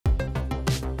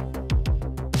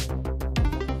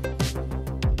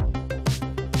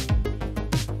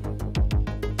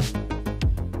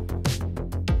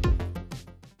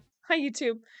Hi,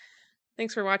 YouTube.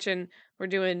 Thanks for watching. We're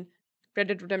doing Red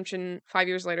Dead Redemption 5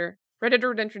 years later. Red Dead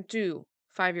Redemption 2,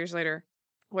 5 years later.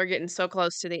 We're getting so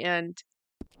close to the end.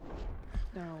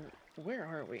 Now, where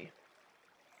are we?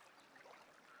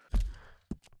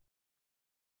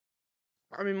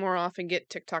 I mean, more often get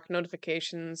TikTok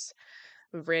notifications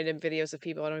of random videos of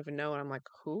people I don't even know, and I'm like,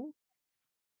 who?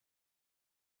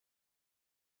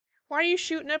 Why are you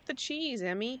shooting up the cheese,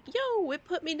 Emmy? Yo, it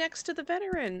put me next to the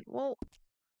veteran. Well,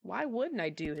 why wouldn't I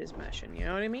do his mission? You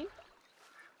know what I mean?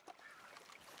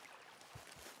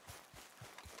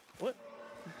 What?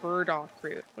 Burdock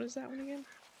root. What is that one again?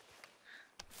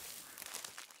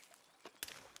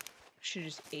 Should've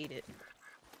just ate it.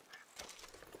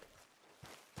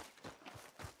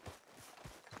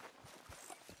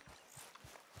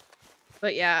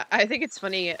 But yeah, I think it's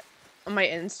funny. On my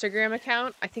Instagram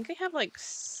account, I think I have like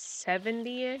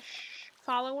 70-ish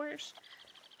followers.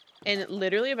 And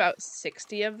literally about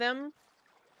 60 of them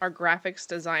are graphics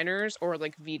designers or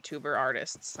like VTuber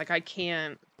artists. Like I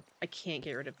can't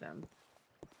get rid of them.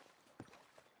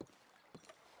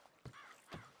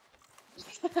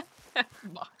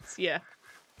 Bots, yeah.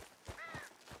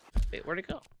 Wait, where'd it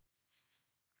go?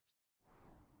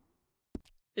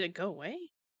 Did it go away?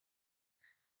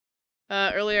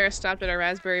 Earlier I stopped at a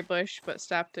raspberry bush, but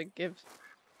stopped to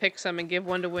pick some and give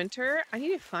one to Winter. I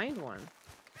need to find one.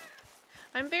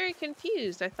 I'm very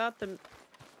confused. I thought the...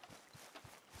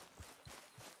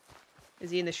 Is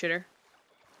he in the shitter?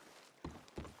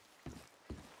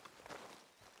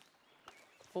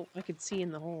 Oh, I could see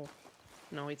in the hole.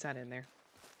 No, he's not in there.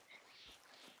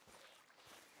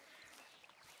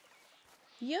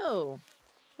 Yo,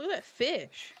 look at that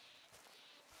fish.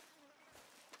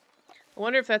 I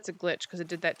wonder if that's a glitch, because it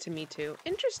did that to me too.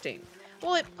 Interesting.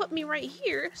 Well, it put me right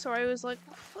here, so I was like,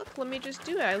 fuck, let me just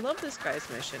do it. I love this guy's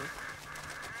mission.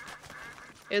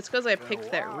 It's because I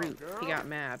picked that route. He got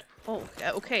mad. Oh,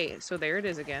 okay, so there it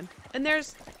is again. And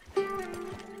there's...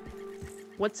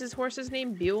 What's his horse's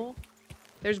name? Buell?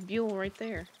 There's Buell right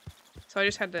there. So I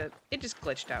just had to... It just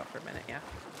glitched out for a minute, yeah.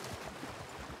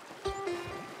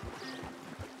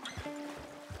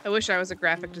 I wish I was a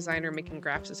graphic designer. Making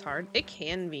graphs is hard. It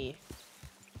can be.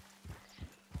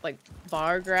 Like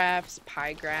bar graphs,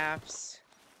 pie graphs,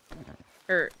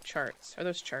 or charts. Are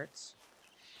those charts?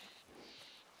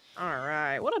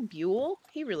 Alright, what a Buell.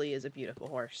 He really is a beautiful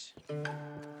horse.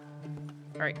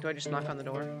 Alright, do I just knock on the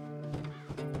door?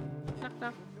 Knock,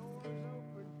 knock.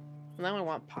 Now I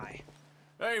want pie.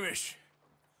 Hamish.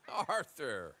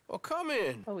 Arthur, well, come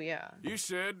in. Oh, yeah. You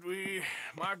said we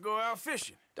might go out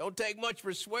fishing. Don't take much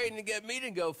persuading to get me to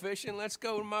go fishing. Let's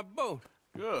go to my boat.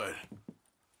 Good.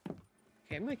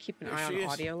 Okay, I'm gonna keep an There eye on she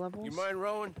is. audio levels. You mind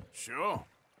rowing? Sure.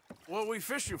 What are we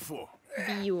fishing for?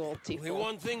 Beautiful. Only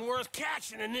one thing worth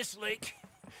catching in this lake.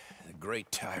 The great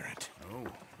tyrant. Oh.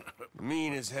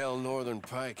 Mean as hell northern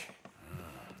pike.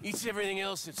 Eats everything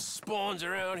else that spawns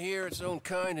around here, its own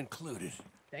kind included.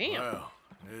 Damn. Well,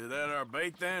 is that our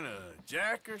bait then? A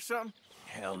jack or something?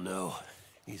 Hell no.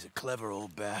 He's a clever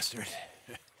old bastard.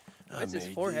 Why's his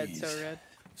forehead so red?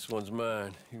 This one's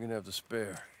mine. You're gonna have to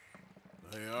spare.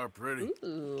 They are pretty.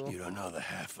 Ooh. You don't know the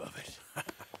half of it.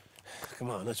 Come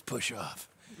on, let's push off.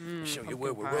 Show you pumpkin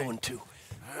where we're pie. rowing to.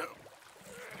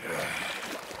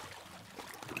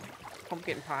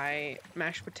 Pumpkin pie,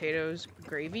 mashed potatoes,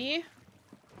 gravy.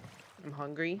 I'm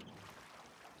hungry.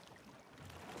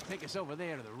 Take us over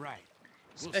there to the right.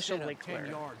 Special we'll lake set up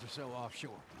 10 lure. yards or so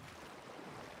offshore.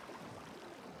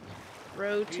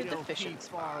 Row to You the don't fishing keep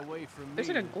far spot. away from There's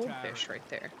me, like a the goldfish tyrant. right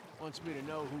there. Wants me to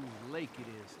know whose lake it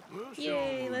is. We'll show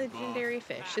Yay, 'em who's boss. legendary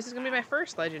fish. This is gonna be my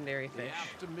first legendary The fish.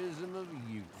 optimism of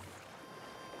youth.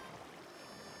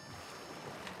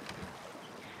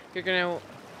 You're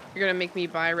gonna make me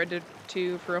buy Red Dead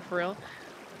 2 for real?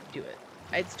 Do it.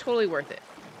 It's totally worth it.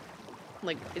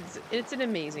 Like, it's an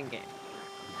amazing game.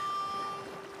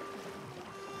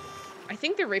 I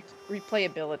think the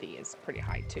replayability is pretty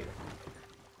high too.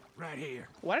 Right here.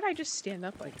 Why did I just stand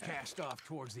up like We'll that? cast off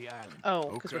towards the island.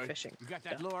 Oh, because we're Okay. fishing. You got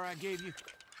that Duh. lure I gave you?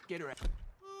 Get her out.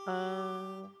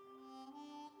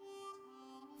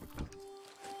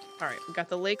 Alright, we got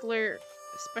the lake lure,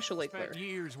 special lake lure. Spent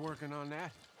years working on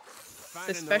that. The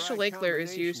Finding special right lake lure is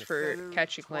combination used of for feathers,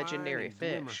 catching twine, legendary and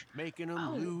glimmer. fish. Making them,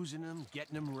 Oh. losing them,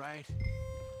 getting them right.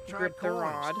 Grip Tried the coins,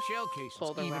 rod, shell casings,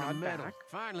 pull the even a rod medal. back.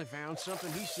 Finally found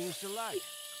something he seems to like.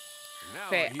 Now I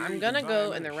Okay, hear I'm you gonna can buy go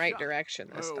him in at the a right shop. direction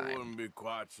this Well, time. wouldn't be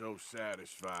quite so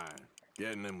satisfying.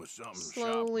 Getting them with something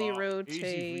Slowly shop bought. Easy for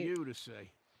rotate. you to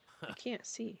say, I can't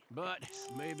see. but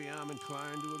maybe I'm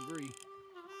inclined to agree.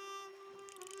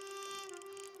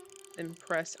 Then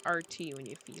press RT when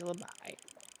you feel a bite.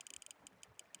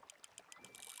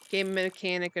 Game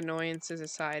mechanic annoyances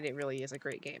aside, it really is a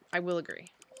great game. I will agree.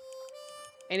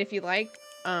 And if you like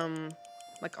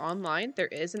online, there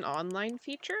is an online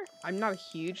feature. I'm not a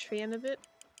huge fan of it,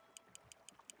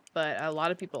 but a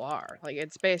lot of people are. Like,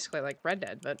 it's basically like Red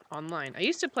Dead, but online. I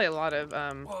used to play a lot of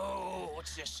Whoa,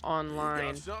 what's this? You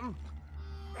online got something?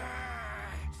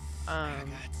 I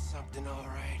got something, all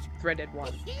right. Red Dead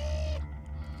 1.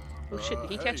 Oh shit, did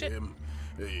he catch it? Hey,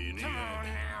 you need Come on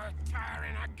now,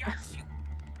 Tyron, I got you.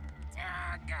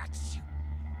 I got you.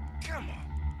 Come on.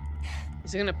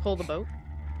 Is he gonna pull the boat?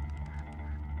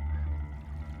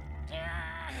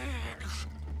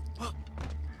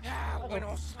 Went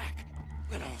all slack.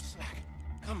 Went all slack.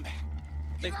 Come back.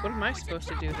 Like, what am I supposed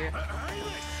to do here?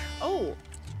 Oh!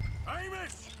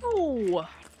 Amos! Oh!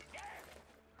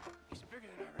 He's bigger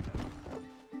than I remember.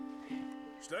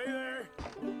 Stay there.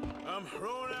 I'm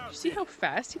rolling out. You see how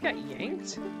fast he got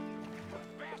yanked?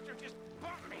 Bastard just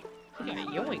bumped me. He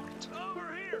got yoinked.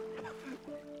 Over here.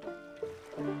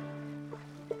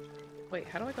 Wait,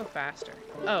 how do I go faster?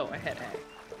 Oh, I hit A.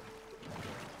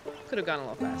 Could have gone a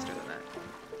little faster than that.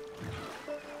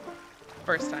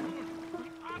 First time.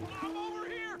 I'm over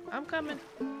here. I'm coming.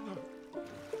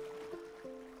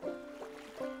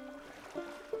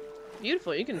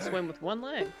 Beautiful, you can swim with one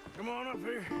leg. Come on up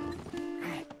here.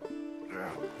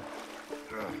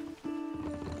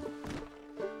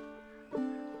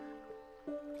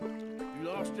 You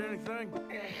lost anything?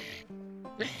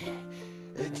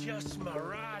 Just my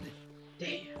rod.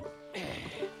 Damn.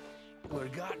 Would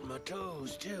have gotten my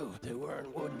toes, too. They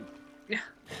weren't wooden. Yeah.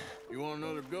 You want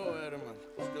another go at him?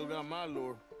 I still got my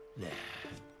lure. Nah.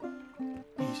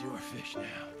 He's your fish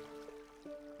now.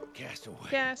 Cast away.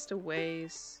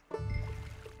 Castaways.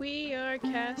 We are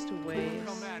castaways.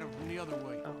 Come at him from the other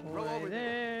way. Row Ahoy over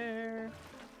there.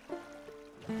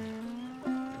 there.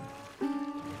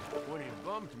 When he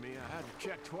bumped me, I had to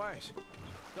check twice.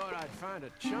 Thought I'd find a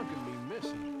chunk of me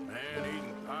missing.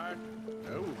 Man-eating pike.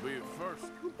 That will be a first.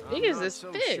 How big I'm is not this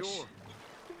so fish? sure.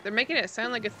 They're making it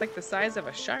sound like it's like the size of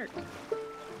a shark.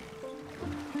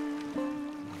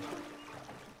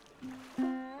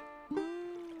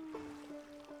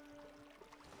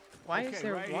 Why is Okay,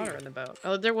 there right water here. in the boat?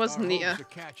 Oh, there was in Our the hopes of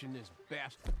catching this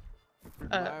bastard.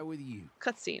 Goodbye with you.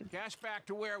 cutscene. Cash back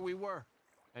to where we were,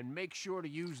 and make sure to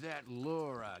use that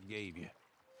lure I gave you.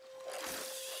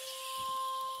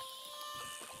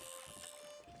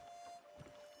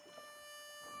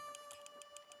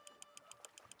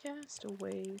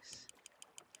 Castaways.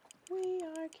 We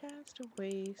are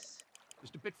castaways.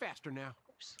 Just a bit faster now.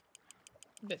 Oops.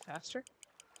 A bit faster.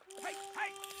 Hey,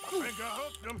 hey! I think I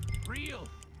hooked him. Reel.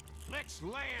 Let's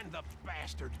land the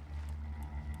bastard.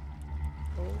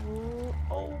 Oh,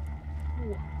 oh.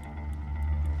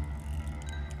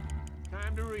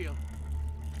 Time to reel.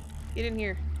 Get in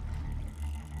here.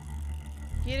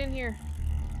 Get in here.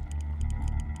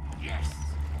 Yes!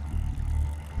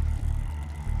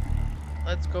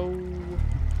 Let's go.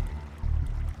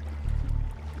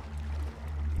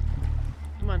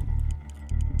 Come on.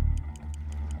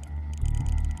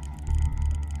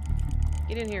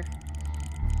 Get in here.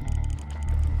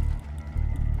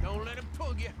 Don't let him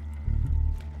pull you.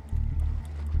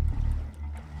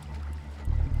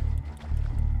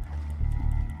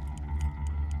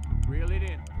 Reel it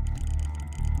in.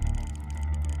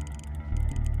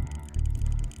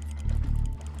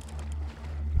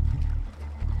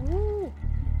 Woo.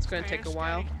 It's gonna take a Stand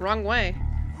while. steady. Wrong way.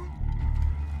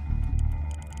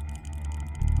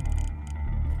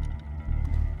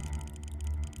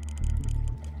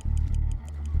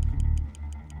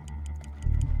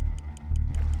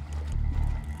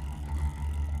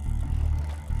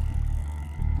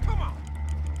 Come on!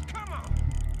 Come on!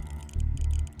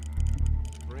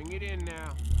 Bring it in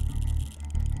now.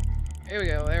 There we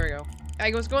go. There we go.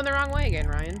 I was going the wrong way again,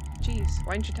 Ryan. Jeez,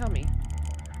 why didn't you tell me?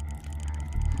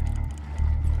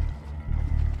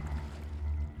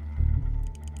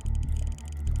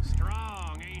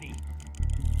 Strong, ain't he?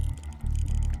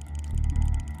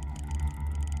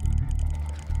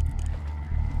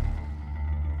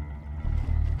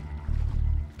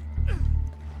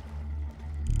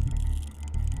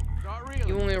 Start reeling.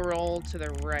 You only roll to the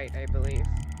right, I believe.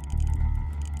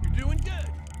 You're doing good.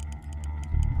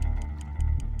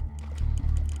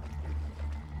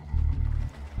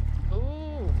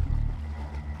 Ooh.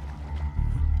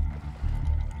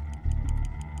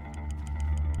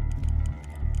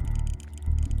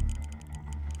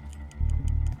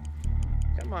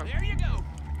 Come on. There you go.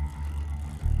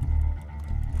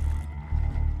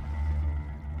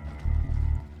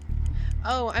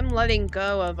 Oh, I'm letting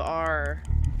go of R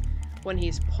when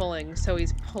he's pulling, so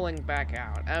he's pulling back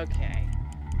out. Okay.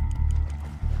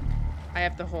 I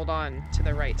have to hold on to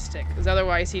the right stick, because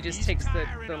otherwise he just takes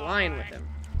the line with him.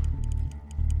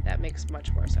 That makes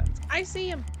much more sense. I see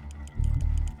him!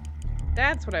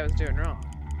 That's what I was doing wrong.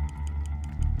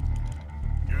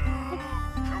 Come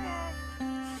on.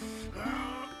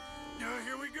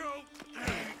 Here we go.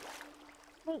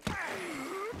 Oh.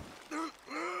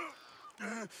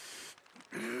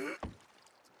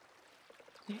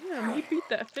 Damn, he beat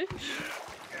that fish.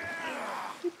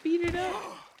 He beat it up.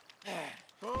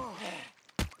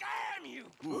 Damn you!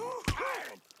 Look,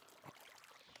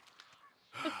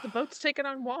 the boat's taking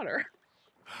on water.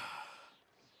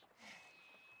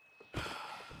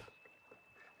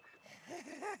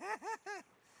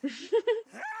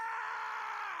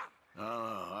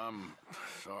 I'm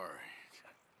sorry.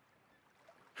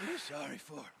 What are you sorry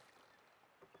for?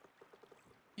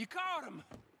 You caught him!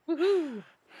 Woohoo!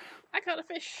 I caught a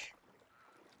fish.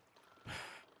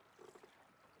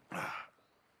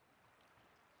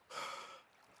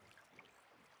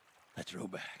 Let's row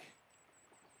back.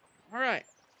 Alright.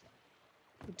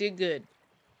 We did good.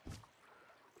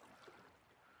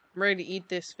 I'm ready to eat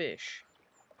this fish.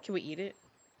 Can we eat it?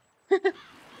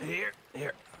 Here.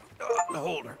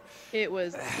 Hold her. It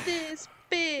was this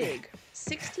big.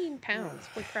 16 pounds.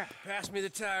 Holy crap. Pass me the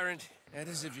tyrant. That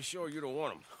is if you're sure you don't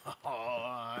want him. Oh,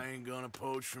 I ain't gonna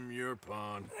poach from your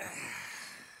pond.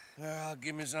 I'll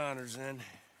give him his honors then.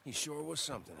 He sure was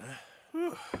something,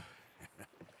 huh?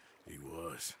 He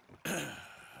was.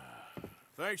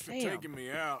 Thanks for Damn. taking me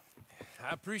out.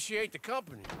 I appreciate the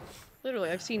company. Literally,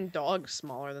 I've seen dogs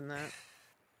smaller than that.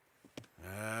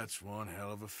 That's one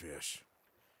hell of a fish.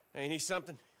 Ain't he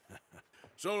something?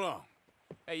 So long.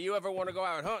 Hey, you ever want to go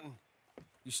out hunting?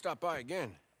 You stop by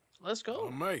again. Let's go.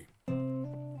 On me.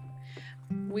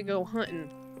 We go hunting.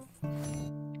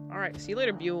 Alright, see you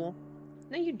later, Buell.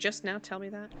 Didn't you just now tell me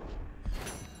that?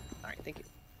 Alright, thank you.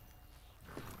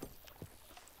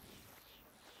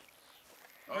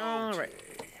 Alright.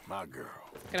 Okay, my girl.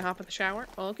 Gonna hop in the shower?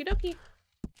 Okie dokie.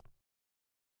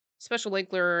 Special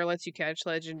lake lure lets you catch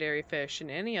legendary fish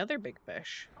and any other big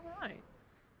fish. Alright.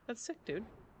 That's sick, dude.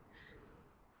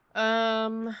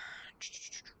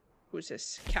 Who's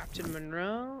this? Captain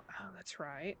Monroe? Oh, that's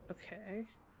right. Okay.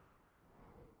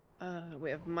 We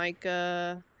have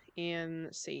Micah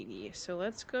and Sadie. So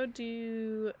let's go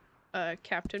do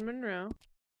Captain Monroe.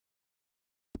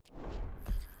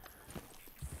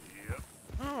 Yep.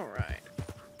 Alright.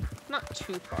 Not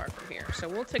too far from here, so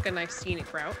we'll take a nice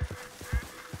scenic route.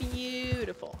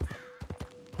 Beautiful.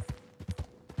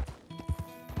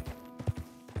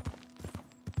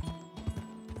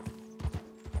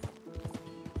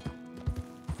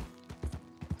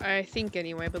 I think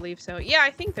anyway, I believe so. Yeah, I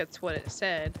think that's what it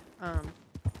said.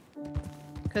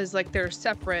 Because like they're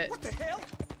separate. What the hell?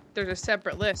 There's a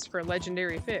separate list for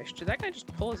legendary fish. Did that guy just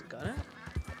pull his gun out?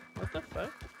 What the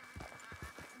fuck?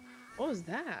 What was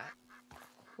that?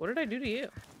 What did I do to you?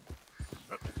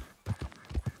 What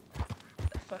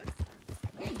the fuck?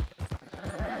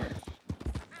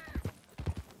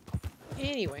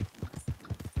 Anyway.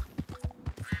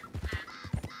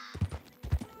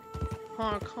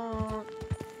 Honk honk.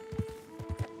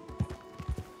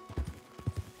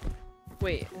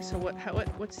 Wait, so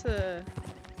what's the...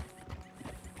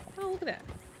 Oh, look at that.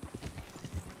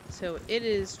 So it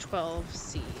is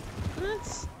 12C.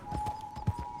 That's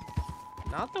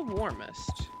not the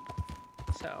warmest.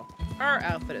 So our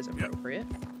outfit is appropriate.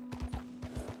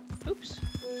 Oops.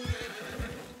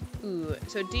 Ooh,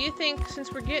 so do you think,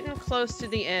 since we're getting close to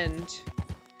the end,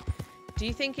 do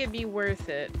you think it'd be worth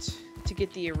it to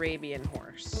get the Arabian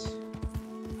horse?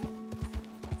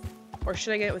 Or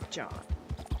should I get it with John?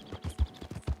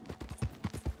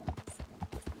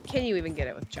 Can you even get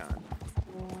it with John?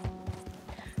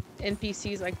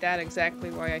 NPCs like that, exactly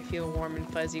why I feel warm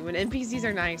and fuzzy when NPCs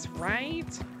are nice,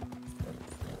 right?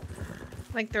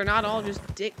 Like, they're not all just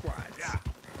dickwads.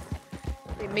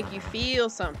 They make you feel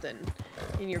something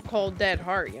in your cold, dead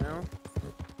heart, you know?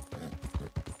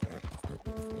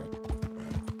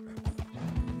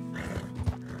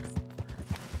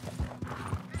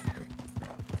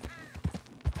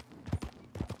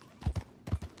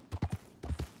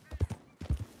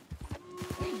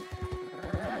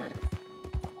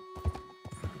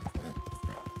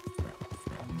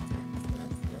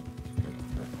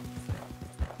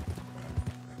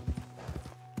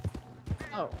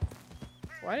 Oh.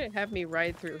 Why did it have me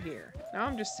ride through here? Now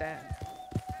I'm just sad.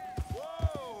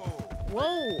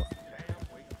 Whoa!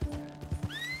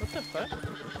 What the fuck?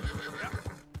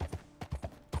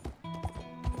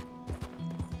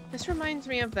 This reminds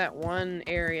me of that one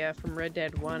area from Red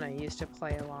Dead 1 I used to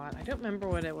play a lot. I don't remember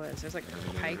what it was. It was like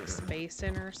Pike's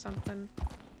Basin or something.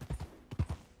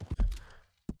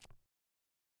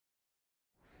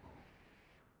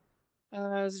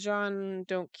 John,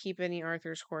 don't keep any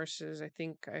Arthur's horses. I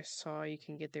think I saw you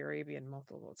can get the Arabian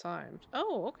multiple times.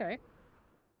 Oh, okay.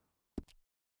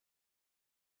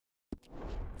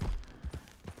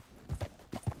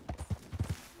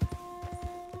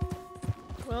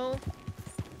 Well,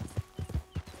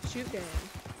 shoot game.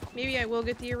 Maybe I will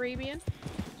get the Arabian.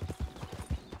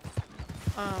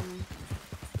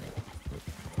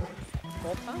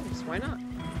 Both times. Why not?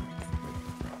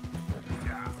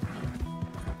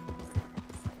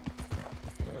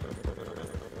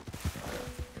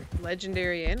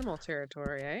 Legendary animal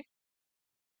territory, eh?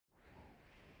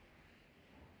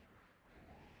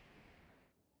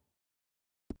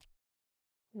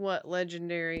 What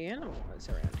legendary animal is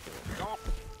around here?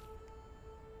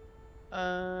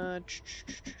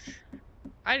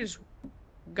 I just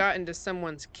got into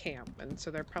someone's camp, and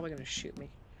so they're probably gonna shoot me.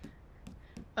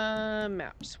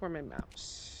 Maps. Where are my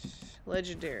maps?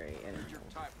 Legendary animal.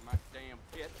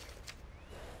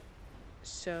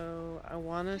 So I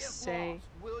want to say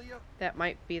that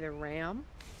might be the ram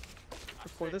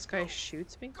before this guy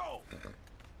shoots me. Go.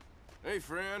 Hey,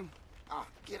 friend. Ah,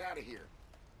 get out of here.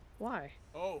 Why?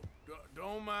 Oh,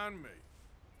 don't mind me.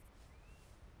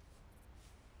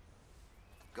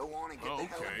 Go on and get the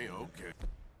hell out of here. Okay.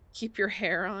 Keep your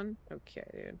hair on? Okay,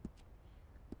 dude.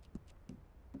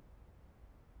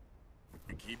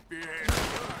 Keep your head up.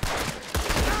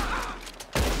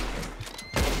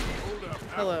 Hold up.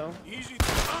 Hello. Easy.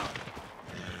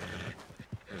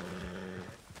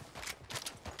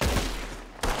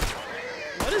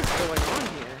 What is going on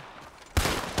here?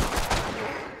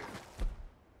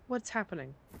 What's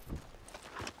happening?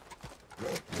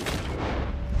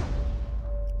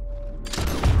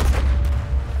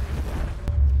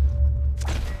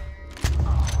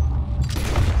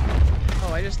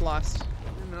 Oh, I just lost.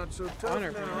 You're not so tough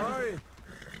Honor now, for me. are you?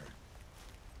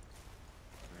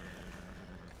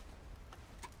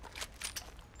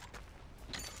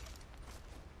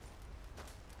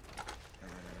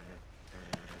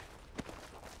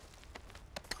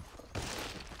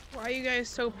 Why are you guys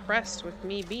so pressed with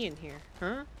me being here,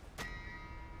 huh?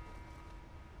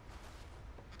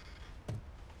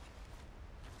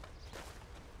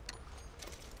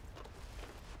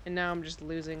 And now I'm just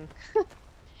losing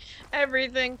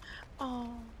everything. Oh.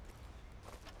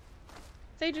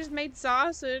 They just made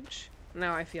sausage.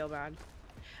 Now I feel bad.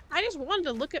 I just wanted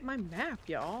to look at my map,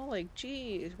 y'all. Like,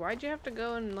 geez, why'd you have to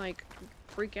go and, like,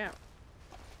 freak out?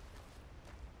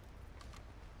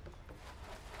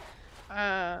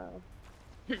 I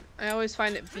always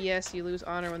find it BS you lose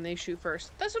honor when they shoot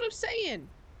first. That's what I'm saying!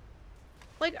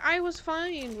 Like, I was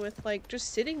fine with, like,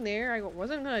 just sitting there. I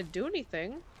wasn't gonna do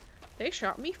anything. They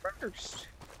shot me first.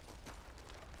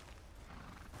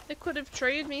 They could have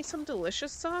traded me some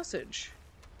delicious sausage.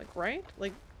 Like, right?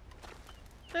 Like,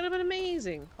 that'd have been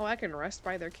amazing. Oh, I can rest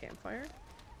by their campfire?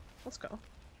 Let's go.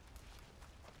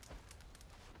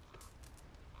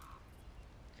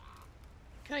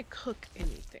 Can I cook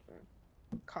anything?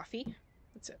 Coffee?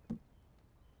 That's it.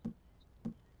 I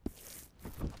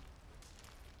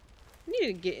need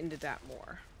to get into that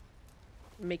more.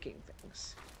 Making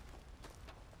things.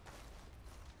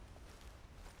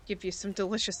 Give you some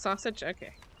delicious sausage?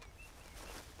 Okay.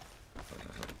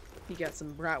 You got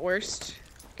some bratwurst.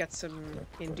 Got some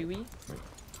andouille.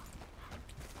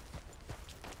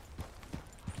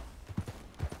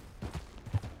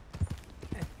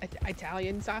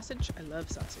 Italian sausage? I love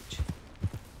sausage.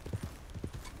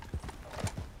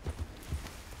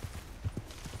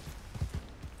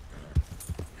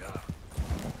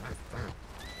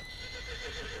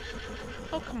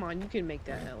 Oh, come on, you can make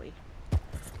that, Ellie.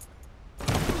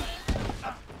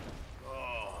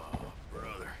 Oh,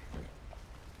 brother.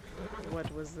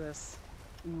 What was this?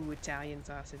 Ooh, Italian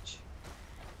sausage.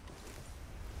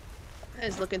 I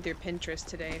was looking through Pinterest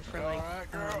today for like,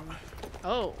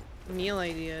 oh, meal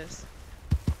ideas.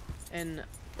 And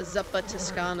Zuppa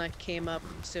Toscana came up,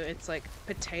 so it's like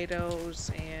potatoes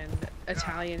and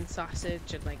Italian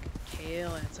sausage and like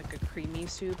kale, and it's like a creamy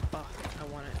soup. Oh, I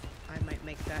want it. I might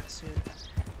make that soup.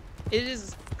 It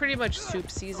is pretty much soup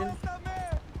season.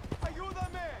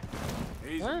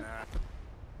 What?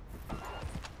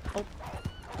 Oh.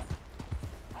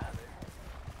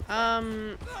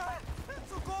 I'm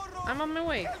on my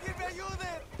way.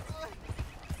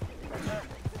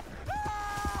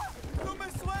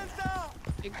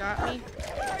 You got me?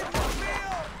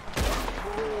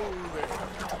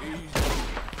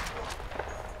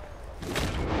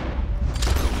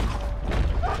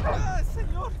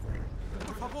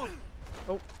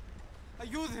 Oh.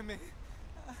 Ayúdeme.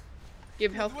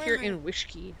 Give healthcare and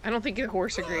whiskey. I don't think a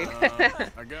horse agreed.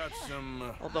 I got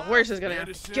some. Well, the horse is gonna have to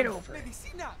medicine. get over it.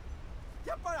 Medicina.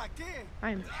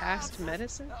 I'm past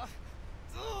medicine?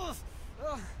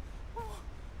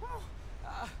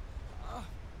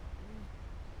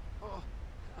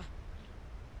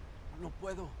 No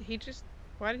puedo. He just...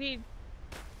 Why did he...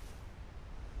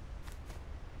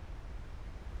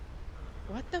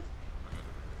 What the...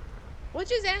 What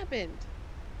just happened?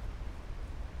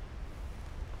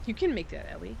 You can make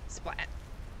that, Ellie. Splat.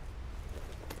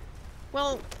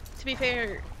 Well, to be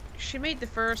fair, she made the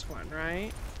first one,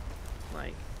 right?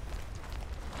 Like...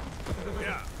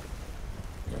 Yeah.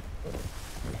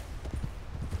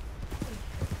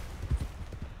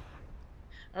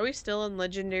 Are we still in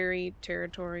legendary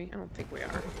territory? I don't think we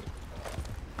are.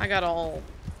 I got all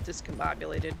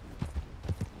discombobulated.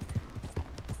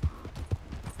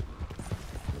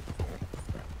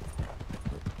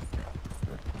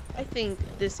 I think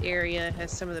this area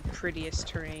has some of the prettiest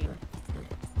terrain.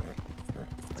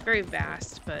 It's very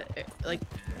vast, but like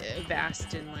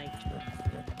vast in like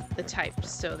the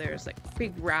types. So there's like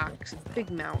big rocks,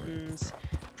 big mountains,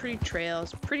 pretty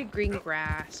trails, pretty green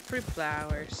grass, pretty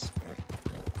flowers.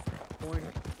 Corn.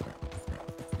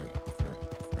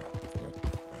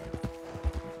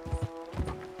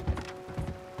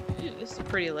 Dude, this is a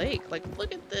pretty lake. Like,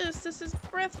 look at this. This is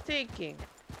breathtaking.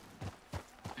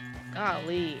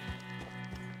 Golly.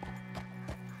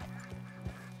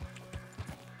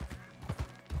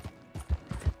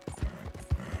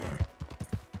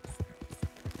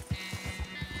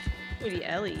 Pretty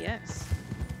Ellie, yes.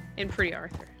 And pretty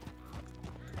Arthur.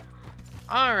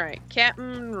 Alright,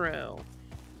 Captain Monroe.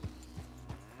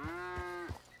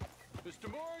 Mr.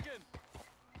 Morgan!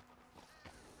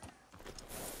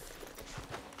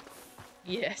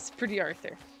 Yes, pretty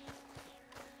Arthur.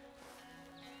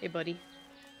 Hey, buddy.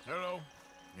 Hello.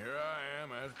 Here I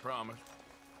am, as promised.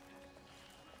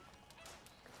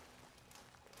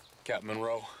 Captain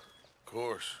Monroe. Of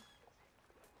course.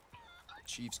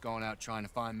 Chief's gone out trying to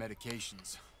find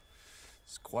medications.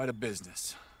 It's quite a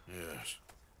business. Yes.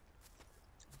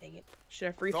 Dang it. Should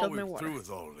have Thought refilled we my were water. through with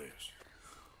all this.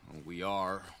 Well, we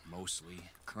are, mostly.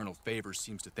 Colonel Favors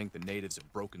seems to think the natives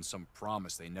have broken some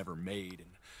promise they never made,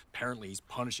 and apparently he's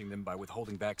punishing them by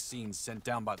withholding vaccines sent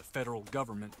down by the federal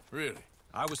government. Really?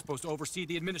 I was supposed to oversee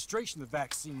the administration of the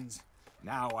vaccines.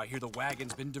 Now I hear the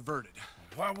wagon's been diverted.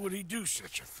 Why would he do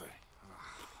such a thing?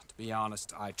 To be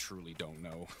honest, I truly don't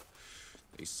know.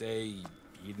 They say he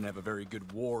didn't have a very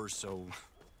good war, so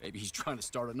maybe he's trying to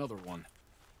start another one.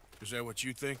 Is that what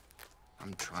you think?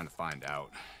 I'm trying to find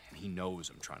out, and he knows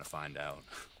I'm trying to find out.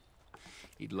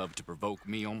 He'd love to provoke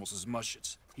me almost as much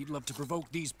as he'd love to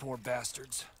provoke these poor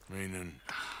bastards. Meaning?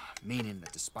 Meaning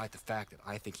that despite the fact that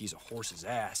I think he's a horse's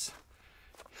ass,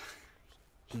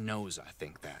 he knows I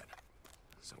think that.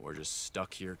 So we're just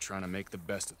stuck here trying to make the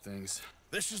best of things.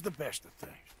 This is the best of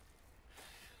things.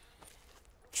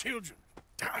 Children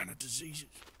dying of diseases.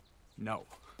 No.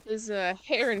 His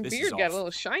hair and This beard is got a awful.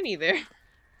 little shiny there.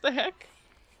 The heck?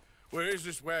 Where is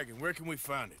this wagon? Where can we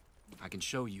find it? I can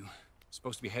show you.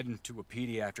 Supposed to be heading to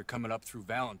Wapiti after coming up through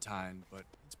Valentine, but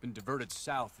it's been diverted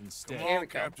south instead. Come There on, we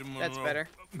go. Captain Monroe. That's better.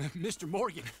 Mr.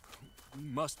 Morgan, we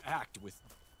must act with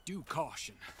due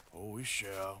caution. Oh, we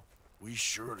shall. We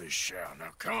surely shall. Now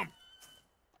come.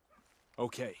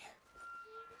 Okay.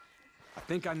 I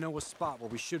think I know a spot where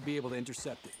we should be able to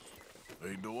intercept it.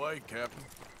 Lead the way, Captain.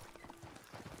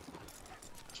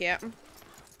 Captain.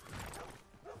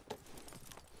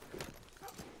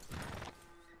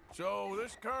 So,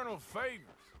 this Colonel Favors,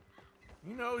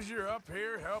 he knows you're up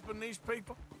here helping these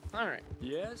people? Alright.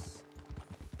 Yes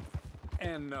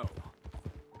and no.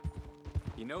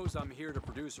 He knows I'm here to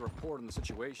produce a report on the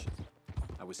situation.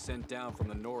 I was sent down from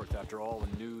the north after all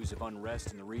the news of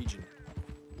unrest in the region.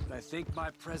 But I think my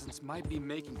presence might be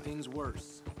making things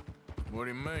worse. What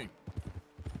do you mean?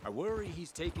 I worry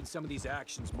he's taking some of these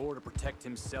actions more to protect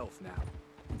himself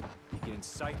now. He can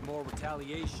incite more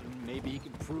retaliation, maybe he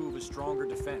can prove a stronger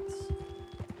defense.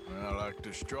 Well, like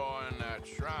destroying that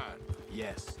shrine.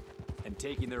 Yes, and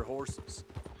taking their horses.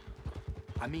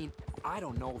 I mean, I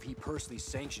don't know if he personally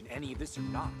sanctioned any of this or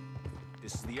not.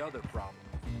 This is the other problem.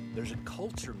 There's a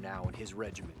culture now in his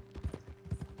regiment.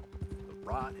 The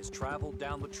rot has traveled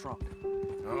down the trunk.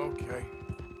 Okay.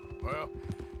 Well,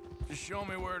 just show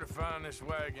me where to find this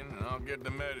wagon and I'll get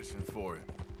the medicine for you.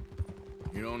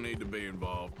 You don't need to be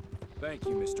involved. Thank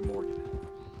you, Mr. Morgan.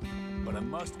 But I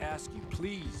must ask you,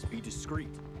 please be discreet.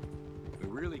 We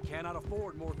really cannot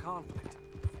afford more conflict.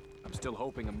 I'm still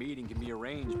hoping a meeting can be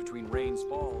arranged between Rains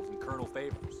Falls and Colonel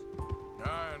Favors.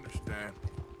 I understand.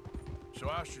 So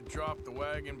I should drop the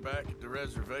wagon back at the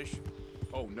reservation?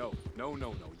 Oh, no. No,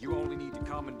 no, no. You only need to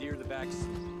commandeer the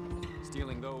vaccine.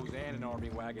 Stealing those and an army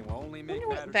wagon will only make Wonder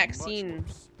what matters vaccine much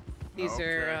worse. These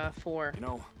are 4. You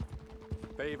know,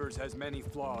 Favors has many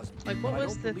flaws. Like, what but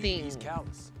was I the don't believe thing? He's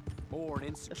callous. More an flu?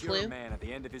 insecure man at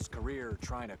the end of his career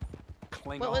trying to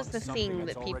cling What on was to the something thing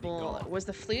that's that already people... gone. Was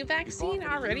the flu He fought vaccine for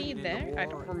the already Union in the there? I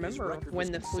war, don't and his remember record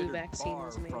when was the flu considered vaccine far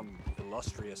was made. from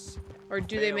illustrious. Or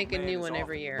do they Failed make a man new is one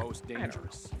every often year? Most I don't know.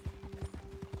 dangerous.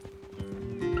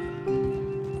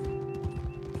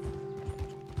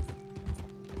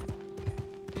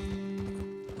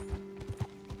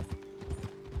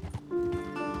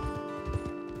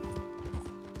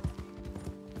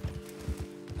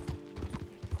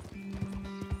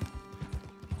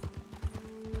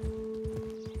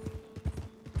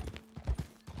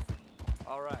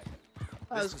 All right.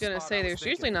 I was gonna say, there's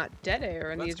usually not dead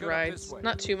air in Let's these go up this rides. way.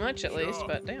 Not too much, at least, Sure.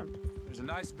 but damn. There's a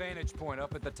nice vantage point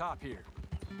up at the top here.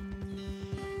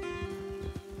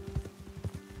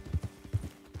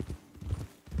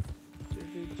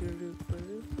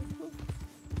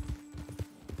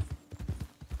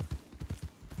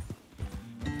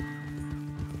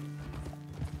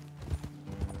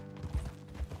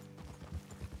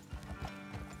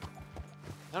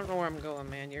 I don't know where I'm going,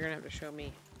 man. You're gonna have to show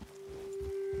me.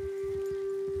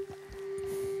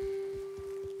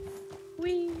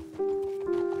 Whee!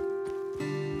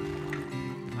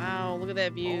 Wow, look at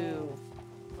that view.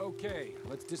 Okay,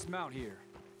 let's dismount here.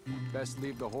 Best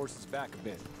leave the horses back a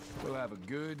bit. We'll have a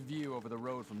good view over the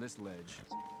road from this ledge.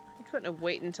 You couldn't have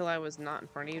waited until I was not in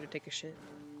front of you to take a shit.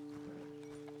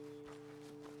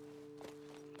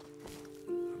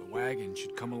 The wagon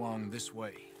should come along this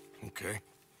way. Okay.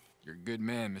 You're a good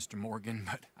man, Mr. Morgan,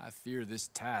 but I fear this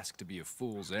task to be a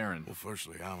fool's errand. Well,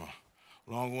 firstly, I'm a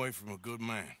long way from a good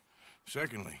man.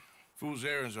 Secondly, fool's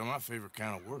errands are my favorite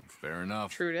kind of work. Fair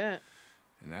enough. True that.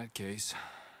 In that case,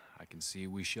 I can see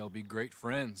we shall be great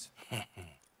friends.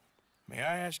 May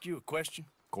I ask you a question?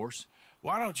 Of course.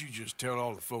 Why don't you just tell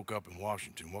all the folk up in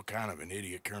Washington what kind of an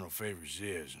idiot Colonel Favors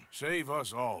is and save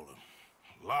us all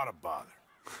a lot of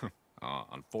bother?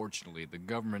 Unfortunately, the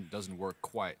government doesn't work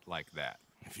quite like that.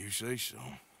 If you say so.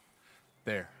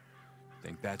 There.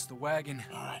 Think that's the wagon.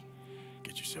 All right,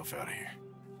 get yourself out of here.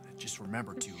 Just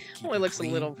remember to keep Only it looks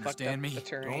clean, a little fucked up. understand me? The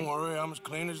turn. Don't worry, I'm as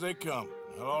clean as they come.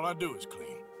 All I do is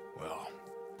clean. Well,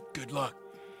 good luck.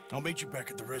 I'll meet you back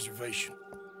at the reservation.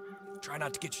 Try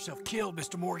not to get yourself killed,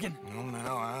 Mr. Morgan. No,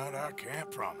 now, I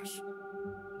can't promise.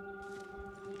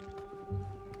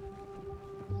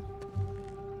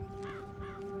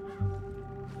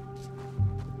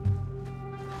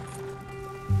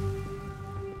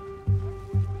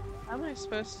 How am I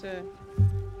supposed to...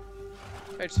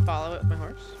 Do I just follow it with my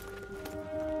horse?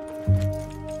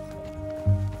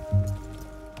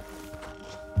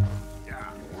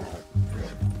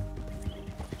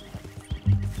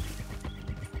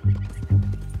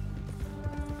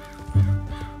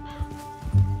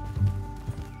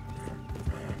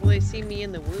 Will they see me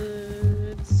in the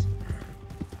woods?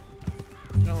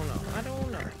 I don't know. I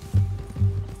don't know.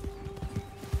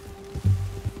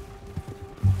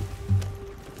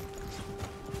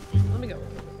 Let me go.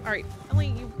 Alright, Ellie,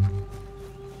 you...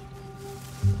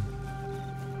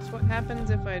 So what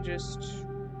happens if I just...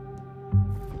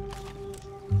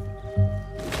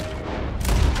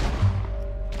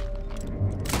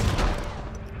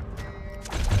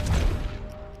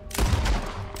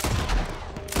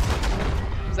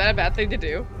 Is that a bad thing to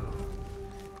do?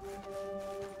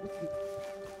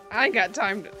 I ain't got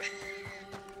time to...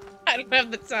 I don't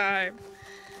have the time.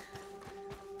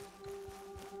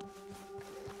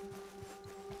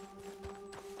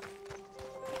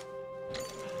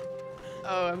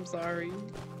 Oh, I'm sorry.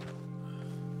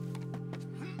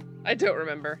 I don't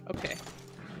remember. Okay.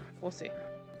 We'll see.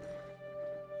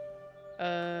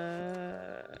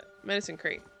 Medicine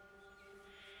crate.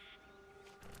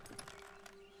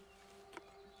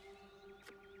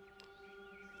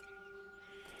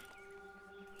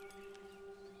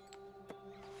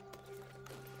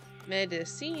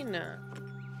 Medicina.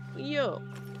 Yo.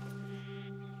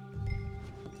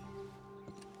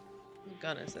 What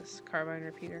gun is this? Carbine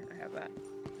repeater? I have that.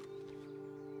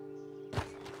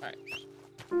 Alright.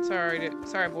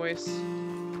 Sorry, boys.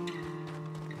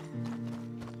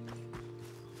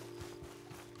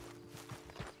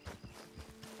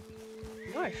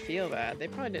 Oh, I feel bad. They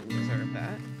probably didn't deserve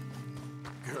that.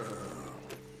 Girl.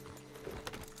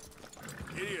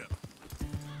 Giddy up.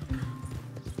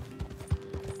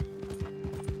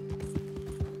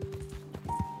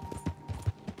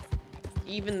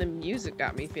 Even the music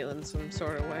got me feeling some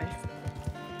sort of way.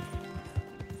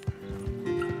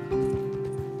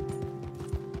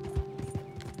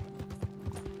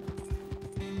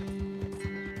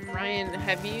 Ryan,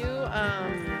 have you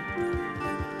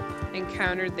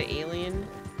encountered the alien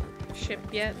ship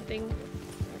yet thing.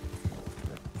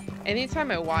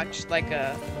 Anytime I watch like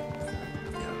a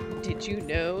did you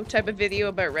know type of video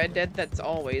about Red Dead, that's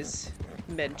always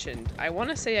mentioned. I want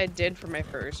to say I did for my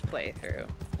first playthrough.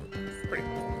 Pretty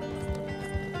cool.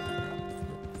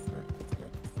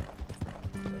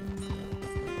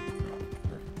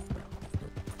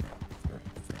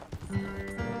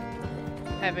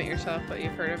 Haven't yourself, but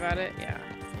you've heard about it? Yeah.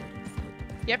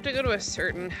 You have to go to a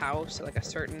certain house at like a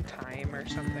certain time or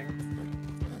something.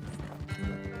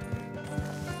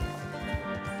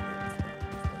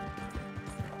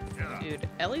 Dude,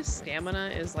 Ellie's stamina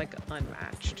is like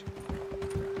unmatched.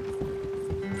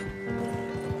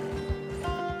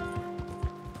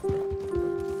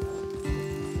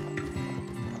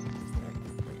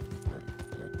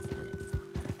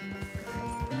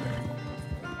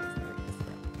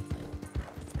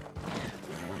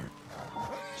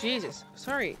 Jesus.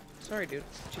 Sorry, dude.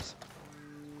 Jeez.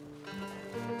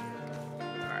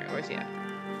 Alright, where's he at?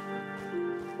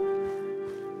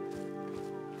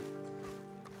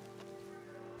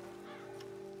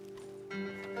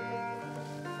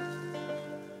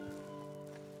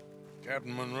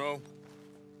 Captain Monroe,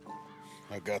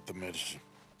 I got the medicine.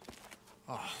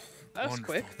 Oh, That was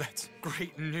wonderful. quick. That's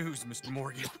great news, Mr.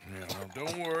 Morgan. Yeah, well,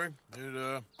 don't worry.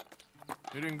 It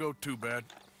didn't go too bad.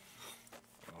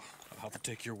 I'll have to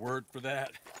take your word for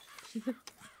that. We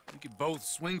could both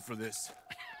swing for this.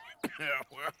 Yeah,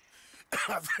 well,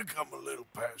 I think I'm a little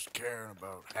past caring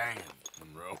about hanging,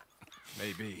 Monroe.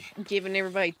 Maybe. Giving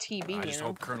everybody TB, I you just know?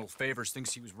 hope Colonel Favors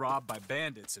thinks he was robbed by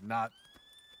bandits and not...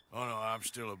 Oh, no, I'm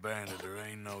still a bandit. There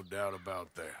ain't no doubt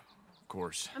about that. Of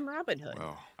course. I'm Robin Hood.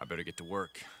 Well, I better get to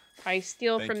work. I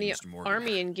steal Thank from you, the Mr. Morgan.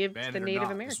 army and give to Bandit the or Native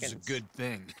not, Americans. This was a good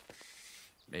thing.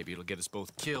 Maybe it'll get us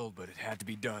both killed, but it had to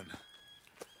be done.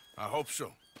 I hope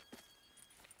so.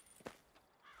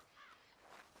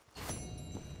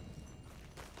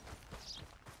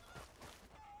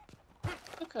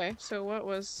 Okay, so what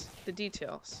was the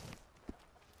details?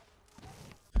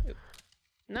 Ooh.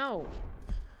 No.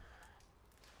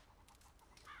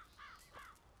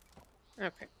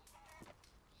 Okay.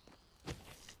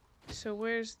 So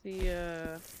where's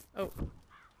the, oh.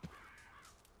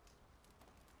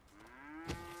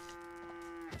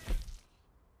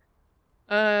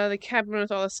 The cabin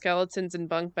with all the skeletons and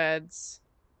bunk beds.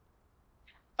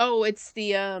 Oh, it's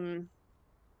the,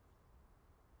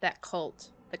 that cult.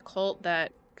 The cult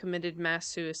that committed mass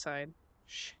suicide.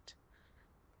 Shit.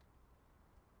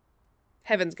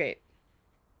 Heaven's Gate.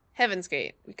 Heaven's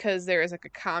Gate. Because there is like a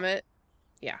comet.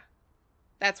 Yeah.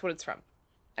 That's what it's from.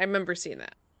 I remember seeing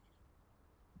that.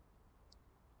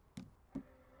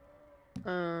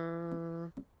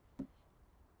 Oh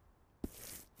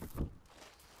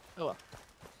well.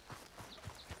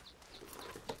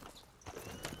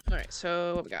 Alright,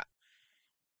 so what we got?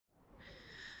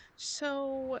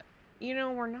 So, you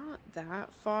know, we're not that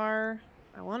far.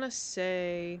 I want to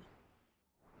say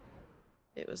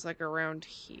it was like around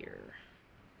here.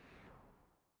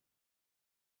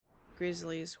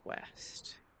 Grizzlies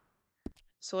West.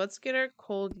 So let's get our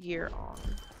cold gear on.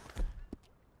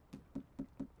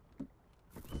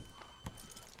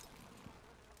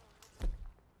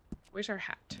 Where's our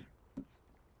hat?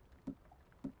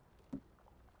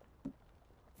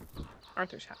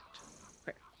 Arthur's hat.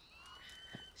 Okay.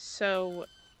 So,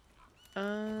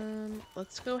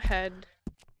 let's go head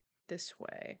this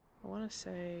way. I want to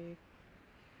say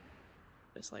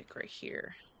it's like right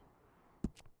here.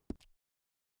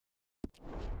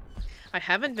 I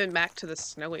haven't been back to the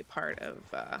snowy part of,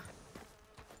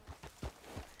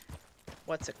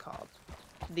 what's it called?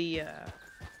 The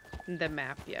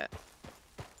map yet.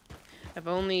 I've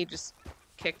only just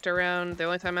kicked around. The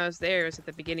only time I was there was at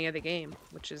the beginning of the game,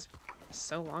 which is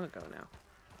so long ago now.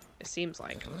 It seems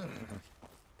like.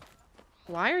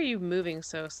 Why are you moving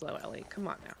so slow, Ellie? Come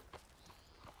on now.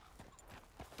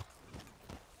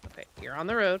 Okay, you're on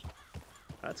the road.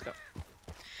 Let's go.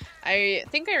 I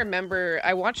think I remember,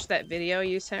 I watched that video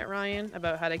you sent, Ryan,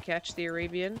 about how to catch the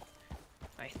Arabian.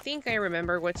 I think I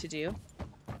remember what to do.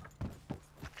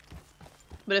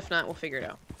 But if not, we'll figure it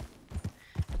out.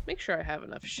 Make sure I have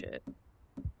enough shit.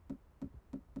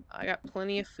 I got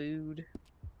plenty of food.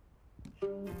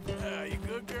 You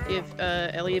good, girl? Give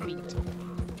Ellie a beat.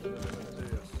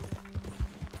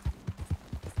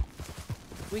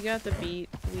 We got the beat.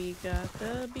 We got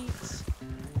the beats.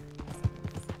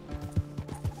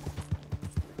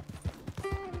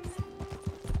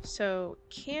 So,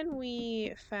 can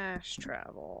we fast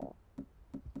travel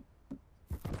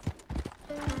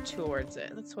towards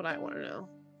it? That's what I want to know.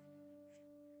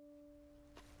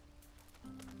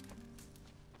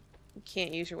 You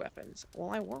can't use your weapons.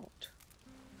 Well, I won't.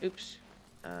 Oops.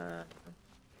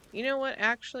 You know what?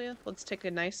 Actually, let's take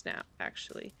a nice nap,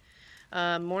 actually.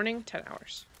 Morning, 10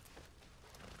 hours.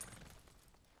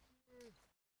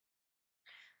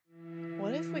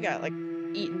 What if we got, like,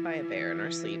 eaten by a bear in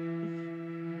our sleep?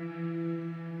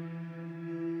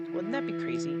 Wouldn't that be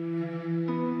crazy? Ooh,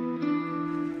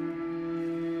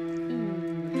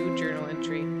 new journal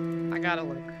entry. I gotta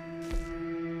look.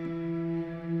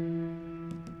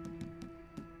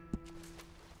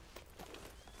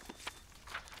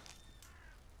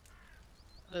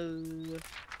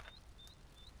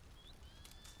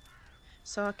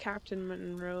 Saw Captain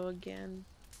Monroe again.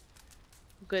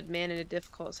 Good man in a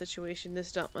difficult situation.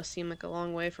 This dump must seem like a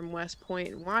long way from West Point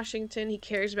in Washington. He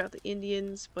cares about the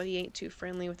Indians, but he ain't too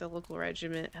friendly with the local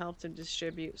regiment. Helped him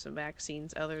distribute some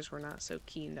vaccines others were not so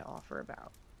keen to offer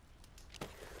about.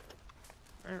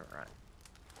 Alright.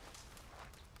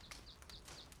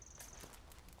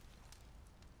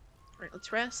 Alright,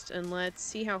 let's rest and let's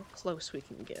see how close we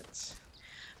can get.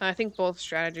 I think both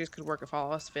strategies could work if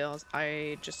all else fails.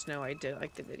 I just know I did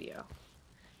like the video.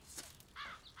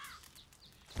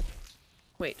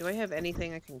 Wait, do I have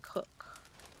anything I can cook?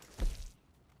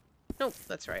 Nope,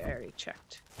 that's right, I already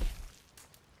checked.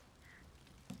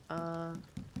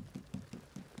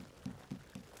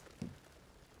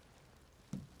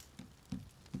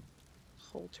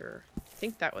 Holter. I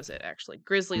think that was it, actually.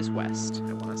 Grizzlies West,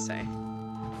 I want to say.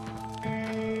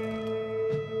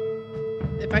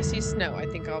 If I see snow, I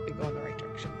think I'll be going the right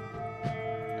direction.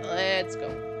 Let's go.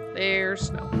 There's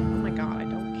snow. Oh my god, I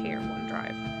don't care. One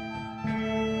drive.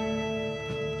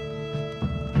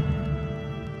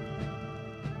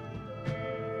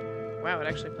 Wow, it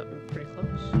actually put me pretty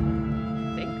close.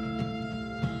 I think.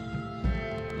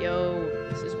 Yo,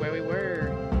 this is where we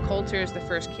were. Coulter is the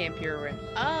first camp you were in.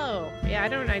 Oh, yeah,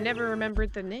 I never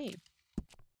remembered the name.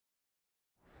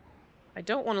 I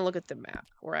don't want to look at the map.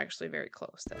 We're actually very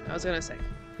close then. I was gonna say.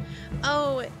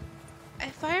 Oh,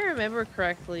 if I remember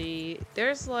correctly,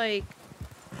 there's like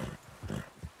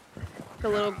a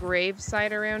little grave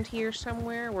site around here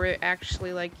somewhere where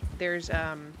actually like there's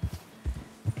I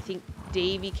think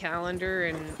Davy Callender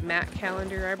and Matt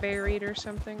Callender are buried or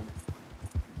something.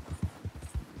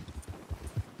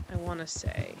 I want to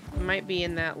say. It might be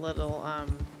in that little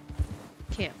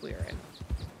camp we were in.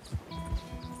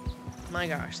 My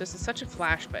gosh, this is such a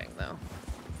flashbang though.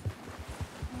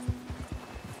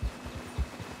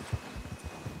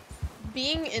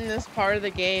 Being in this part of the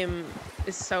game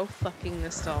is so fucking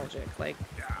nostalgic. Like,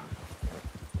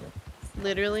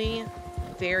 literally,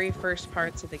 very first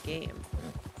parts of the game.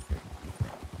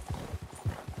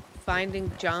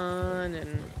 Finding John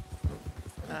and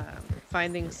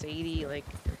finding Sadie, like,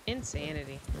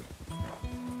 insanity.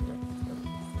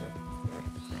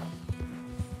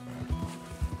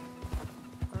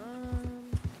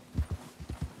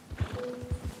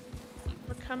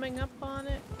 We're coming up on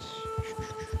it.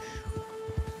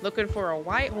 Looking for a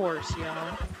white horse,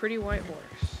 y'all. Pretty white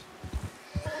horse.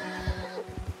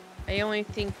 I only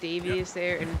think Davy is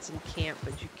there and it's in camp,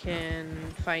 but you can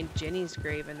find Jenny's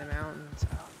grave in the mountains.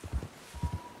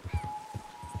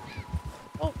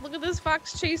 Oh, look at this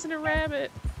fox chasing a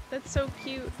rabbit. That's so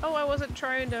cute. Oh, I wasn't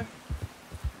trying to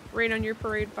rain on your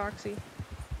parade, Foxy.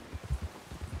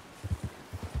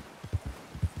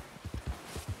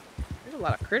 There's a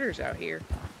lot of critters out here.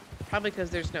 Probably because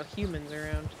there's no humans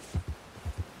around.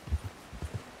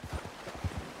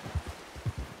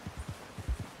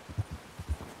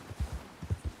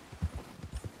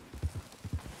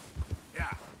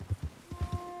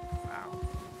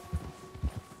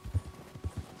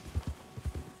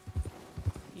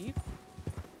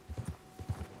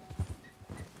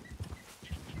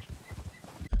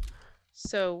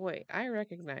 So, wait, I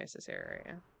recognize this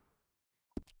area.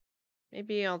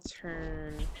 Maybe I'll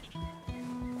turn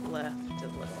left a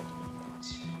little bit.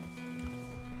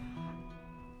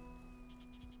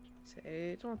 So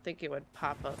I don't think it would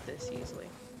pop up this easily.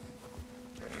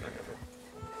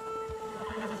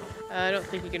 I don't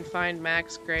think you can find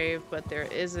Mac's grave, but there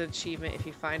is an achievement if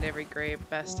you find every grave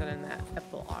best done in that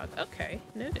epilogue. Okay,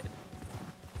 noted.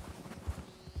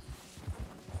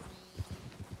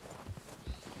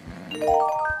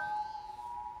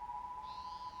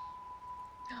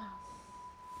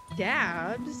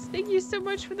 Dabs, thank you so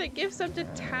much for the gift sub to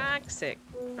Toxic.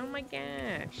 Oh my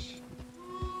gosh.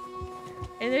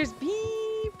 And there's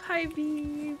Beep. Hi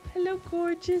Beep. Hello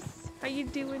gorgeous. How you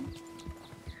doing?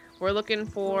 We're looking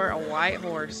for a white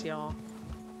horse, y'all.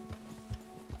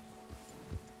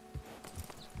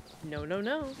 No, no,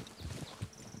 no.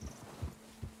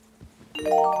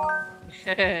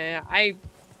 I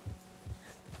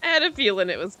had a feeling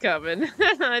it was coming.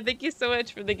 Thank you so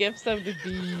much for the gift sub to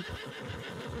Beep.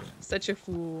 Such a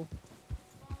fool.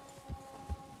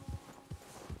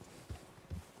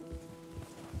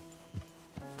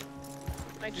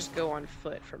 Might just go on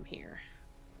foot from here.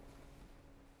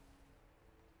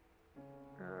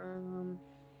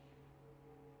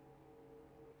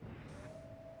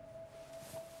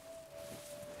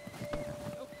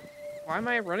 Why am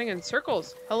I running in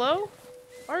circles? Hello?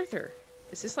 Arthur,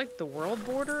 is this like the world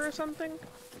border or something?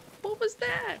 What was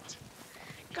that?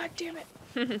 God damn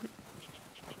it.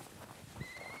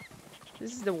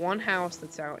 This is the one house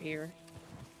that's out here.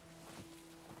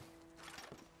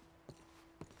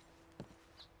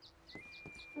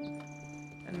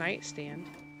 A nightstand.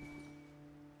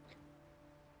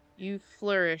 You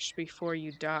flourish before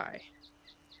you die.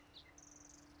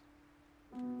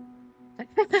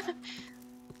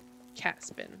 Cat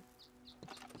spin.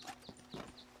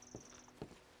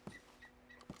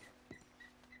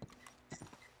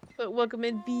 But welcome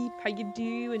in, Beep. How you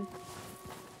doing?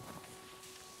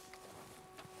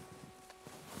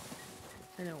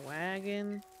 And a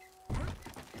wagon.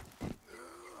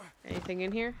 Anything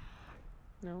in here?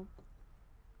 No.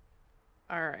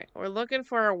 Alright, we're looking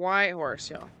for a white horse,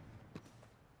 y'all.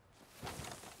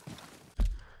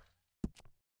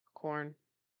 Corn.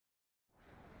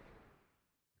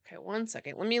 Okay, one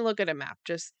second. Let me look at a map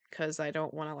just because I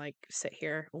don't want to, like, sit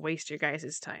here and waste your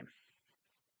guys' time.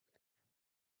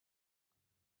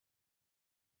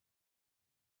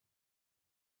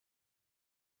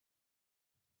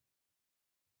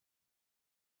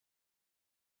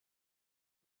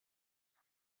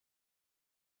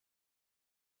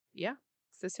 Yeah,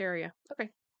 it's this area.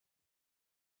 Okay.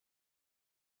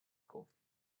 Cool.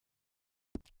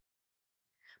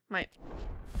 Might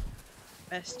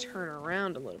best turn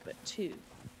around a little bit, too.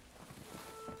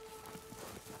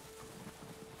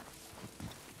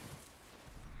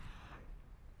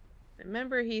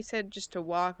 Remember he said just to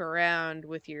walk around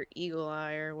with your eagle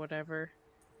eye or whatever.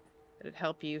 It'd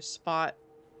help you spot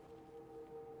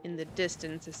in the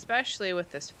distance, especially with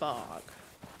this fog.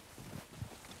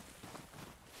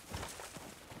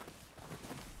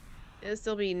 This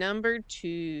will be number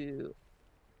 2.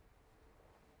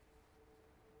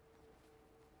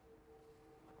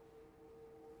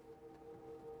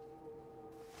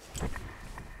 Okay.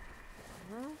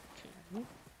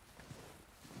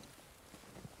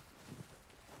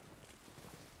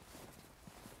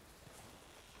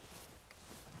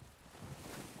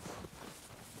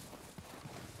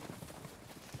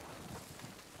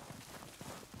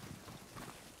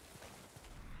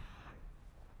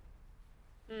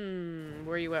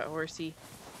 Where you at, horsey?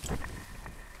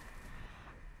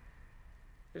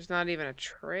 There's not even a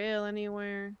trail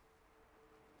anywhere.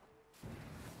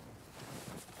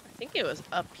 I think it was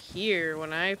up here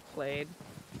when I played,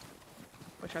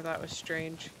 which I thought was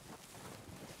strange.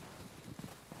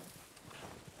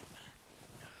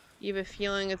 You have a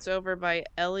feeling it's over by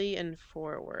Ellie and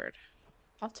Forward.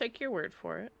 I'll take your word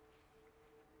for it.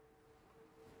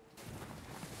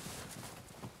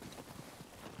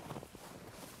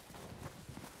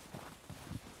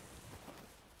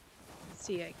 Let's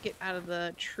see, I get out of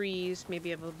the trees, maybe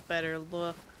have a better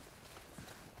look.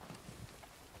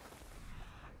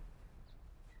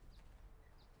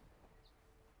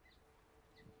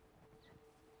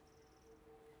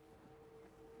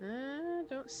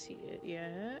 Don't see it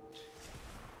yet.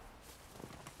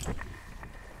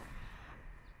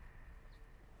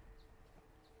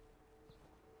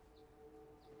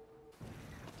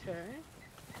 Okay.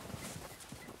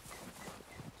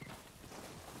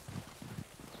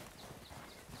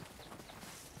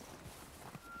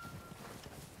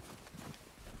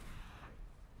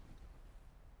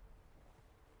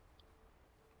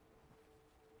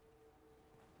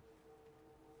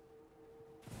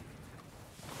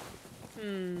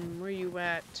 Where you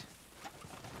at?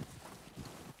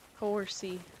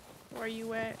 Horsey, where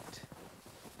you at?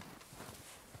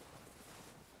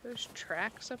 There's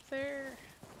tracks up there.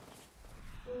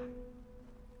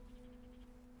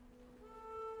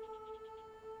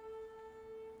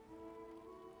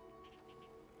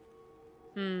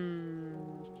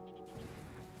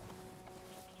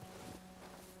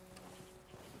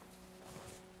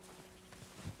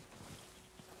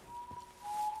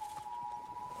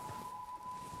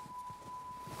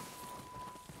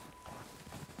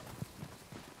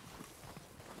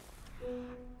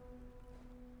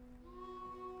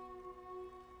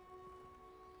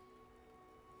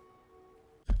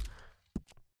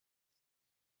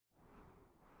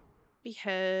 We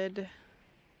head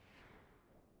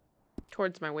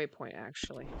towards my waypoint,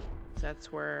 actually.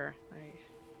 That's where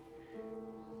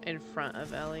in front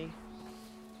of Ellie.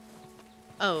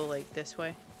 Oh, like this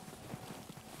way?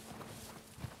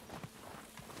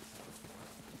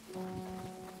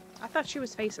 thought she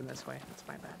was facing this way. That's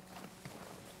my bad.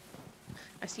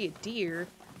 I see a deer.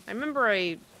 I remember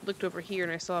I looked over here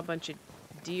and I saw a bunch of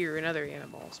deer and other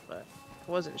animals, but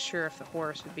I wasn't sure if the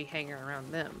horse would be hanging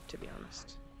around them, to be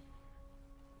honest.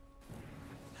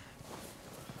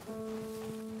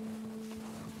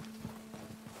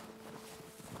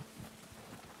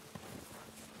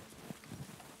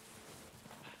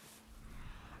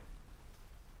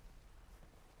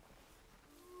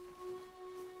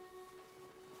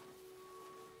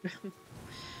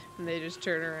 And they just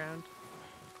turn around.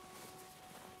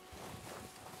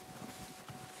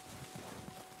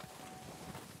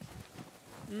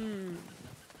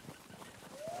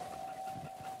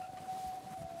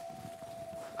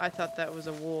 I thought that was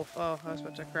a wolf. Oh, I was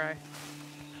about to cry.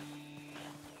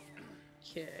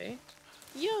 Okay.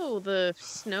 Yo, the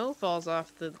snow falls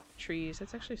off the trees.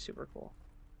 That's actually super cool.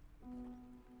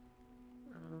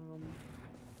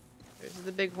 There's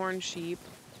the bighorn sheep.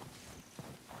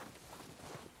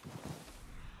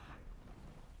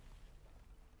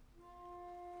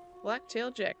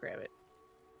 Black-tailed jackrabbit.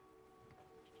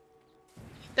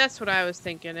 That's what I was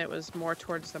thinking. It was more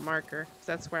towards the marker.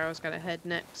 That's where I was gonna head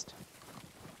next.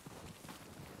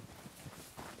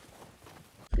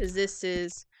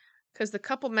 Because the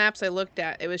couple maps I looked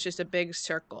at, it was just a big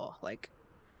circle. Like,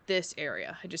 this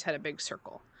area. I just had a big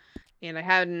circle. And I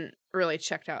hadn't really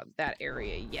checked out that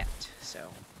area yet. So,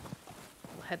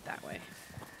 we'll head that way.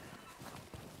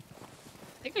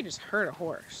 I think I just heard a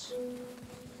horse.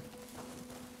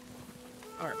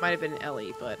 Or it might have been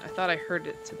Ellie, but I thought I heard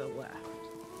it to the left.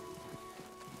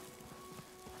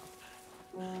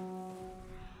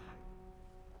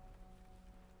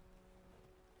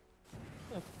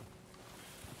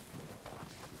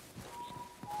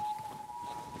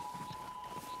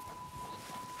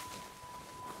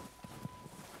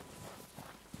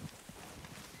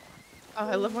 Oh,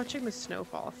 I love watching the snow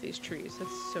fall off these trees.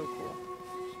 That's so cool.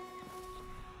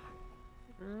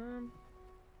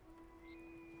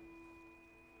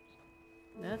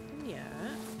 Nothing yet.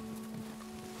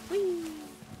 Whee!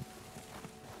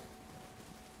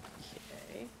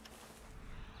 Okay.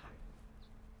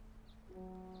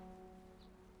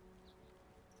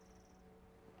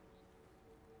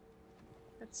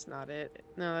 That's not it.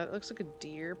 No, that looks like a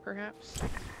deer, perhaps.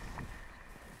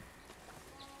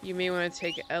 You may want to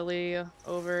take Ellie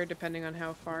over, depending on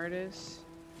how far it is.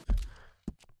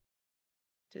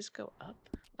 Just go up?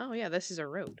 Oh yeah, this is a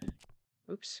road.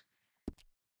 Oops.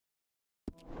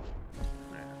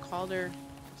 Called her.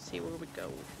 See where we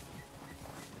go.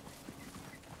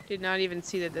 Did not even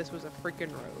see that this was a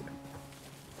freaking road.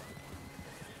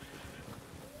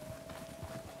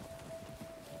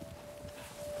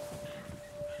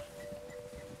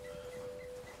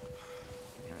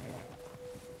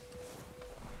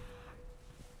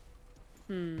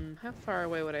 How far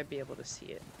away would I be able to see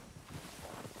it?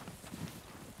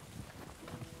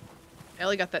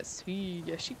 Ellie got that speed.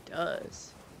 Yeah, she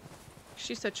does.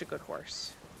 She's such a good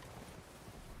horse.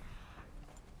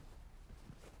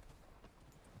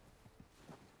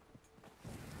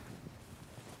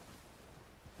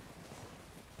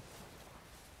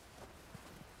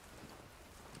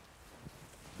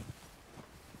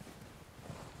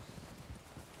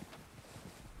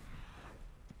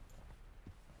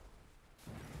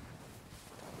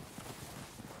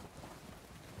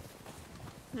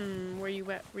 Where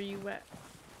you at? Where you at?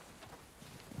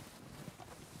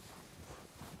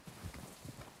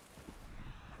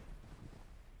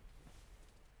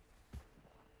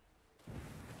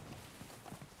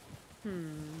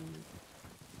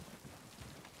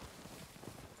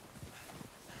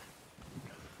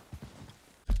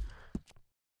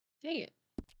 Dang it.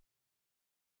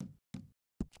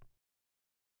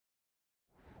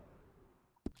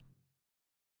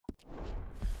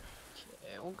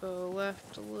 Okay, we'll go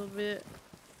left a little bit.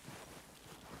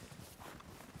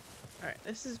 Alright,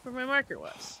 this is where my marker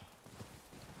was.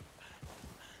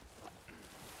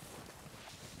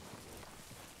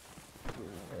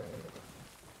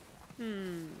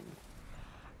 Come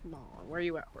on, where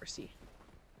you at, horsey?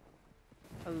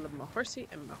 I love my horsey,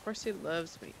 and my horsey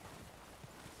loves me.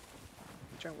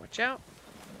 Try and watch out.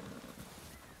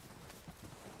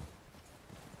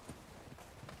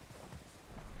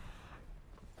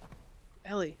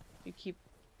 Ellie, you keep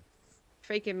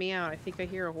faking me out. I think I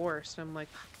hear a horse, and I'm like...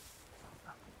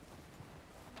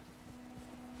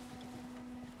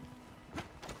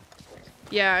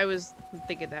 Yeah, I was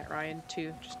thinking that, Ryan,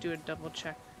 too. Just do a double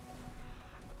check.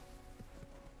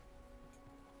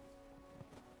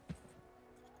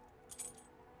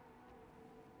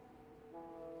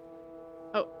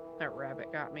 Oh, that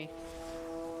rabbit got me.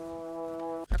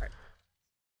 Okay.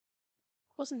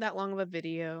 Wasn't that long of a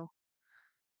video.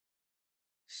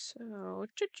 So,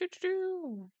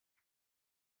 choo-choo-choo.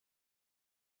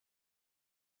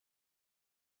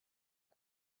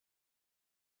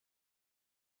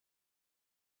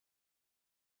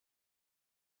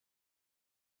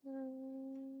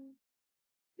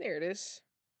 There it is.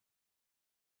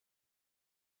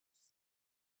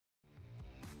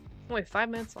 Only 5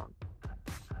 minutes long.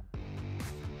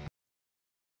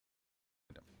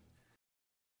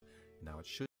 Now, it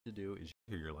should do is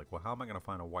here you're like, well, how am I going to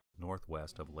find a white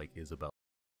northwest of Lake Isabella?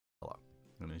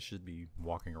 And it should be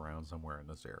walking around somewhere in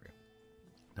this area.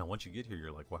 Now, once you get here,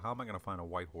 you're like, well, how am I going to find a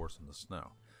white horse in the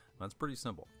snow? That's pretty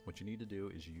simple. What you need to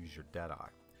do is you use your dead eye.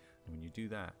 And when you do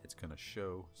that, it's going to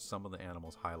show some of the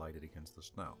animals highlighted against the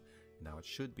snow. Now, it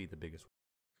should be the biggest.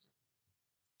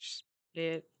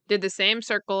 It did the same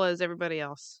circle as everybody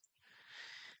else.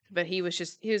 But he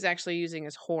was actually using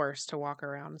his horse to walk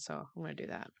around, so I'm going to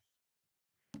do that.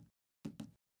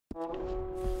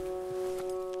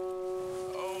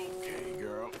 Okay,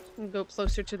 girl. I'm gonna go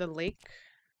closer to the lake.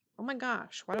 Oh my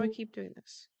gosh, why do I keep doing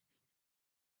this?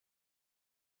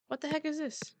 What the heck is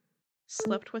this?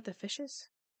 Slept with the fishes?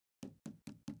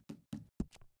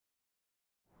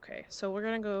 Okay, so we're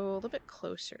gonna go a little bit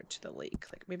closer to the lake,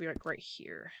 like maybe like right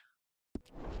here.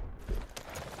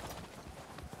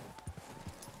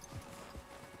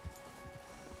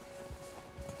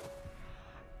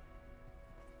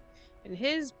 And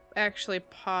his actually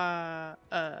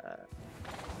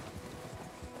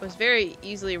was very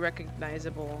easily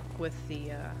recognizable with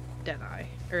the Deadeye,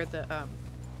 or the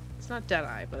it's not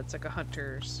Deadeye, but it's like a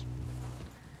hunter's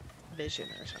vision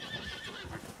or something.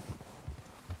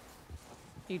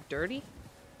 You dirty?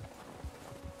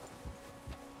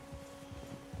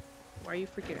 Why are you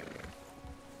freaking out?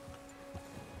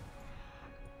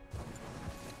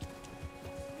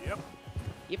 Yep.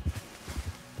 Yep.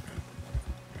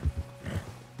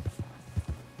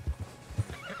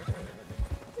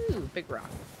 Ooh, big rock.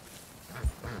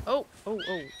 Oh, oh,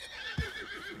 oh.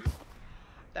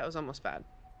 That was almost bad.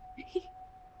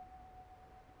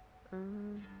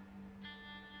 um...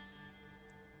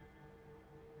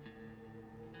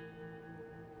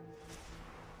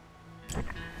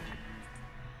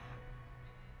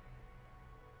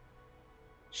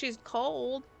 She's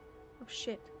cold. Oh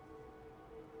shit.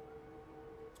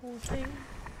 Whole thing.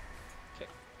 Okay.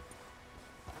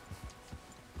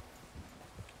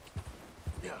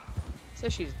 Yeah.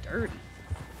 Says she's dirty.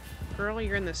 Girl,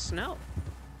 you're in the snow.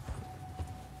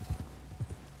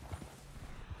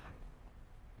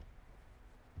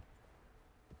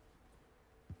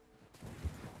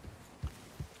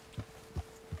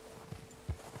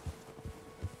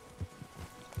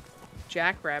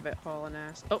 Jackrabbit hauling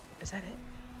ass. Oh, is that it?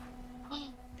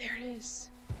 Oh, there it is.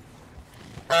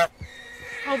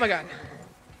 Oh my god.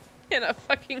 In a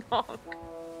fucking honk.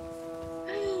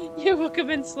 Yeah, welcome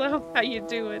in, Slow. How you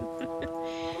doing?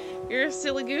 You're a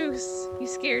silly goose. You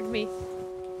scared me.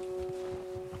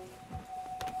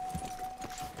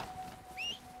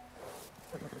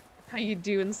 How you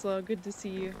doing, Slow? Good to see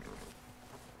you.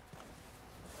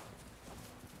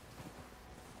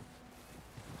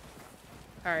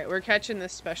 Alright, we're catching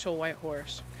this special white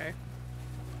horse, okay?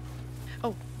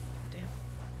 Oh, damn.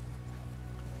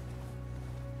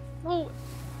 Oh,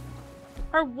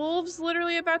 are wolves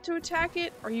literally about to attack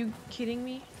it? Are you kidding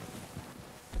me?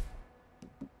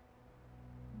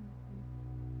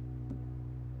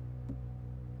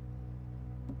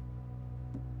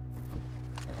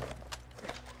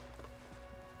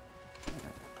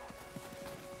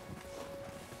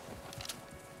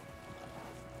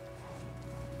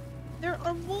 There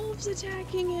are wolves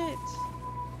attacking it!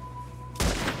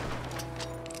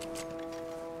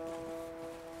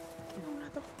 No,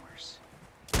 not the horse.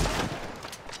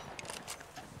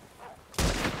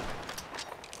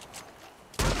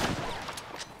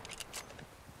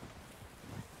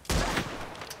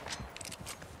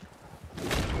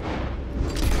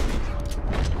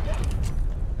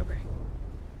 Okay.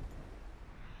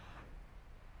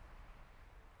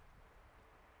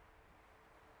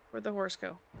 Where'd the horse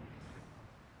go?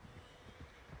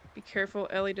 Be careful,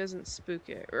 Ellie doesn't spook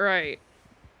it. Right.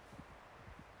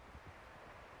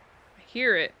 I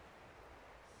hear it.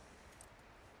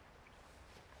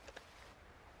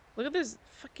 Look at this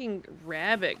fucking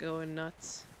rabbit going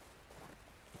nuts.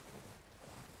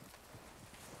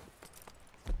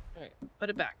 Alright, put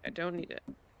it back. I don't need it.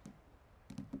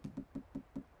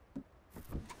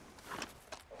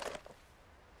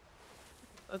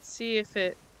 Let's see if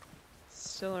it's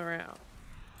still around.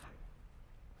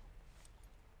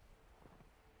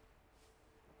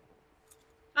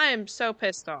 I am so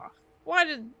pissed off. Why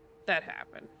did that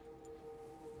happen?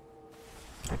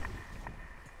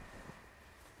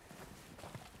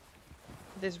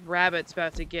 This rabbit's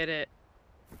about to get it.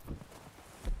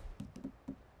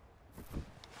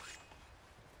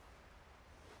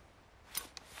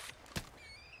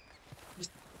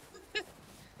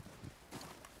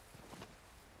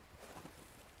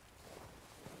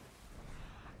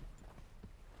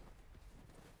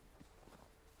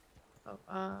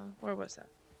 Oh, where was that?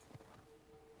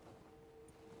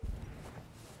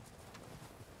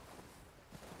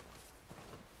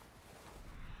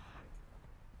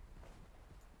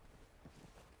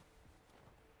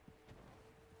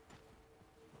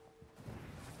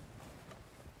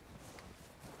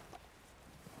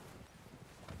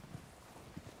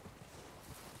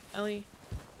 Ellie?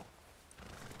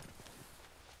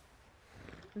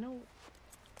 No.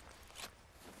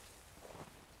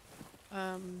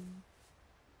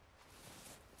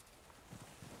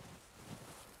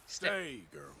 Stay,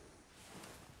 girl.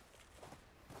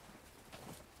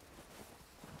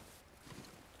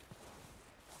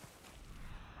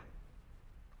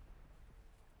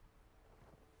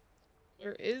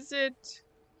 Where is it?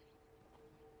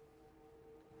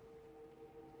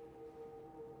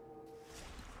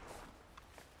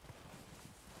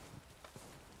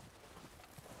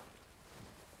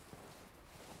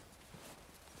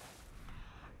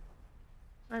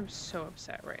 I'm so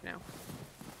upset right now.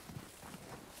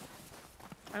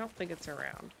 I don't think it's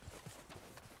around.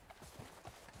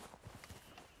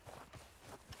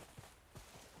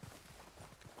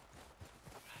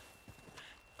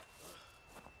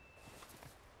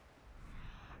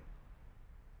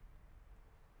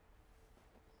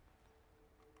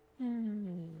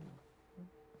 I'm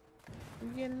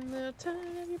getting a little tired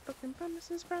of your broken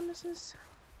promises.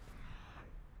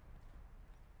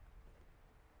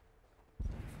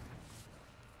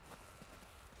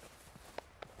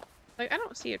 Like, I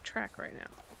don't see a track right now.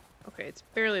 Okay, it's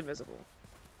barely visible.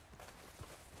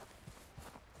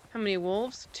 How many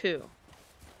wolves? 2.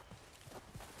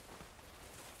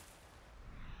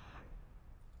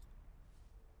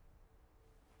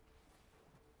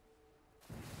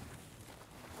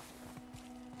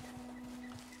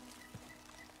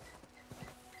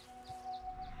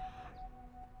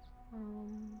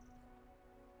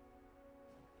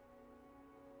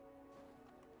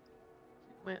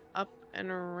 Went up and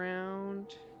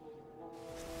around.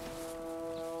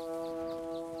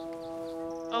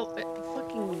 Oh, a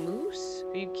fucking moose?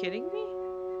 Are you kidding me?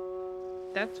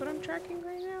 That's what I'm tracking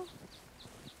right now?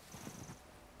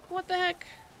 What the heck?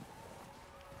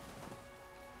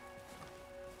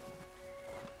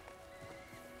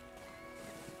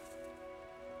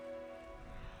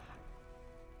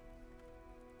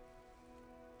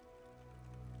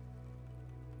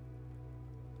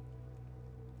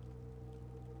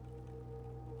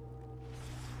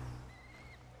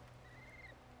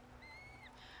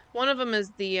 One of them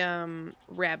is the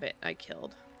rabbit I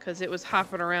killed because it was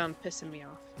hopping around pissing me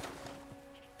off.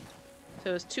 So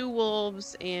it was 2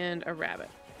 wolves and a rabbit.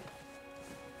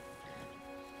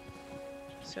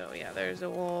 So yeah, there's a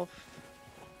wolf.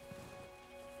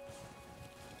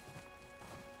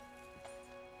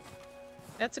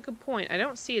 That's a good point. I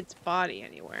don't see its body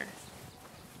anywhere.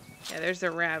 Yeah, there's the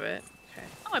rabbit. Okay.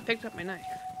 Oh, I picked up my knife.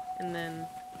 And then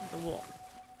the wolf.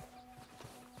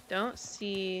 Don't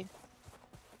see...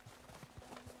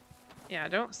 Yeah, I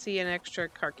don't see an extra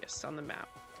carcass on the map.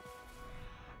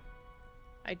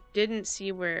 I didn't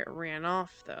see where it ran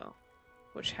off, though,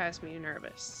 which has me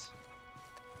nervous.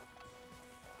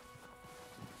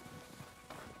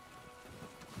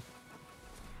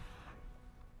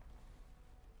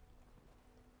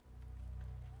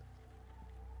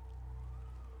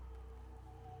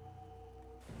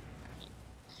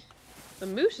 The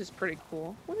moose is pretty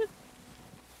cool. What are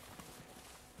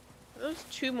those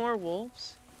 2 more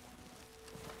wolves?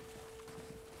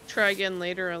 Try again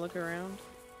later or look around.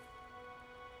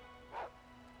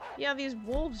 Yeah, these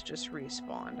wolves just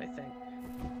respawned, I think.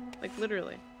 Like,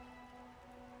 literally.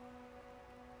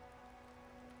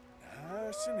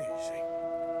 Nice and easy.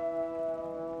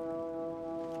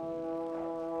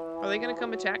 Are they gonna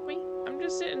come attack me? I'm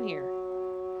just sitting here.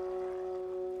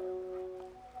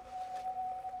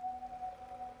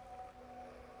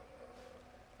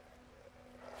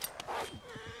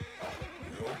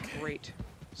 Great.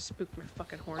 Spook my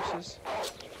fucking horses.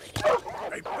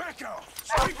 Hey, back off!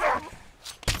 Stay back!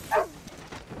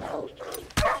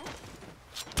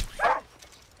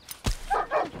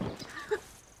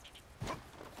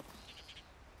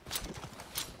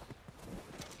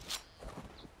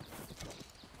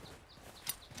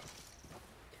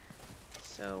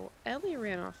 So, Ellie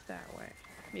ran off that way.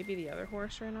 Maybe the other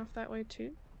horse ran off that way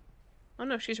too? Oh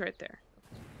no, she's right there.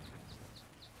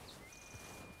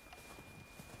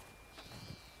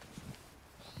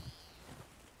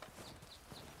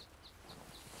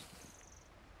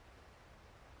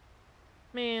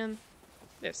 Man,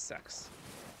 this sucks.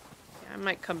 Yeah, I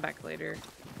might come back later.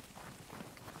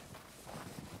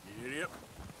 Yep.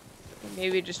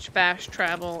 Maybe just fast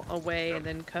travel away and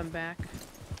then come back.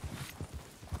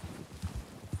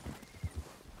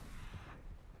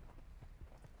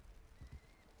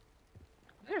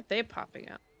 Why are they popping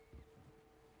up?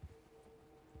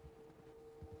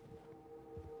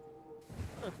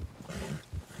 Huh.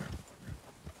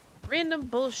 Random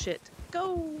bullshit.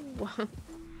 Go!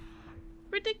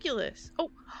 Ridiculous. Oh!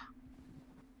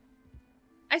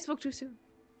 I spoke too soon.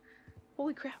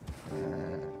 Holy crap.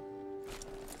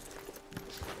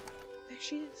 There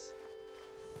she is.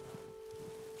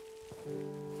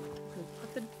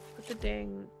 Put the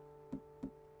dang...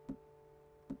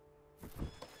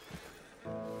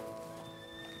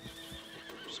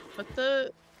 Just put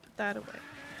that away.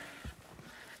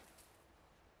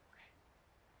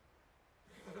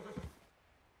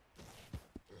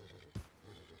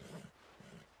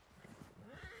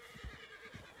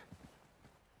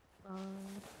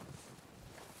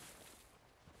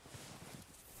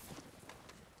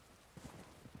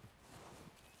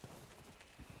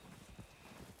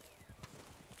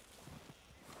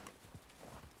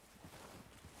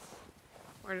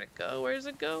 Where'd it go? Where's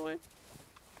it going?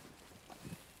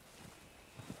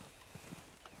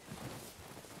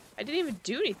 I didn't even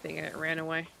do anything and it ran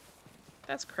away.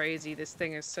 That's crazy. This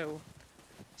thing is so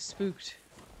spooked.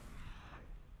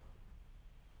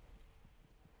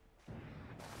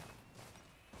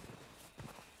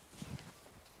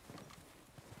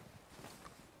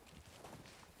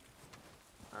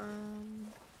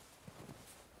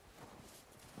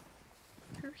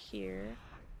 Through here.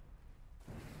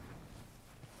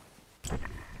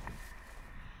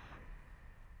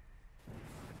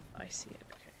 I see it,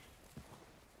 okay.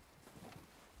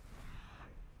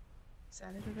 Is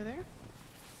that it over there?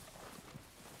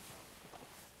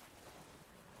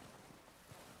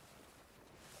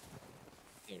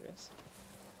 Here it is.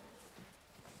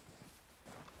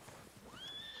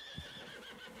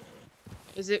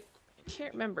 Is it... I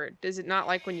can't remember. Does it not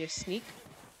like when you sneak?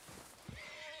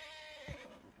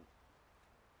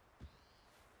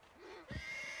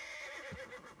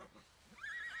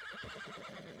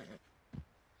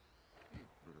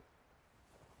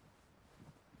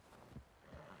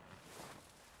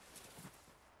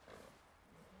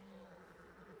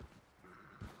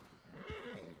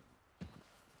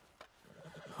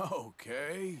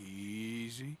 Okay,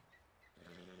 easy.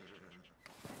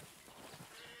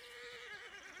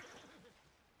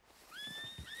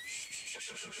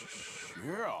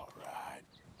 You're all right.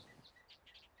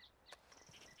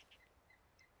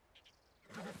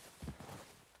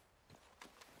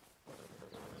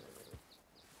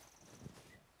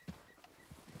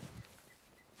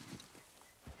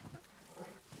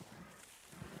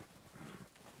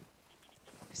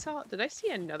 Did I see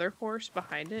another horse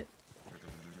behind it?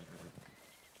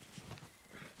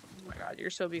 Oh my god, you're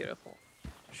so beautiful.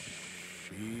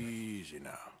 Easy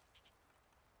now.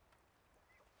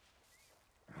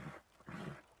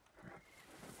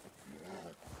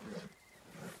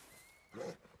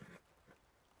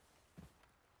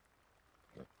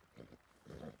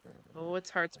 Oh, its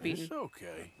heart's beating. It's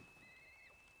okay.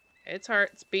 Its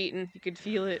heart's beating. You could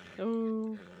feel it.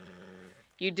 Oh.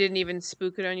 You didn't even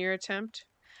spook it on your attempt?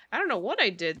 I don't know what I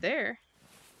did there.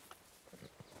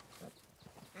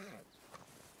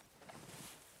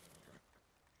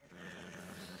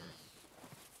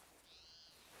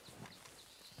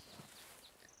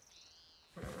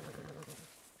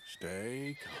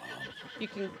 Stay calm. You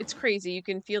can, it's crazy. You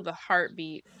can feel the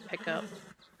heartbeat pick up.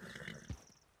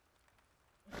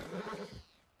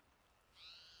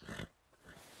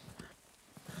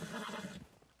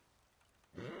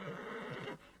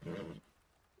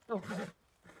 Oh,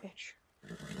 bitch.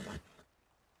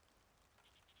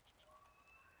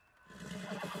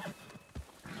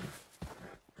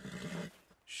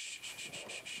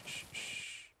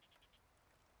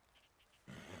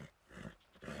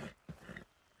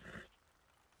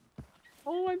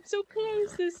 Oh, I'm so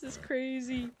close. This is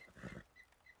crazy.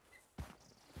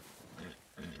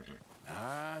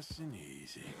 Nice and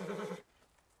easy.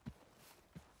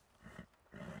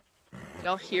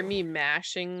 Y'all hear me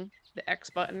mashing the X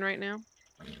button right now?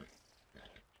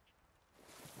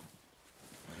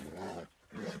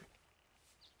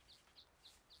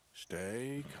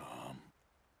 Stay calm.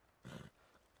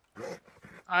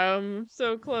 I'm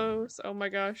so close. Oh my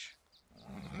gosh.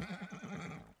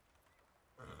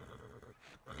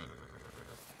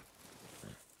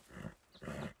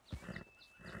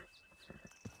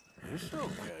 It's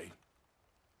okay.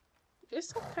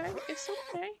 It's okay. It's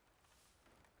okay.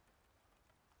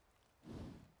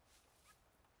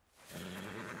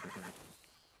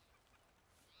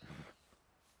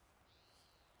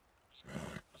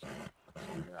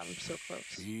 I'm so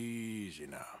close. Easy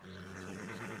now.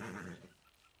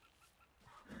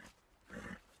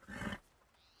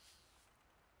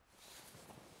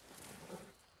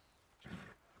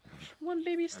 One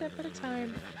baby step at a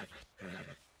time.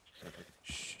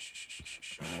 Shh, shh, shh, shh,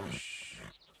 shh, shh.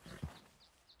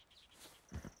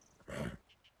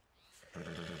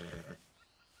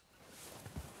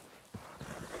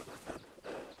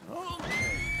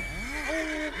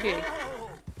 Okay.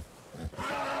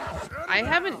 I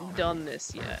haven't done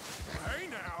this yet. Hey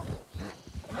now.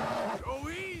 Go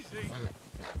easy.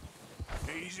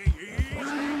 Easy, easy.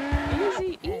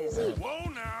 Easy, easy. Whoa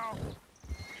now.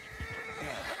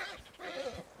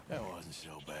 That wasn't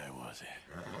so bad, was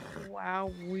it?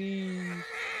 Wow, we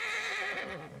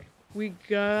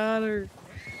got her.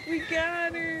 We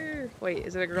got her. Wait,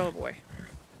 is it a girl or a boy?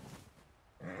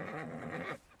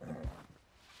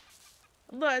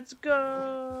 Let's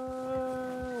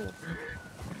go.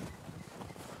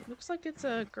 Looks like it's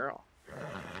a girl.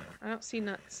 I don't see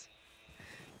nuts.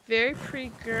 Very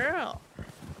pretty girl.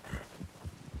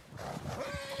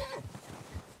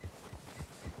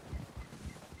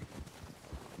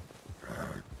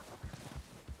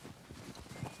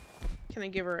 Can I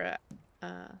give her a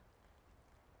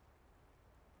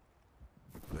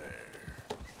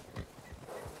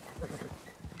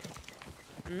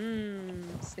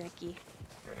snacky.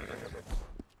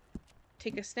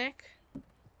 Take a snack.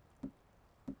 A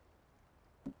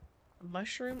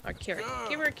mushroom? A carrot.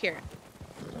 Give her a carrot.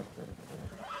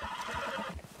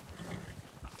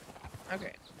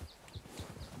 Okay.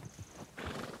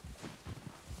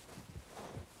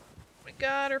 We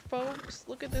got her, folks.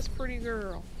 Look at this pretty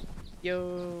girl.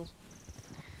 Yo.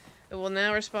 It will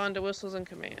now respond to whistles and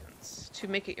commands. To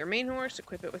make it your main horse,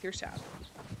 equip it with your saddle.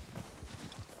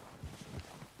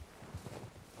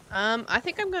 I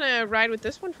think I'm gonna ride with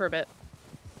this one for a bit.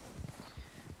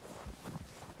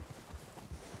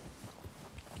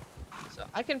 So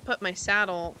I can put my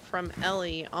saddle from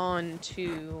Ellie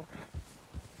onto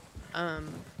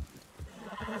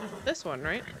this one,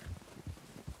 right?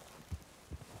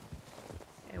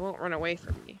 It won't run away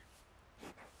from me.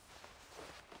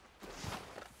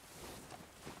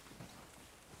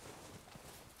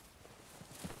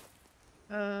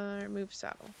 Remove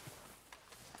saddle.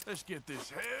 Let's get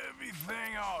this heavy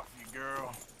thing off you,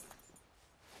 girl.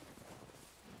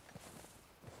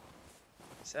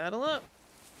 Saddle up.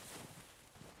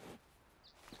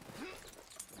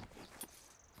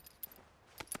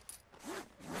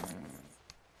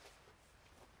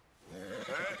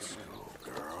 Let's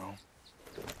go, girl.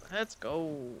 Let's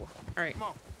go. Alright. Come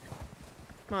on.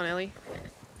 Come on, Ellie.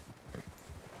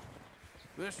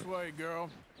 This way, girl.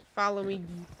 Follow me.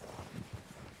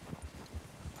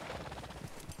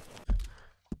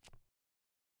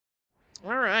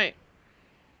 Alright.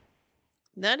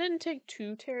 That didn't take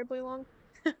too terribly long.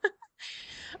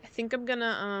 I think I'm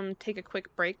gonna take a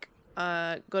quick break,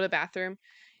 go to the bathroom,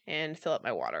 and fill up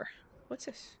my water. What's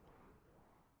this?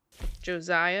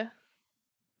 Josiah?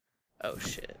 Oh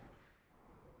shit.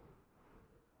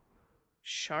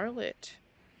 Charlotte.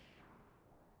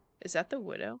 Is that the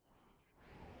widow?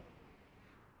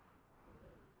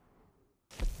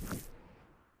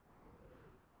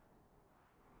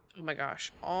 Oh my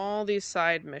gosh, all these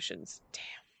side missions. Damn.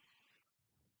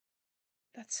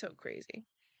 That's so crazy.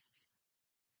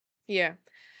 Yeah.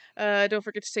 Don't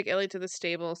forget to take Ellie to the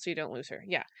stable so you don't lose her.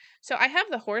 Yeah. So I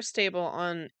have the horse stable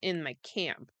on in my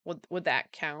camp. Would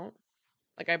that count?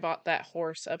 Like I bought that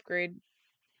horse upgrade.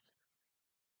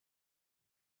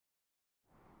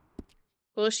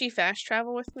 Will she fast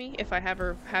travel with me if I have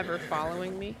her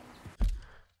following me?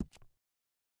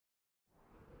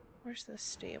 Where's the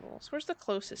stables? Where's the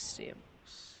closest stables?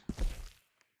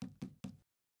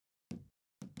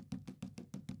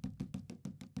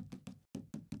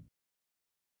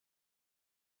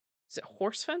 Is it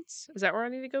horse fence? Is that where I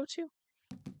need to go to?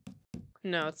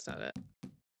 No, it's not it.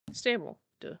 Stable.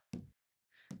 Duh.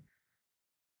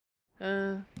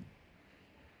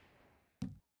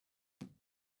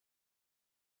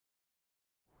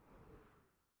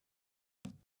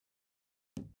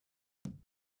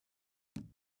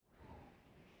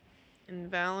 And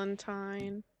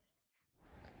Valentine.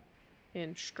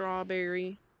 And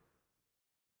Strawberry.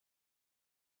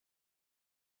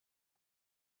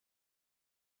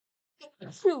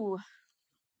 Phew.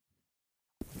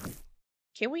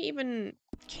 Can we even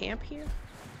camp here?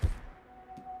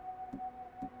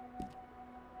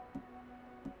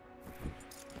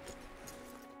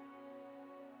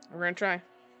 We're gonna try.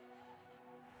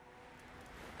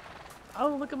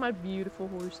 Oh, look at my beautiful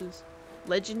horses.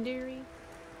 Legendary?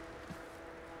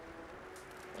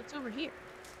 What's over here?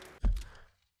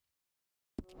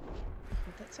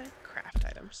 that say? Craft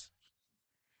items.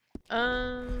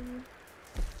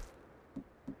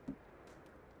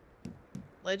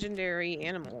 Legendary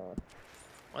animal.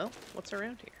 Well, what's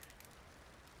around here?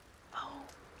 Oh,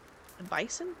 a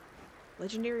bison?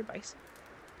 Legendary bison?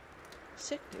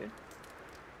 Sick, dude.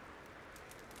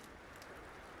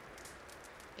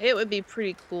 It would be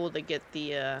pretty cool to get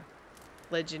the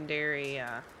legendary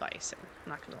bison, I'm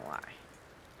not gonna lie.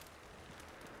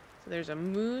 So there's a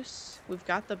moose, we've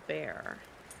got the bear.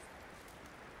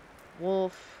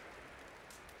 Wolf.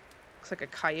 Looks like a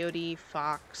coyote,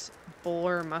 fox,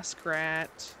 boar,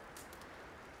 muskrat.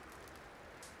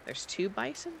 There's 2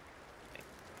 bison? Wait.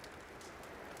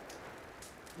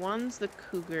 One's the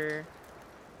cougar,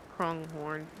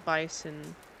 pronghorn,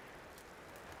 bison.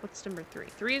 What's number 3?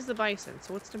 3 is the bison,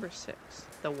 so what's number 6?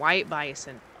 The white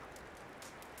bison.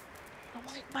 The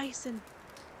white bison!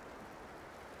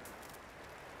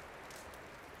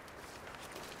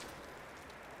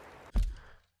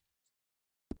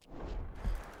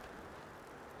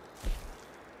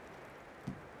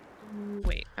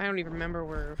 Wait, I don't even remember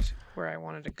where I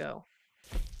wanted to go.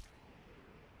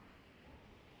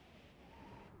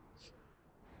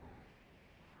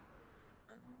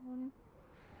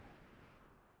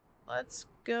 Let's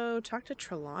go talk to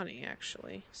Trelawney,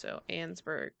 actually. So,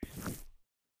 Ansburg.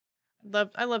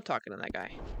 I love talking to that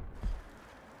guy.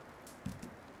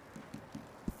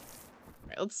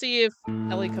 Alright, let's see if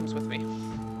Ellie comes with me.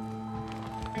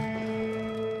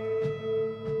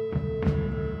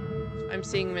 I'm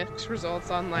seeing mixed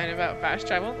results online about fast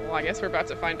travel. Well, I guess we're about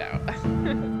to find out.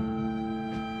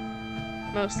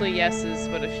 Mostly yeses,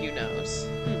 but a few nos.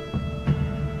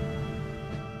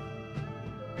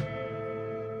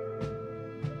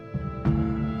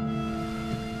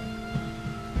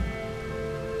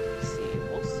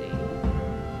 We'll see.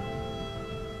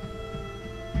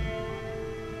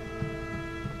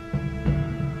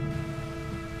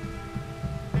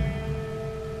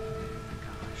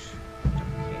 Gosh,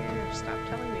 don't care. Stop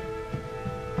telling me.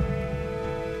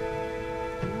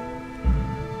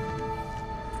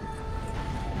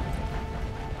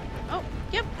 Oh,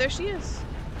 yep, there she is.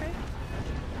 Okay.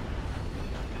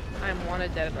 I am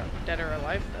wanted dead or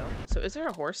alive, though. So is there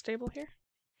a horse stable here?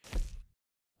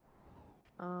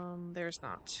 There's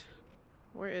not.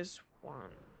 Where is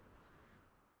one?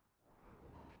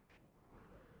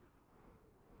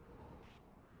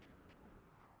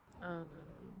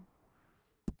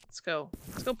 Let's go.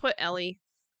 Let's go put Ellie.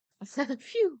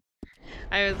 Phew.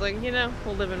 I was like, you know,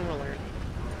 we'll live and we'll learn.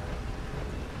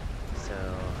 So,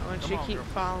 I want you to keep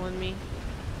following me.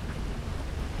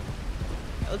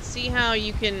 Let's see how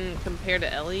you can compare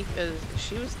to Ellie, because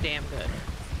she was damn good.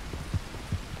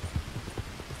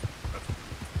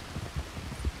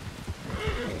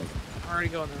 I'm already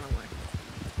going the wrong way.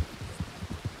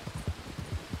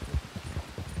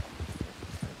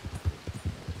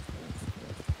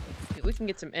 We can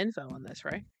get some info on this,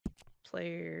 right?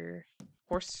 Player...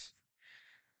 horse.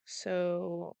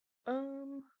 So,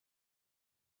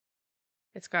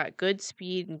 it's got good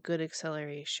speed and good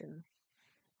acceleration.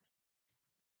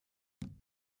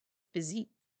 Physique.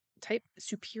 Type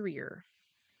superior.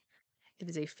 It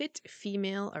is a fit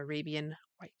female Arabian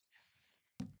white.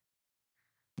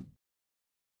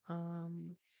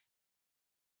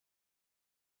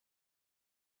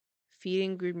 Feed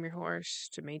and groom your horse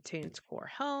to maintain its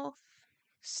core health.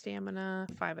 Stamina,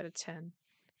 5 out of 10.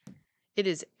 It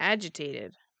is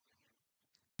agitated.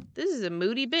 This is a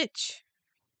moody bitch.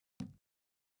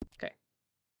 Okay.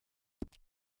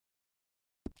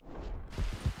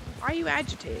 Why are you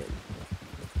agitated?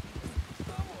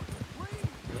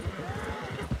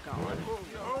 God.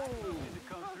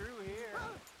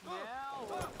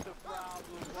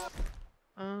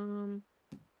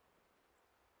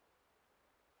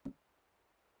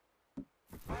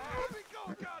 Let me go,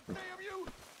 goddamn you!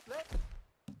 Let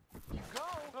you go?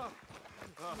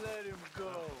 Let him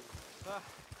go.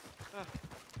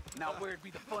 Now where'd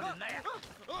be the fun in that?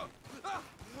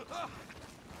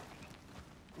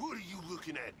 What are you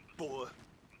looking at, boy?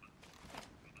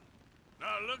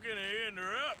 Not looking to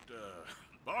interrupt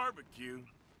barbecue.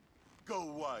 Go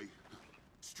away.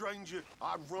 Stranger,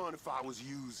 I'd run if I was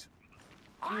yous.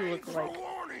 You I ain't look like...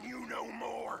 warning you no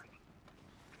more.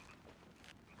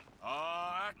 Oh,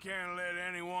 I can't let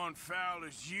anyone foul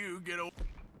as you get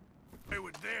away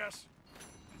with this.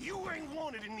 You ain't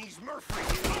wanted in these Murphy.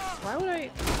 Why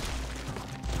would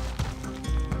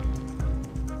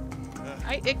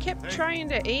it kept trying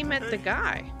to aim at the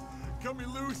guy. Cut me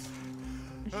loose.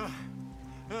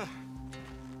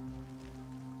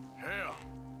 Hell,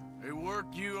 they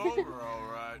worked you over all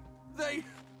right. They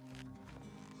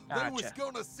Gotcha. was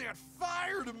gonna set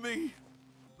fire to me.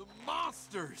 The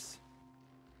monsters!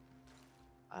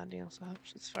 Body also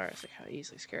helps as far as like how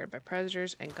easily scared by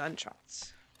predators and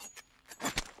gunshots.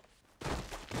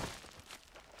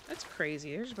 That's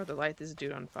crazy. They're just about to light this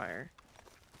dude on fire.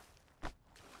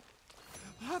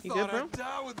 I You thought good, bro? I'd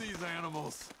die with these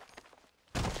animals.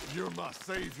 You're my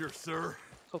savior, sir.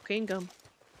 Cocaine gum.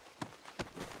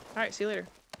 Alright, see you later.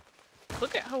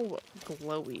 Look at how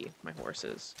glowy my horse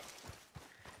is.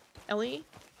 Ellie,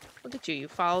 look at you. You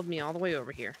followed me all the way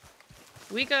over here.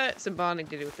 We got some bonding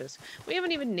to do with this. We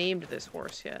haven't even named this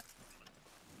horse yet.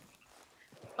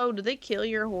 Oh, did they kill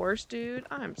your horse, dude?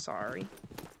 I'm sorry.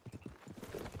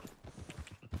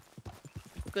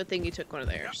 Good thing you took one of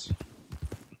theirs.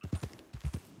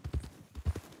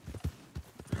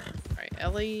 Alright,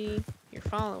 Ellie, you're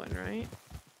following, right?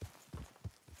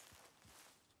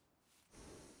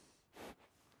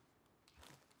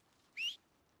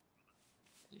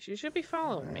 She should be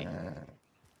following me.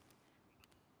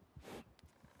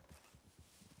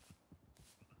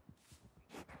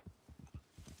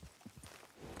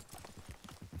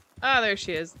 Ah, there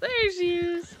she is. There she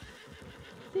is.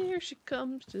 There she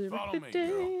comes to Follow the me, day.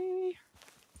 girl.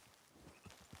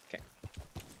 Okay.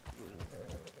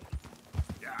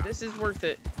 This is worth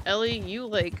it. Ellie, you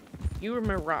were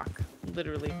my rock,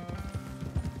 literally.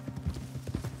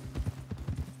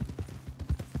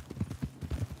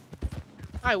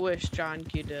 I wish John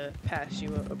could pass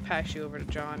you over to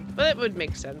John, but it would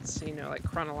make sense, you know, like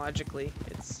chronologically.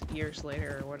 It's years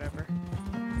later or whatever.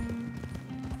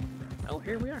 Oh,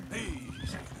 here we are.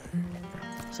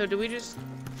 So do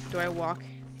I walk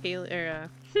Haley or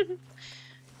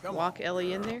walk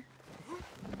Ellie in there?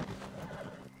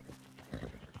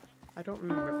 I don't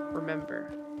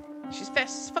remember. She's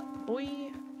fast as fuck,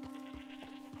 boy.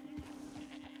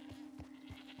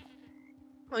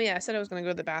 Oh yeah, I said I was gonna go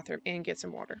to the bathroom and get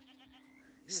some water.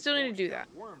 Still need to do that.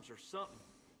 Worms or something.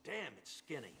 Damn, it's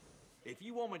skinny. If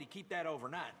you want me to keep that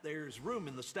overnight, there's room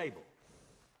in the stable.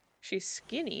 She's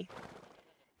skinny.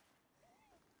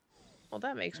 Well,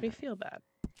 that makes me feel bad.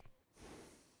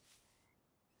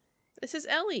 This is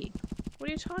Ellie. What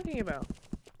are you talking about?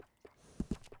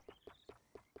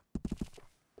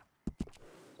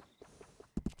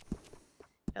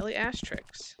 Ellie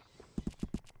Asterix.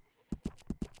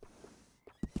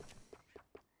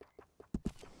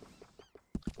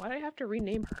 Why did I have to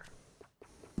rename her?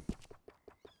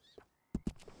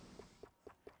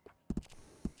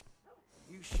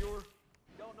 You sure?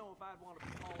 Don't know if I'd want to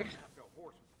be called after a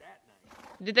horse with that name.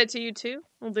 Did that to you too?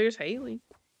 Well, there's Haley.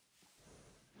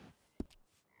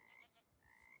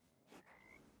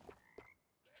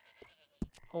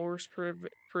 Horse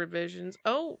provisions.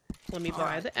 Oh, let me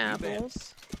buy the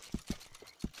apples.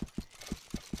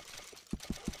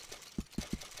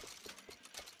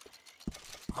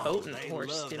 Potent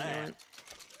horse stimulant.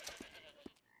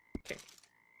 Okay.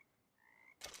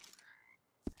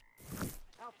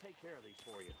 I'll take care of these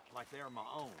for you, like they're my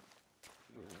own.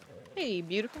 Hey,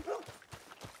 beautiful.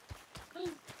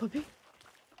 Puppy.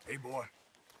 Hey, boy.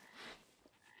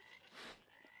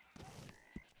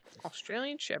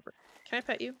 Australian Shepherd. Can I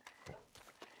pet you?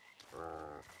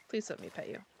 Please let me pet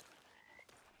you.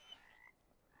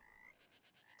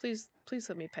 Please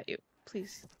let me pet you.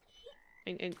 Please.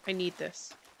 I need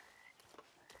this.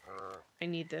 I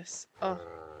need this. Oh.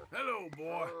 Hello,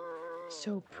 boy.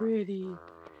 So pretty.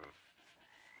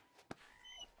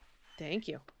 Thank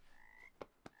you.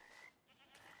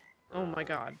 Oh my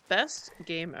god. Best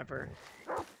game ever.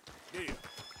 Yeah.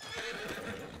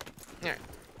 Alright.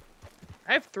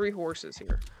 I have 3 horses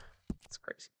here. That's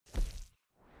crazy.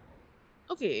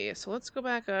 Okay, so let's go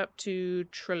back up to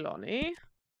Trelawney.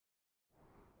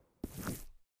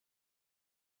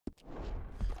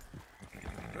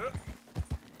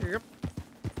 Yep.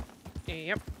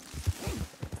 Yep.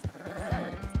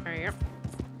 Yep.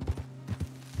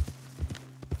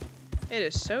 It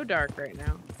is so dark right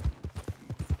now.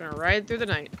 Gonna ride through the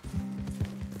night.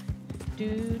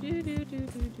 Do do do do do do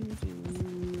do do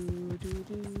do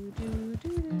do do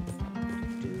do.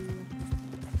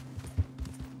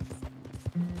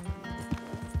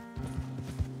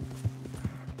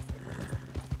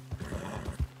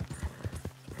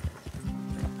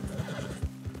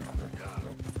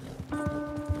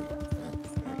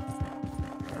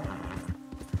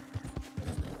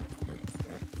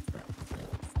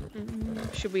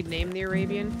 Should we name the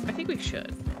Arabian? I think we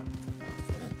should.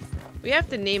 We have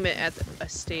to name it at a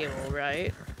stable,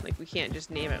 right? Like, we can't just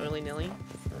name it willy-nilly.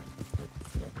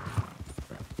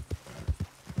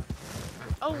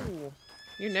 Oh!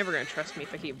 You're never gonna trust me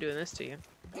if I keep doing this to you.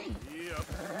 Yep.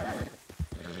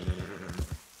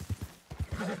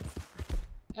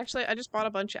 Actually, I just bought a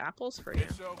bunch of apples for you.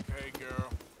 It's okay, girl.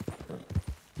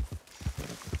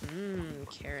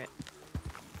 Carrot.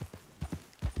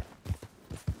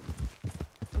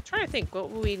 I'm trying to think, what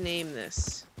will we name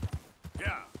this?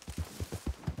 Yeah.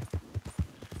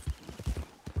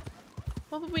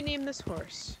 What would we name this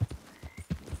horse?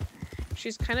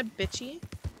 She's kind of bitchy.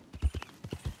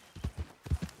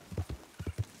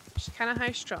 She's kind of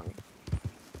high-strung.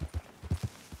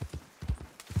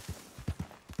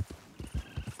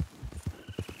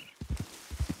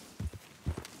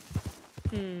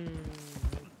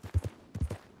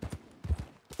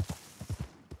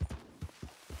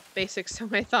 Basic, so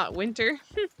I thought winter.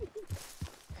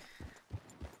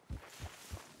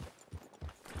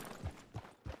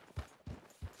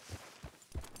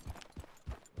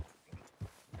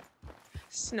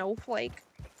 Snowflake.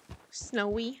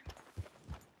 Snowy.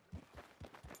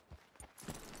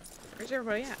 Where's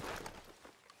everybody at?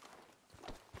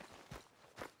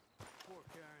 Poor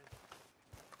Karen.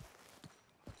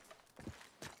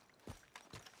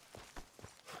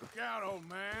 Look out, old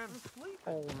man.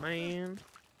 Oh man,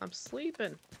 I'm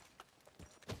sleeping.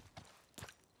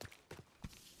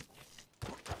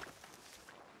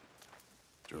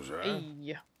 Josiah?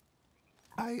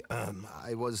 Hey.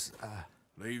 I was,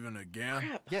 Leaving again?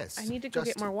 Crap. yes. I need to go get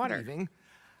just more water. leaving.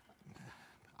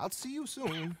 I'll see you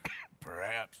soon.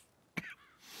 Perhaps.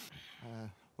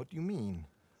 What do you mean?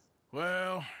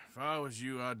 Well, if I was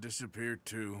you, I'd disappear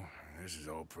too. This is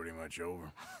all pretty much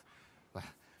over.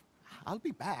 I'll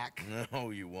be back. No,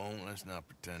 you won't. Let's not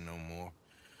pretend no more.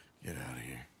 Get out of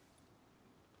here.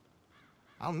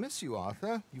 I'll miss you,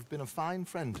 Arthur. You've been a fine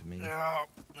friend to me.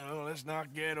 No, let's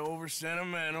not get over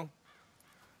sentimental.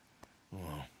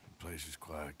 Well, the place is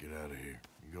quiet. Get out of here.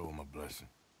 You go with my blessing.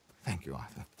 Thank you,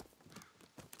 Arthur.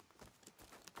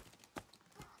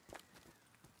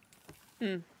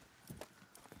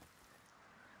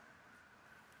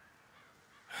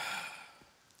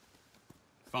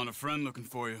 Found a friend looking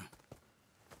for you.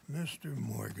 Mr.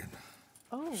 Morgan,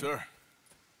 Oh. Sir,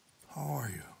 how are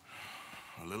you?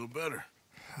 a little better.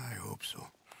 I hope so.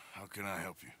 How can I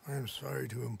help you? I am sorry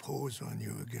to impose on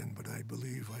you again, but I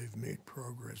believe I've made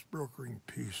progress brokering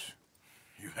peace.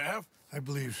 You have? I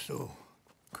believe so.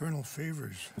 Colonel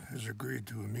Favors has agreed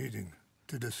to a meeting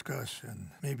to discuss and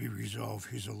maybe resolve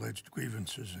his alleged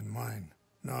grievances and mine.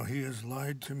 Now, he has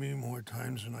lied to me more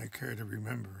times than I care to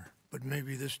remember, but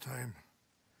maybe this time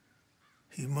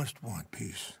he must want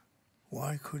peace.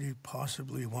 Why could he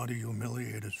possibly want to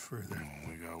humiliate us further? Well,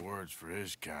 we got words for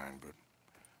his kind, but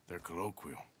they're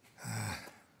colloquial.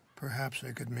 Perhaps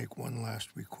I could make one last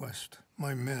request.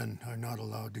 My men are not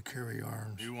allowed to carry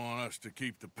arms. You want us to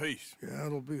keep the peace? Yeah,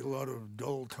 it'll be a lot of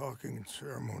dull talking and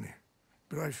ceremony.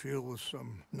 But I feel with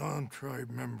some non-tribe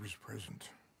members present,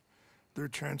 their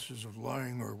chances of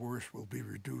lying or worse will be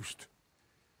reduced.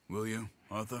 Will you,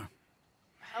 Arthur?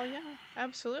 Hell yeah,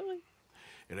 absolutely.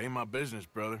 It ain't my business,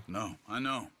 brother. No, I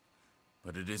know.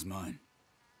 But it is mine.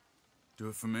 Do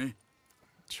it for me?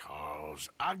 Charles,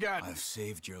 I got... I've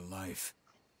saved your life.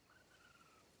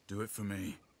 Do it for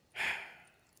me.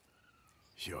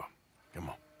 Sure. Come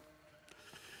on.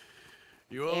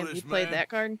 You owe And this you played man. that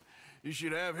card? You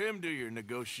should have him do your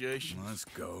negotiations. Let's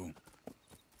go.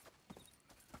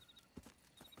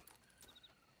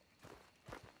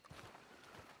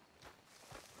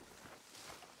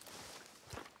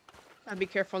 I'd be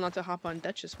careful not to hop on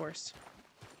Dutch's horse.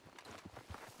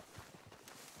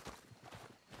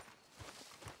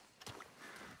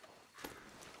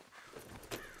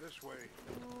 This way.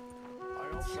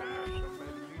 I also have some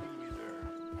men meeting me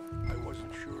there. I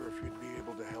wasn't sure if you'd be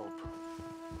able to help.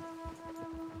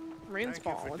 Rain's Thank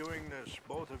you falling. for doing this,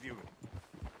 both of you.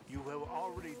 You have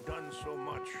already done so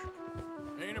much.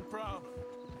 Ain't a problem.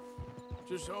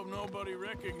 Just hope nobody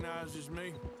recognizes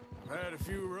me. I've had a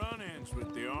few run-ins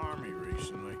with the army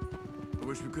recently. I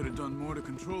wish we could have done more to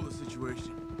control the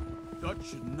situation. Dutch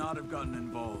should not have gotten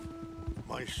involved.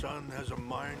 My son has a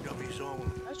mind of his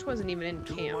own. Dutch wasn't even in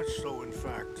Too camp. much so, in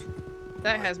fact.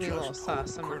 That has me a little just hope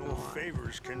sus, I'm not Colonel gonna lie.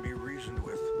 Favors can be reasoned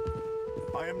with.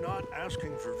 I am not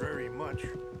asking for very much,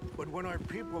 but when our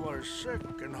people are sick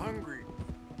and hungry,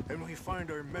 and we find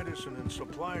our medicine and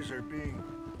supplies are being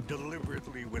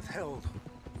deliberately withheld,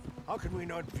 how can we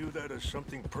not view that as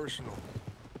something personal?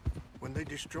 When they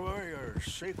destroy our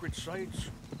sacred sites,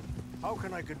 how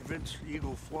can I convince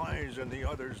Eagle Flies and the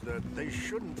others that they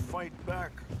shouldn't fight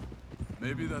back?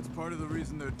 Maybe that's part of the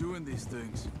reason they're doing these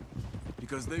things.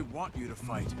 Because they want you to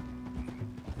fight.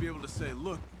 Be able to say,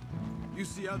 look, you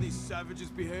see how these savages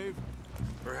behave?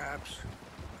 Perhaps.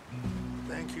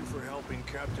 Thank you for helping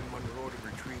Captain Monroe to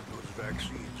retrieve those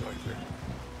vaccines, Arthur.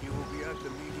 He will be at the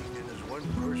meeting and is one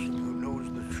person who knows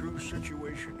the true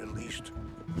situation, at least.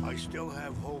 I still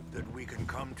have hope that we can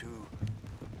come to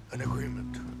an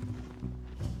agreement.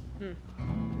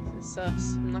 This is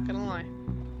sus. I'm not gonna lie.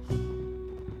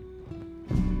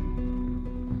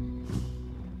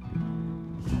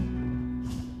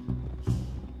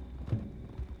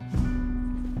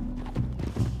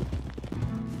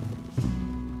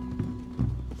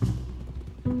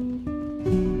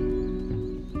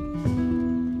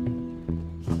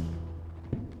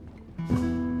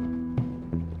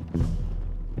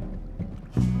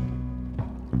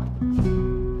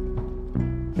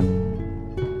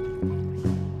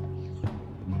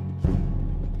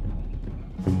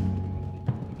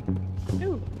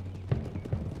 Ooh.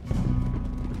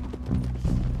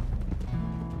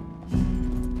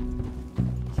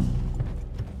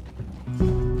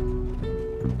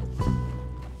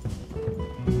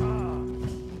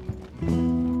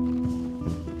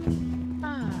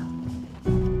 Ah.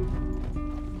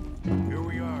 Here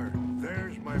we are.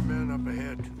 There's my men up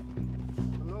ahead.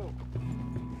 Hello.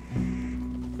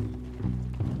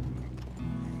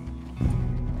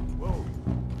 Whoa.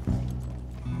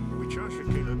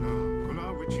 Wichashakina na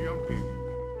kuna wichiampi.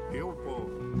 Ilpo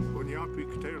bunyapi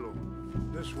ktelo.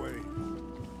 This way.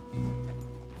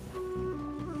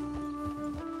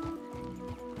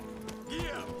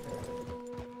 Yeah!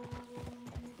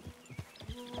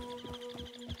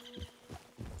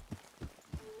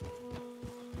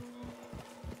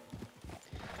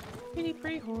 Pretty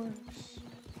pretty horse.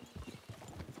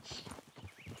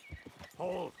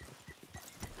 Hold.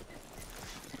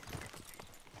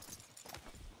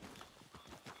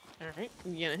 Alright,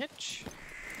 we gonna hitch.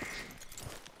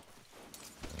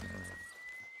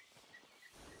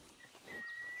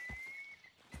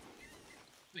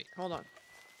 Wait, hold on.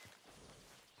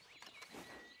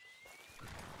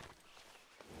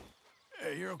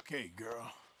 Hey, you're okay,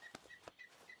 girl.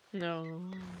 No.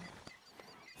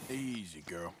 Easy,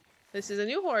 girl. This is a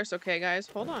new horse, okay, guys?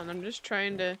 Hold on. I'm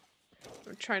trying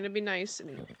to be nice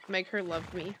and make her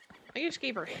love me. I just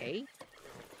gave her hay.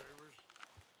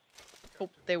 Oh,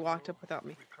 they walked up without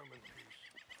me. We come in peace.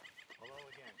 Hello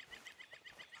again.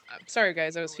 I'm sorry,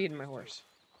 guys. I was feeding my horse.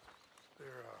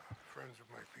 They're friends of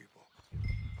my people.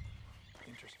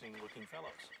 Interesting looking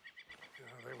fellows.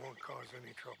 They won't cause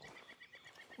any trouble.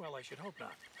 Well, I should hope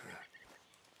not.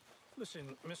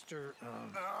 Listen, Mr.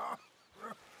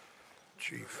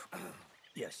 Chief.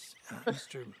 Yes,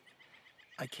 Mr.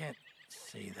 I can't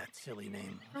say that silly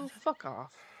name. Oh, fuck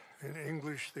off. In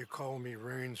English, they call me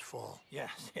Rains Fall.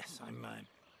 Yes,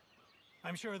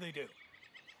 I'm sure they do.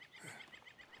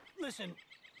 Listen,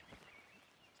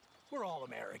 we're all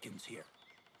Americans here,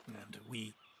 and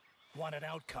we want an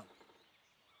outcome.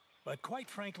 But quite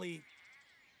frankly,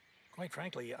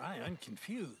 I'm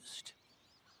confused.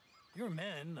 Your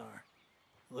men are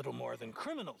little more than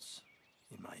criminals,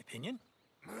 in my opinion.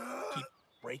 Keep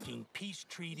breaking peace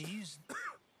treaties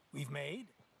we've made,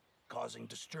 causing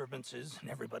disturbances in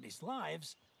everybody's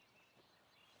lives.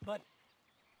 But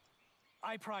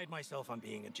I pride myself on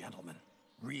being a gentleman.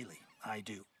 Really, I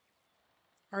do.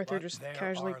 Arthur But just there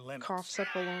casually are limits. coughs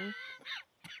up along.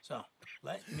 So,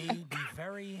 let me be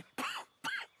very...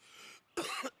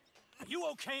 Are you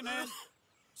okay, man?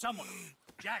 Someone.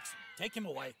 Jackson, take him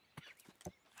away.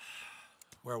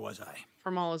 Where was I?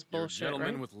 From all his You're a bullshit,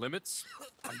 gentleman right? with limits?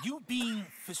 Are you being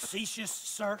facetious,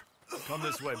 sir? Come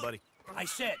this way, buddy. I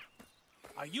said,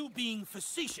 are you being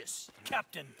facetious,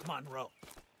 Captain Monroe?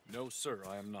 No, sir,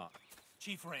 I am not.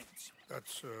 Chief Rains.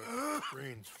 That's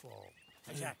Rains Fall.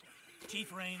 Exactly.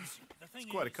 Chief Rains, the thing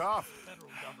Quite a is, cough.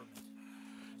 federal government.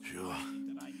 Sure.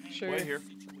 That I handle Sure. Wait here. the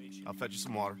situation. I'll fetch you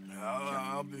some water.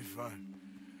 I'll be fine.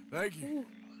 Thank you.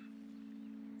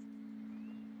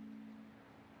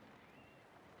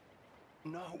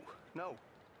 No.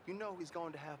 You know he's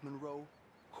going to have Monroe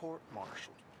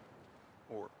court-martialed.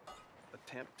 Or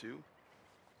attempt to.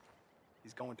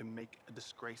 He's going to make a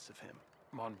disgrace of him.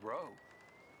 Monroe?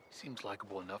 Seems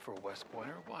likable enough for a West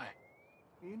Pointer. Why?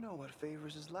 You know what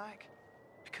Favors is like.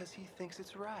 Because he thinks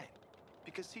it's right.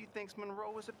 Because he thinks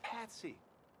Monroe is a patsy.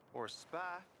 Or a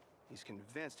spy. He's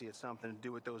convinced he had something to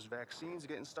do with those vaccines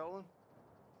getting stolen.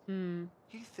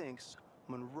 He thinks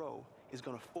Monroe is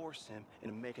gonna force him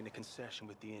into making a concession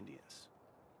with the Indians.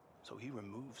 So he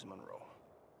removes Monroe.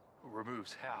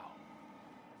 Removes how?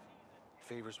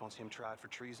 Favors wants him tried for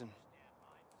treason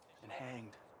and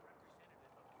hanged.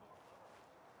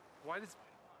 Why does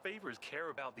Favors care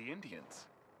about the Indians?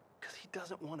 Because he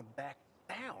doesn't want to back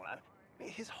down.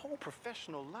 His whole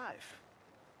professional life.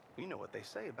 You know what they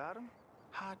say about him.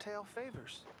 Hightail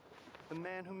Favors. The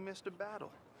man who missed a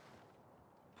battle.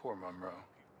 Poor Monroe.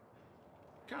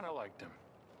 Kinda liked him.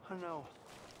 I know.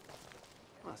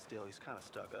 Well, still, he's kind of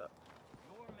stuck up.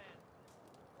 Your men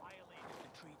violated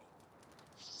the treaty.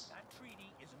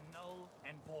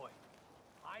 envoy.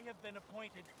 I have been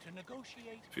appointed to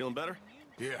negotiate... Feeling better?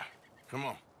 Yeah, come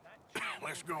on.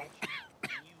 Let's go.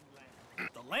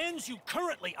 The lands you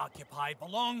currently occupy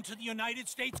belong to the United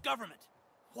States government.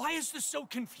 Why is this so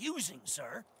confusing,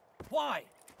 sir? Why?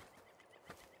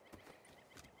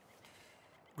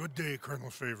 Good day,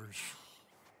 Colonel Favors.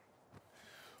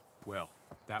 Well,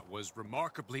 that was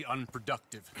remarkably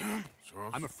unproductive.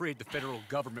 I'm afraid the federal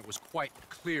government was quite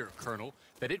clear, Colonel,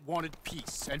 that it wanted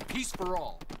peace, and peace for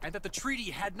all, and that the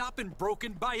treaty had not been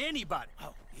broken by anybody.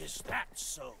 Oh, is that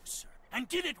so, sir? And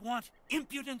did it want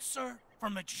impudence, sir,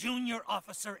 from a junior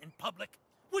officer in public?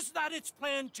 Was that its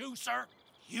plan too, sir?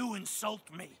 You insult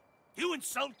me. You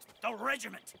insult the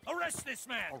regiment. Arrest this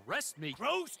man. Arrest me?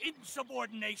 Gross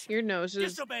insubordination. Your nose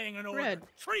is disobeying an order. red.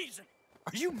 Treason.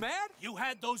 Are you mad? You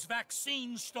had those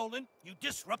vaccines stolen. You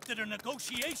disrupted a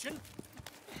negotiation.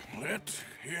 Let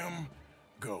him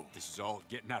go. This is all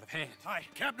getting out of hand. Aye.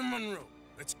 Captain Monroe,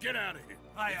 let's get out of here.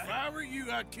 Aye, If aye. I were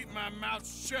you, I'd keep my mouth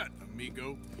shut,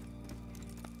 amigo.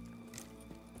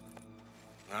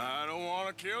 I don't want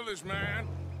to kill this man.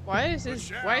 Why is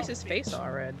his face all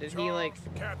red? Did he like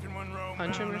Captain Monroe,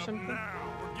 punch him or mount up something?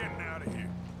 Now. We're getting out of here.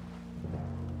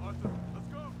 Arthur, let's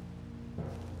go.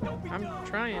 I'm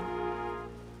trying.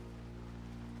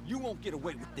 You won't get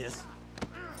away with this.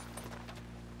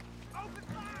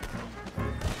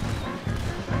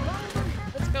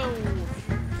 Let's go.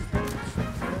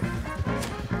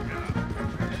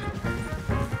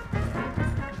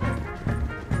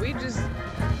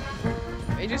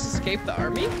 They just escaped the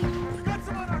army?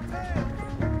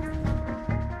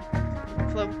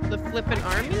 The flippin'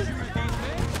 army?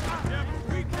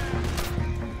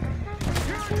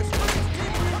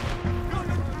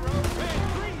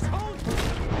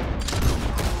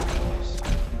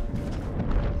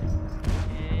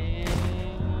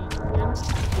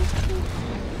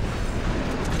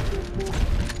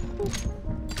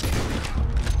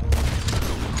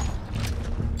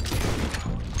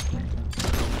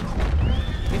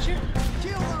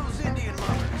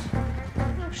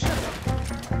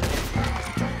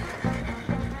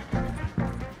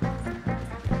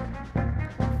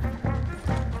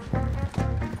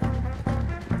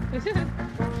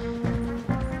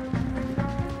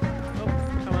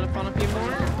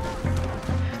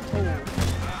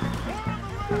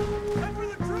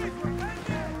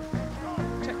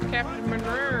 Captain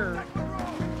Monroe.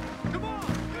 Come on,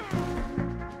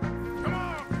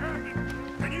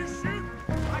 Captain. Can you shoot?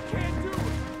 I can't do it.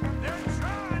 They're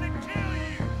trying to kill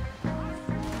you.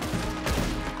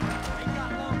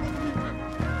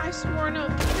 I swore no.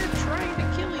 They're trying to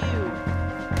kill you.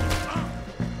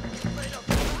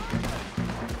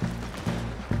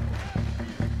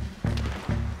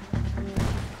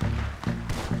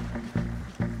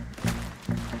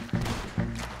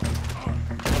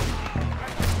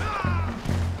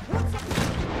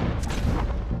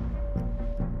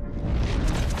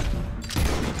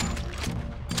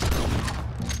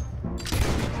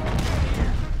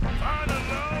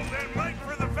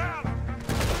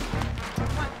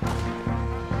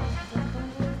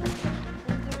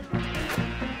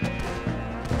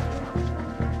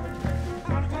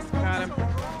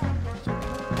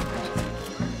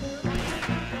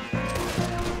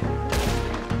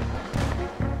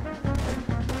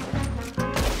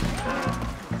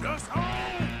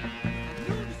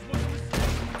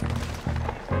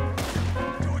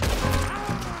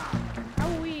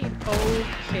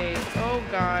 Okay. Oh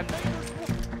God.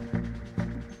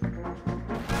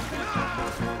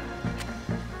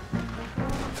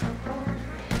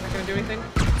 Not gonna do anything.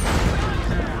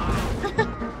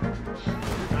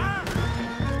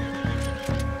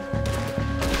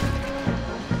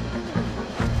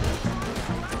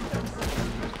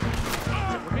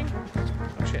 Is it working?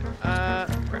 Oh shit.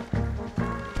 Crap.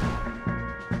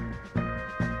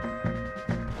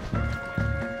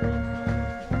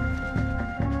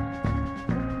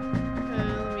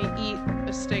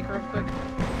 Steak real quick.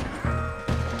 I'm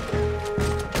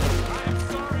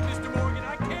sorry, Mr. Morgan.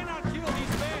 I cannot kill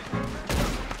these men.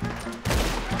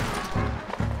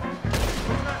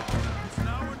 It's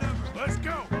now or never. Let's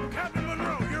go. Captain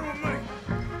Monroe, you're with me.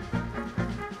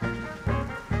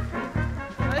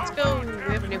 Let's go.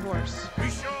 We have a new horse. We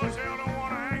sure as hell don't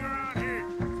want to hang around here.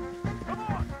 Come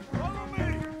on, follow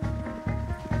me.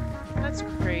 That's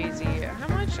crazy. How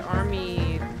much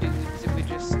army dudes did we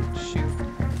just shoot?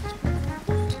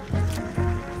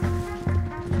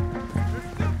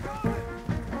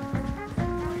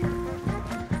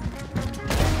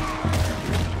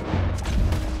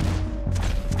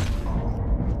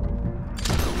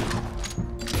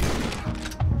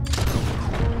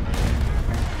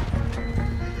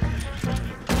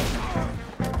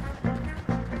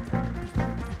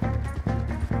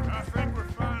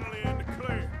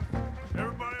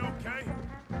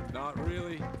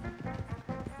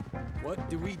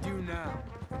 we do now?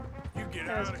 You get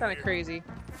That's out of kind here. of crazy.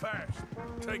 Fast.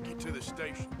 Take you to the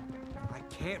station. I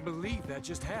can't believe that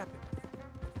just happened.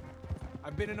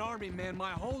 I've been an army man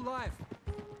my whole life.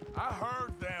 I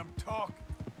heard them talking.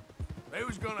 They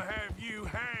was gonna have you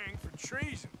hanged for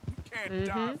treason. You can't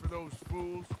die for those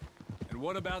fools. And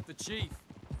what about the chief?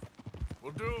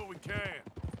 We'll do what we can.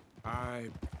 I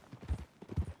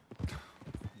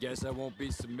guess I won't be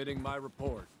submitting my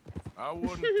report. I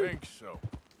wouldn't think so.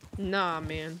 Nah,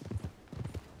 man.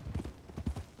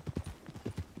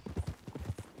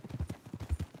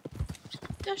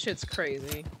 That shit's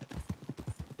crazy.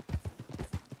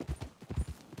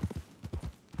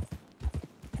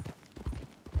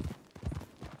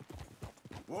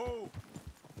 Whoa.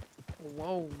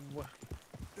 Whoa.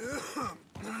 I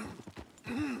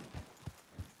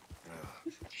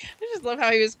just love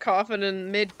how he was coughing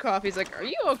in mid-cough. He's like, "Are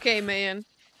you okay, man?"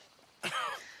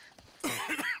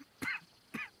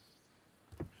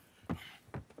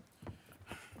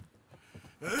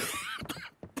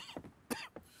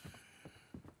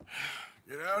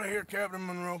 Get out of here, Captain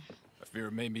Monroe. I fear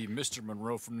it may be Mr.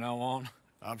 Monroe from now on.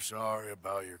 I'm sorry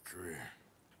about your career.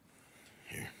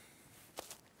 Here.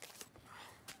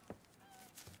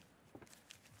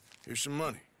 Here's some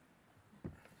money.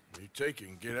 You take it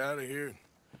and get out of here and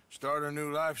start a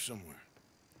new life somewhere.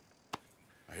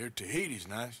 I hear Tahiti's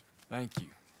nice. Thank you.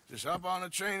 Just hop on a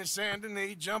train to Saint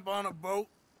Denis, jump on a boat,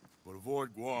 but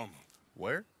avoid Guam.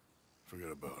 Where?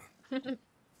 Forget about it.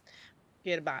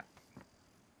 Forget about it.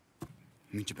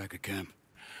 Meet you back at camp.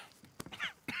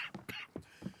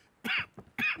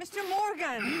 Mr.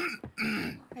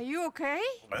 Morgan! Are you okay?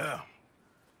 Well,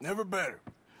 never better.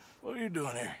 What are you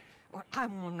doing here? Well,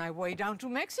 I'm on my way down to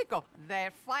Mexico.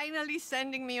 They're finally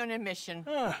sending me on a mission.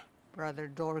 Brother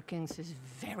Dorkins is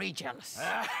very jealous.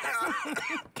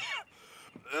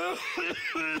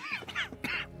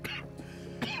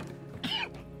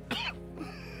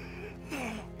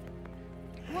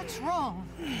 What's wrong?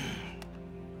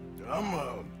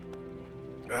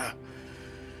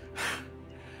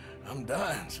 I'm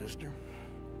dying, sister.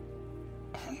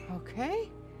 Okay.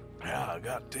 Yeah, I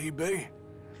got TB.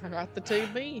 I got the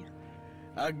TB.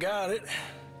 I got it.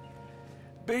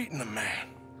 Beating a man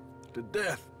to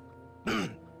death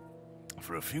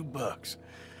for a few bucks.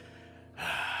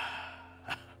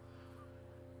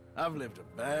 I've lived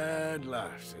a bad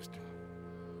life, sister.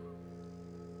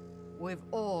 We've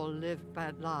all lived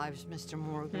bad lives, Mr.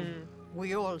 Morgan.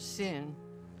 We all sin.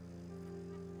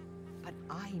 But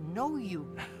I know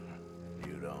you.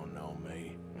 You don't know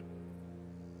me.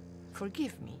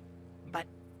 Forgive me, but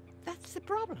that's the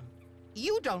problem.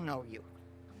 You don't know you.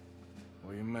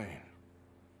 What do you mean?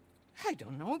 I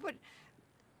don't know, but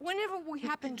whenever we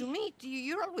happen to meet,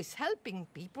 you're always helping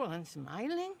people and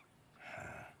smiling.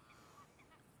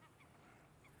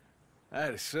 I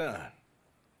had a son.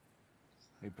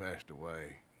 He passed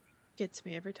away. Gets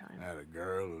me every time. I had a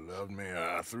girl who loved me.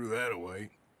 I threw that away.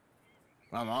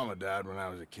 My mama died when I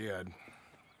was a kid.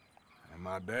 And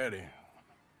my daddy,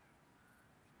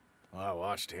 well, I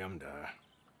watched him die.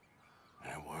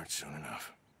 And it weren't soon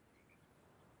enough.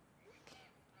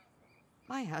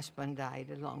 My husband died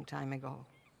a long time ago.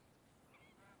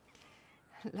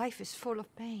 Life is full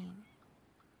of pain.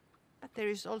 But there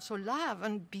is also love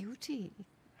and beauty.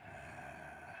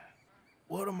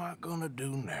 What am I gonna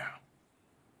do now?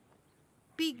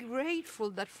 Be grateful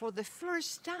that for the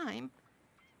first time,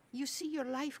 you see your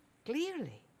life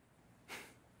clearly.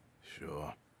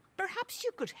 Sure. Perhaps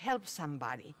you could help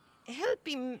somebody.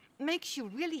 Helping makes you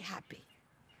really happy.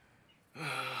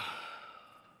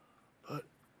 But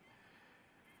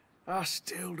I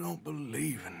still don't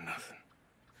believe in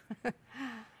nothing.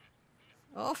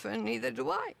 Often, neither do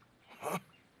I.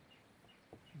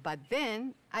 But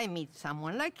then I meet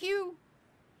someone like you,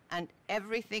 and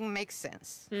everything makes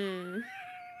sense.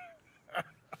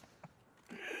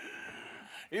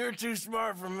 You're too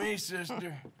smart for me,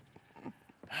 sister.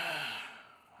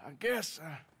 I guess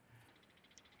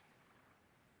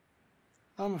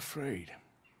I'm afraid.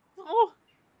 Oh.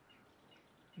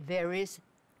 There is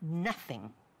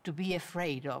nothing to be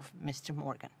afraid of, Mr.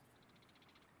 Morgan.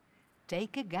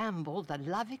 Take a gamble that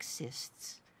love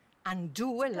exists and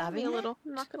do a loving a little,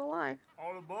 I'm not gonna lie.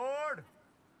 All aboard!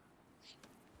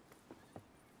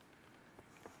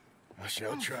 I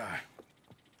shall try.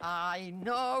 I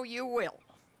know you will.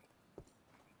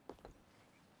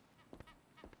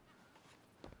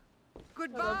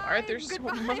 Goodbye. I love Arthur so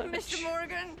Goodbye, much. Mr.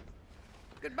 Morgan.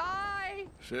 Goodbye.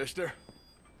 Sister?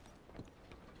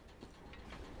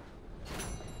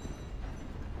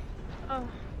 Oh.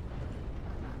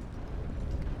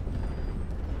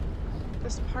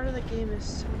 This part of the game is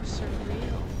so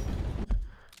surreal.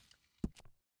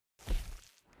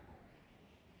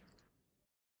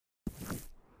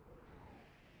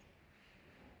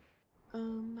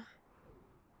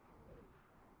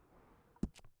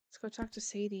 go talk to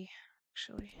Sadie,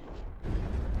 actually.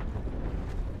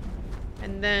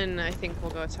 And then I think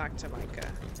we'll go talk to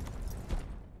Micah.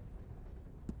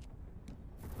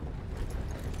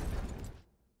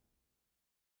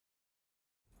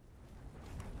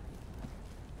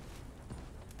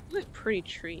 What a pretty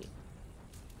tree.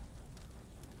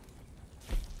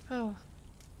 Oh.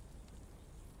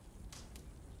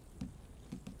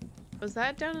 Was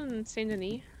that down in Saint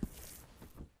Denis?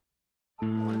 I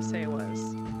want to say it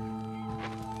was.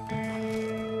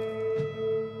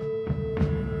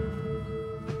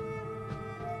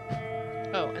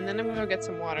 Oh, and then I'm gonna go get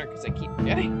some water because I keep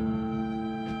forgetting.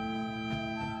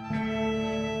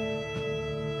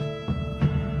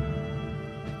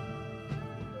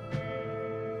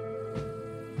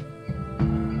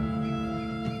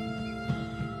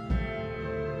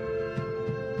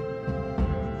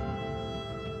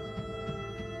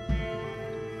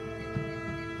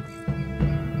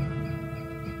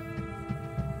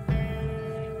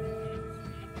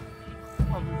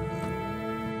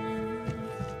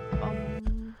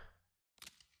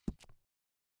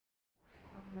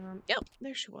 Yep,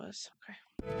 there she was. Okay.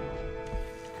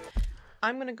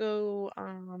 I'm gonna go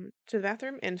to the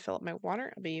bathroom and fill up my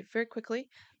water. I'll be very quickly.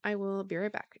 I will be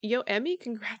right back. Yo, Emmy,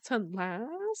 congrats on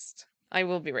last. I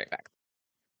will be right back.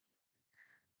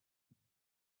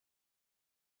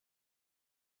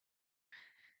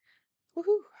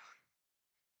 Woohoo.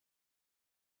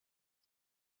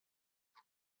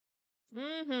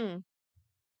 Mm-hmm.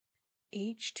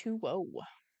 H2O.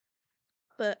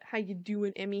 But how you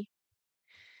doing, Emmy?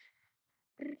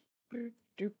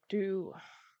 Doop doo.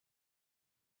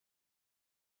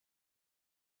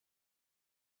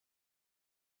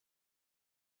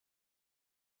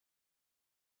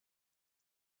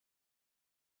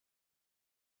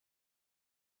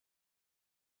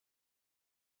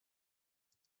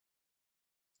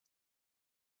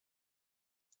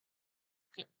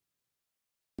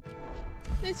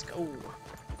 Let's go.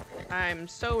 I'm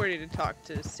so ready to talk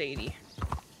to Sadie.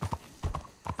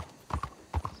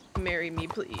 Marry me,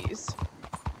 please.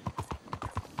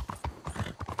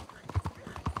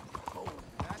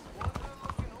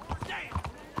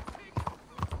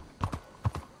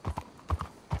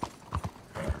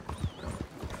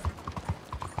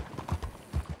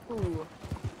 Ooh.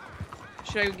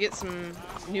 Should I get some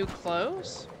new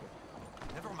clothes?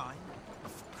 Never mind.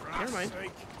 Never mind.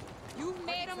 You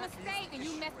made a mistake and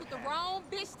you messed with the wrong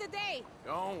bitch today.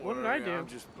 Don't What did worry, I do? I'm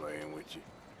just playing with you.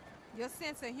 Your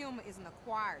sense of humor is an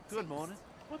acquired taste. Good morning.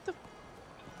 What the?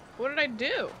 What did I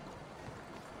do?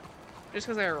 Just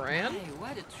because I ran? Hey,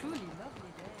 what a truly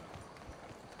lovely day.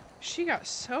 She got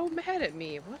so mad at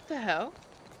me. What the hell?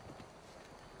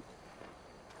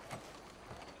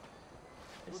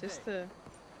 Is this the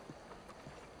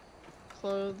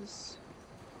clothes?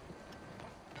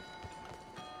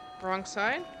 Wrong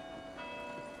side?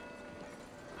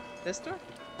 This door?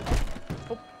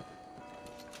 Oh.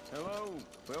 Hello,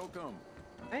 welcome.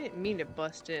 I didn't mean to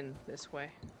bust in this way.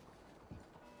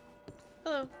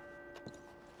 Hello.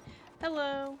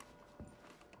 Hello.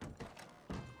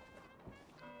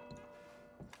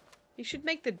 You should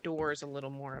make the doors a little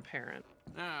more apparent.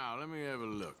 Now, let me have a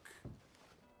look.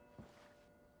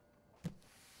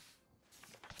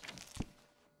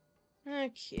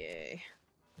 Okay.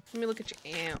 Let me look at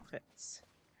your outfits.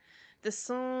 The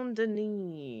Saint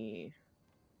Denis.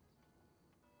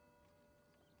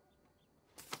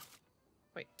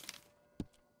 Wait.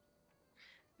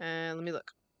 Let me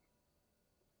look.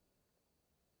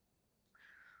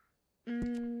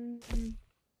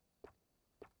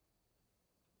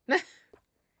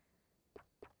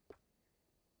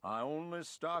 I only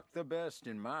stock the best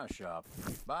in my shop.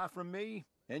 Buy from me,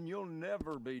 and you'll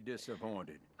never be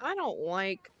disappointed. I don't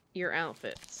like your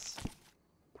outfits.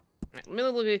 Alright, let me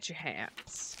look at your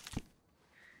hats.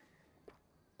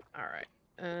 Alright.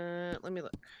 Let me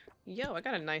look. Yo, I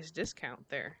got a nice discount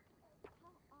there.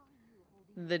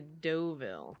 The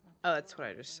Deauville. Oh, that's what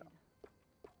I just saw.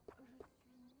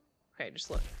 Okay, just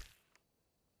look.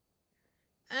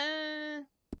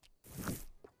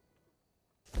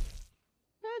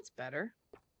 That's better.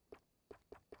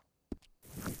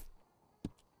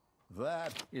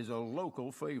 That is a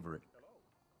local favorite.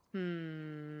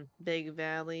 Big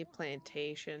Valley,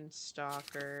 Plantation,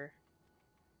 Stalker.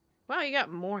 Wow, you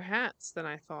got more hats than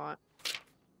I thought.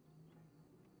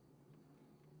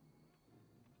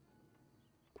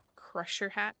 Crusher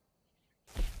hat?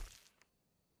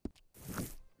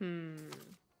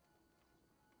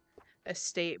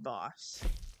 Estate boss.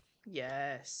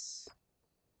 Yes.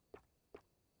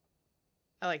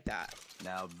 I like that.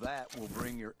 Now that will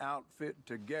bring your outfit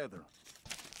together.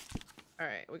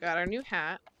 Alright, we got our new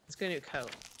hat. Let's get a new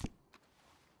coat.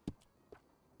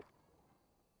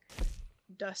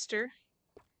 duster.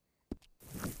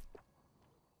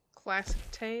 Classic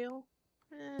tail.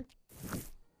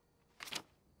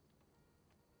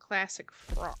 Classic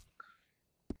frock.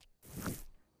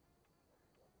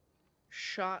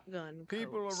 Shotgun coat.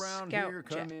 People around Scout here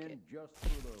come jacket. in just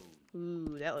for those.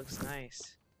 Ooh, that looks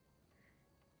nice.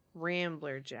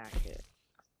 Rambler jacket.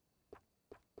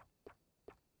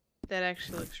 That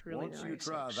actually looks really nice. Once you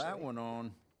try actually. that one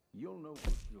on, you'll know for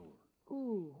sure.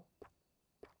 Ooh.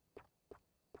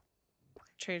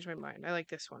 Changed my mind. I like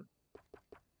this one.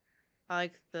 I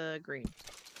like the green.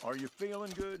 Are you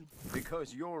feeling good?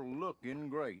 Because you're looking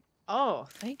great. Oh,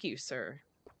 thank you, sir.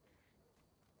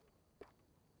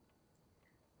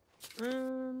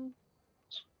 Oh,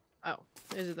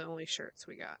 these are the only shirts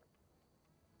we got.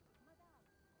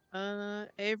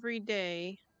 Every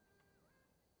day.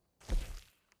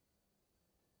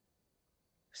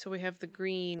 So we have the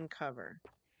green cover.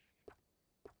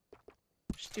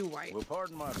 Just do white. Well,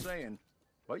 pardon my saying,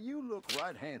 but you look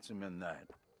right handsome in that.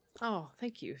 Oh,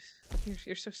 thank you.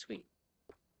 You're so sweet.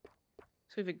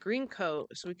 So we have a green coat,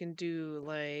 so we can do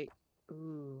like,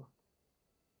 ooh.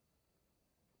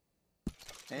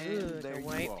 And like there a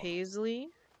white you are. paisley.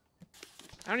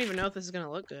 I don't even know if this is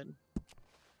gonna look good.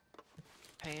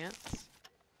 Pants.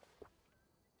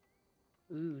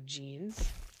 Ooh, jeans.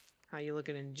 How you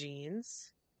looking in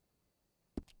jeans?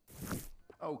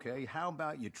 Okay, how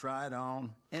about you try it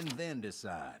on and then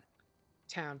decide?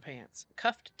 Town pants.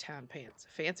 Cuffed town pants.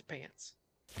 Fancy pants.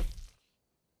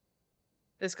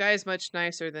 This guy is much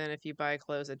nicer than if you buy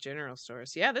clothes at general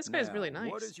stores. Yeah, this guy's really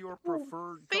nice. What is your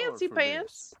preferred Fancy color for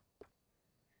pants.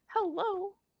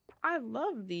 Hello. I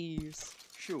love these. this?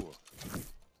 Sure.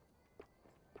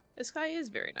 This guy is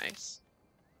very nice.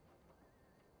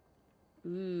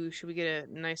 Ooh, should we get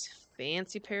a nice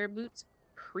fancy pair of boots?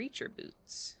 Preacher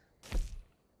boots.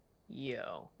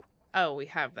 Yo. Oh, we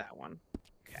have that one.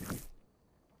 Okay.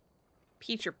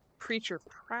 Preacher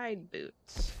pride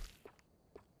boots.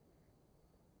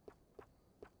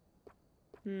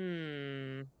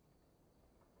 Ooh,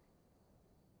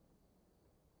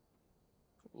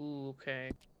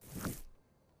 okay.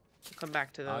 We'll come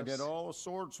back to those. I get all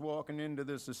sorts walking into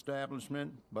this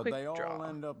establishment, but Quick they all draw.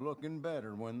 end up looking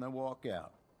better when they walk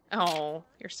out. Oh,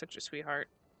 you're such a sweetheart.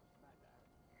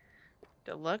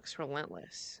 Deluxe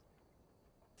Relentless.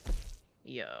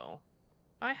 Yo.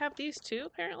 I have these too,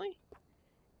 apparently.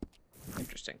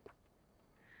 Interesting.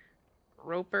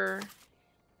 Roper.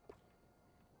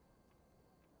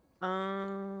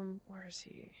 Where is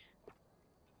he?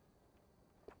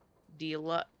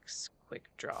 Deluxe Quick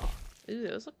Draw. Ooh,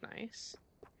 those look nice.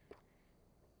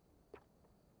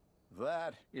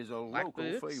 That is a Black local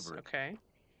boots. favorite. Okay.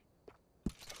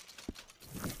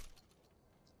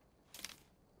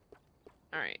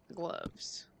 Alright,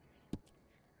 gloves.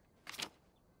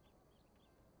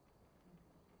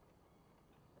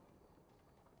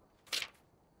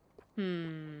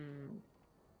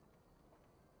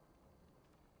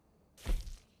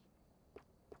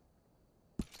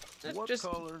 What Just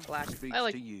color black. speaks I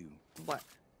like to you? black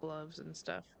gloves and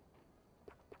stuff.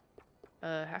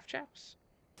 Half chaps?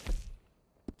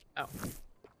 Oh.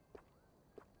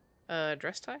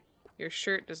 Dress tie? Your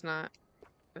shirt does not...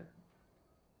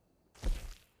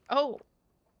 Oh!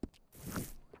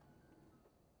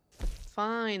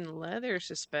 Fine leather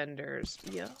suspenders.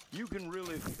 Yeah. You can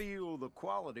really feel the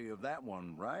quality of that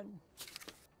one, right?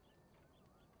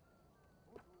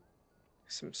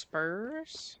 Some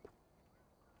spurs?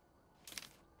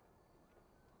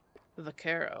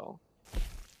 Vaquero.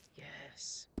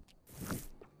 Yes.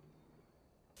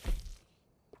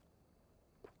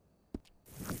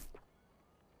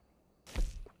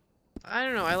 I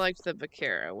don't know, I liked the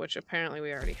Vaquero, which apparently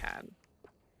we already had.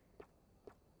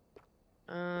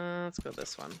 Let's go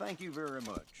this one. Thank you very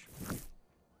much.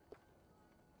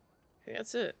 Okay,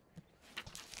 that's it.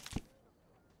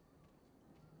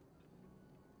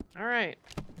 Alright.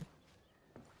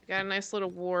 Got a nice little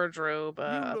wardrobe You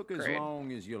look upgrade. as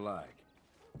long as you like.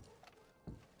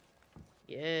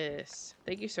 Yes.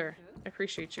 Thank you, sir. I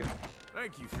appreciate you.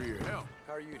 Thank you for your help.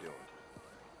 How are you doing?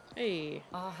 Hey.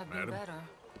 Oh, I've been Madam. better.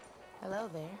 Hello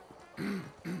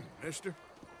there. Mister?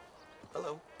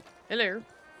 Hello. Hello.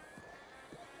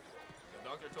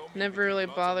 Never really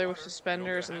bother with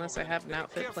suspenders unless I have an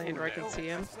outfit planned where I can see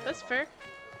him. That's fair.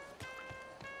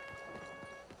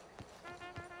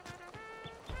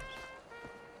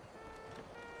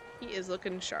 He is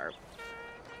looking sharp.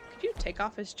 Could you take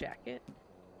off his jacket?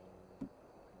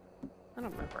 I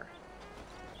don't remember.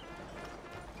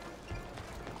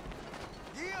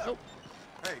 Yeah. Oh,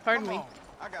 Hey, pardon come me. on.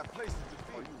 I got places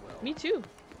to be. Me too.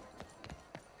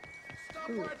 Stop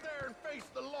Ooh. right there and face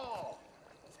the law.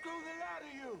 screw the lot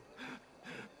of you.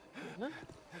 Huh?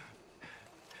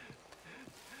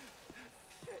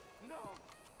 Shit, no.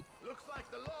 Looks like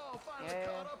the law finally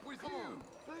caught up with you.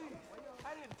 Please,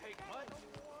 I didn't take much.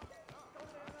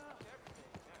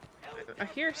 I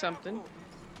hear something.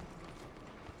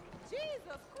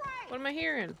 Jesus Christ! What am I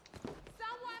hearing?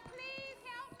 Someone please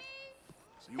help me!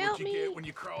 See what you get when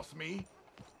you cross me?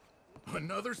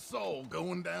 Another soul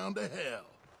going down to hell.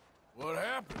 What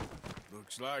happened?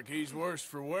 Looks like he's worse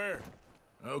for wear.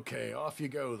 Okay, off you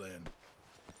go then.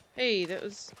 Hey, that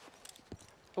was...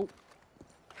 Oh.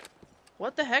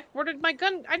 What the heck? Where did my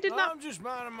gun... I did not... I'm just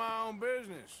minding my own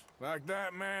business. Like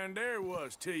that man there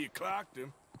was till you clocked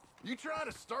him. You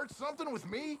trying to start something with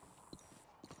me?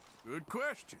 Good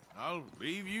question. I'll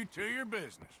leave you to your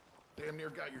business. Damn near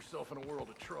got yourself in a world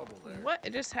of trouble there. What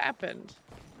just happened?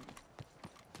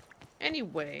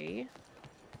 Anyway...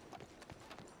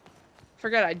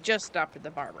 Forgot I just stopped at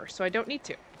the barber, so I don't need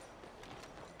to.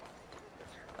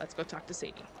 Let's go talk to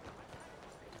Sadie.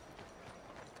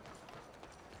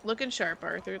 Looking sharp,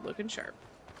 Arthur. Looking sharp.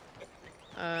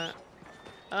 I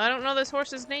don't know this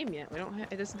horse's name yet. We don't.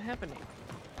 It doesn't have a name.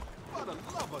 For the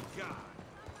love of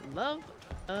God. Love,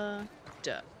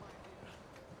 duh.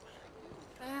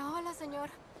 Hola, señor.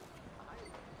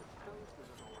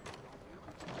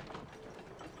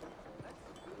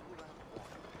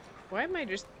 Why am I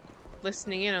just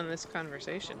listening in on this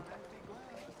conversation?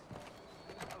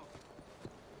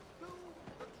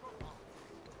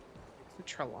 The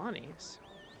Trelawneys.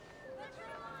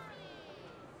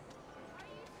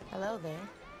 Hello there.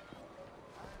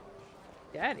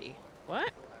 Daddy?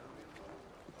 What?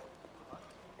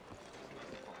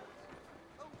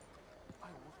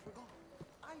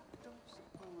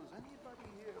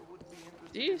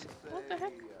 Jeez, what the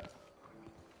heck?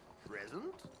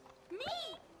 Present? Me!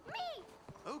 Me!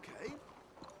 Okay.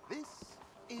 This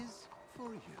is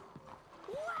for you.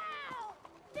 Wow!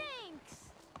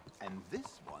 Thanks! And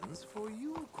this one's for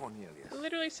you, Cornelius. It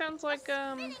literally sounds like,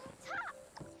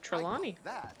 Trelawney.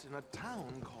 That in a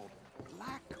town called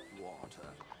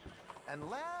Blackwater. And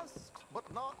last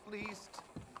but not least,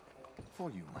 for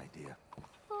you, my dear.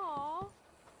 Aw,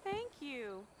 thank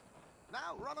you.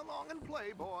 Now run along and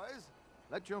play, boys.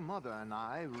 Let your mother and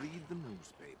I read the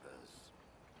newspapers.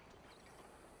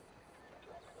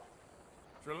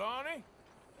 Trelawney?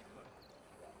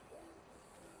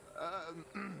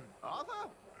 Arthur?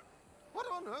 What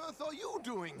on earth are you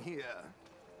doing here?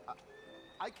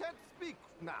 I can't speak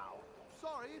now.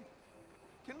 Sorry.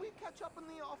 Can we catch up in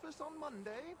the office on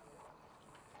Monday?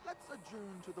 Let's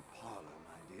adjourn to the parlor,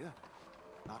 my dear.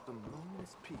 Not a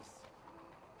moment's peace.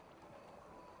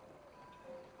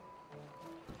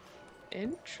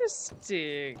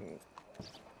 Interesting.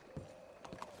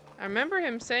 I remember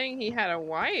him saying he had a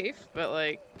wife, but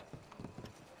like...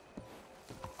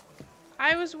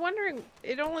 I was wondering,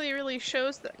 it only really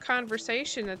shows the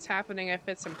conversation that's happening if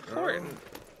it's important.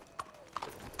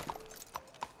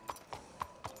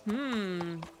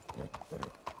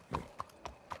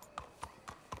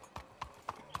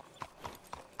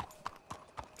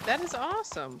 That is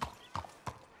awesome.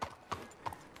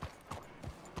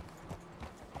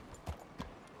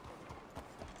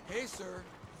 Hey, sir.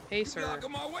 Hey, sir.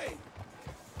 Blocking my way.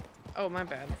 Oh, my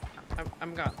bad.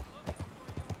 I'm gone.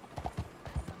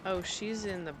 Oh, she's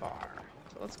in the bar.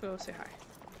 So let's go say hi.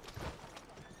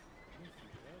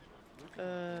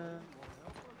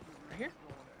 Right here?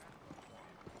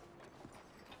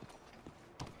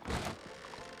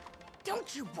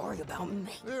 Don't you worry about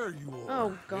me. There you are.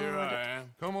 Oh, God. Here I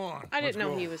am. Come on. I didn't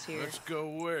know go. he was here. Let's go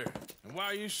where? And why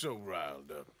are you so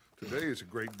riled up? Today is a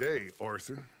great day,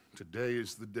 Arthur. Today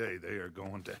is the day they are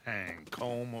going to hang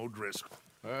Colm O'Driscoll.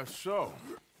 That's so.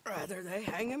 Rather they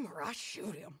hang him or I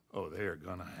shoot him. Oh, they are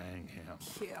gonna hang him.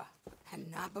 Yeah,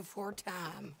 and not before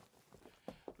time.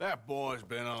 That boy's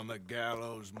been on the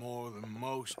gallows more than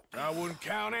most. I wouldn't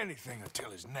count anything until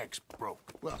his neck's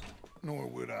broke. Well, nor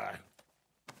would I.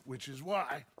 Which is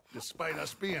why, despite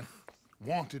us being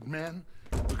wanted men,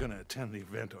 we're gonna attend the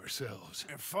event ourselves.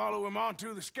 And follow him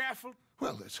onto the scaffold?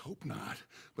 Well, let's hope not.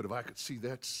 But if I could see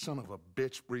that son of a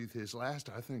bitch breathe his last,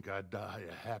 I think I'd die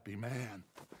a happy man.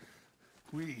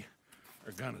 We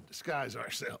are gonna disguise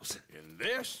ourselves. In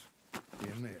this?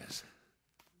 In this.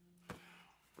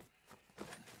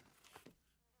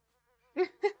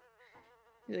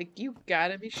 Like, you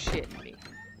gotta be shitting me.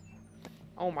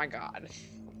 Oh my god.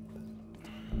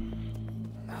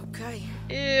 Okay.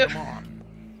 Ew. Come on.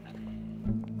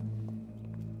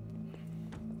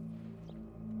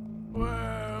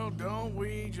 Well, don't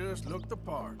we just look the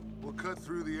part? We'll cut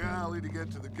through the alley to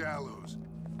get to the gallows.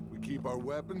 We keep our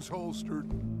weapons holstered,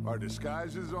 our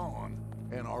disguises on,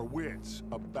 and our wits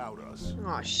about us.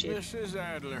 Aw, shit. Mrs.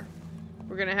 Adler.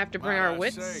 We're gonna have to bring Might our I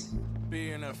wits. say,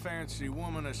 being a fancy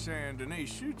woman of Saint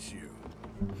Denis suits you.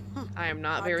 I am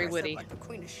not very witty. Like the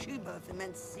Queen of Sheba if it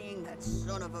meant seeing that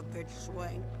son of a bitch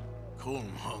swing.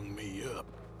 Colm hung me up.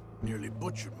 Nearly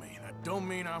butchered me. That don't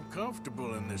mean I'm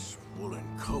comfortable in this woolen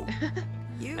coat.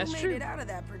 You That's made true. it out of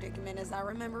that predicament, as I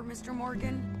remember, Mr.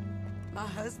 Morgan. My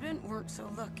husband weren't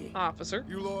so lucky. Officer.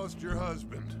 You lost your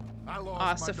husband. I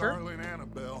lost Ossifer. my darling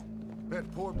Annabelle. That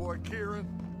poor boy Kieran.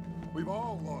 We've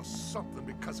all lost something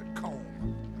because of Colm.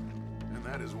 And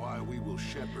that is why we will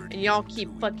shepherd. And y'all keep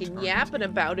fucking yapping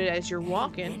about it as you're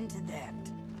walking. Into that.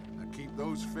 Now keep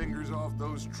those fingers off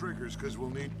those triggers, because we'll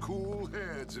need cool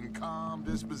heads and calm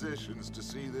dispositions to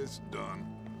see this done.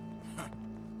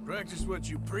 Practice what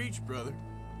you preach, brother.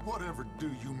 Whatever do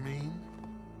you mean?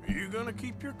 Are you gonna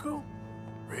keep your cool?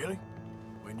 Really?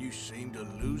 When you seem to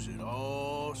lose it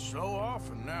all so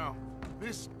often now.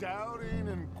 This doubting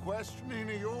and questioning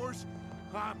of yours,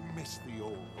 I miss the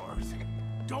old Arthur.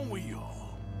 Don't we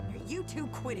all? You two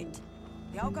quit it.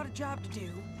 Y'all got a job to do.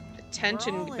 The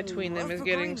tension We're all in between them is rough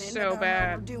getting agreement so about how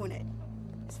bad. We're doing it.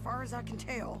 As far as I can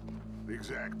tell.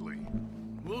 Exactly.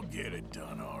 We'll get it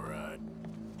done, all right.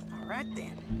 All right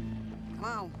then. Come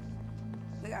on.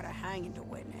 We got a hanging to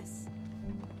witness.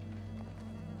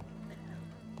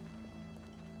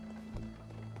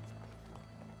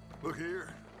 Look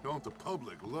here. Don't the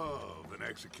public love an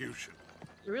execution?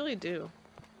 You really do.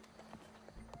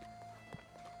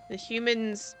 The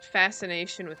human's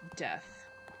fascination with death.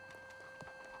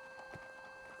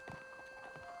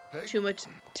 Hey. Too much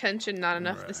tension, not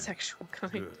enough of the Right. sexual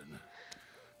kind. Good.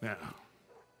 Now,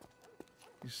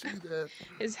 you see that?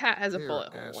 His hat has a there,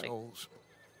 bullet hole. Like, assholes?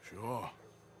 Sure.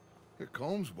 Here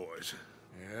Combs boys.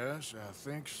 Yes, I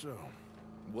think so.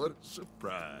 What a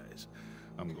surprise.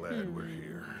 I'm glad we're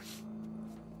here.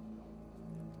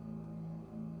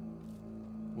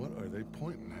 What are they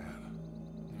pointing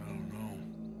at? I don't know.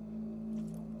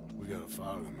 We gotta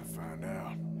follow them and find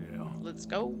out. Yeah. let's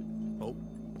go. Oh,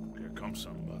 here comes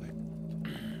somebody.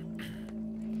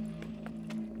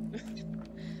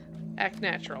 Act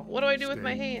natural. What do I do with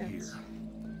my Stay hands? here.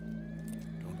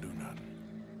 Don't do nothing.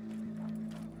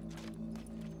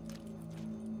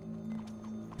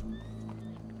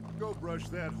 Go brush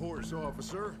that horse,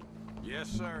 officer. Yes,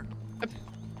 sir.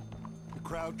 The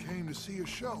crowd came to see a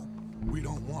show. We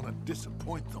don't want to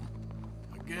disappoint them.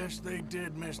 I guess they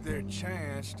did miss their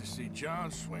chance to see John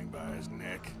swing by his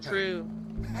neck. True.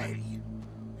 Hey,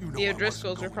 you know The I O'Driscolls wasn't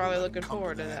are going probably to let it looking come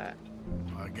forward to that.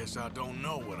 I guess I don't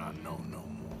know what I know no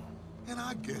more. And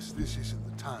I guess this isn't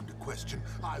the time to question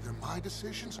either my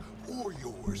decisions or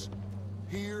yours.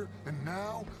 Here and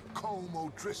now, Colm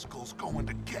O'Driscoll's going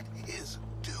to get his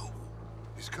due.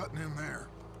 He's cutting in there.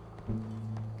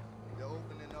 They're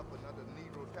opening up another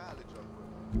Negro college up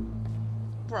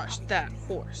Brush that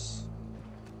horse.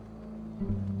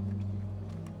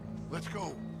 Let's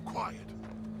go. Quiet.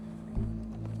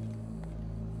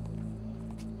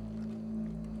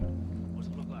 What's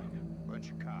it look like?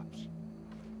 Bunch of cops.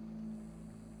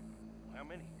 How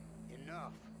many?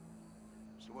 Enough.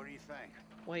 So what do you think?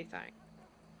 What do you think?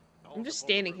 I'm just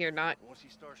standing here, not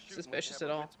suspicious at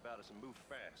all. About us and move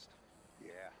fast.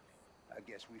 Yeah, I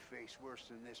guess we faced worse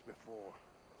than this before.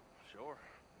 Sure.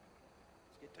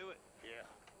 Let's get to it. Yeah.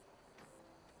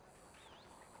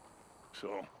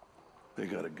 So, they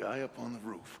got a guy up on the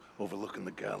roof overlooking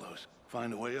the gallows.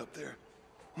 Find a way up there,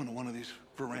 onto one of these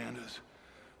verandas,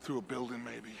 through a building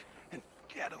maybe, and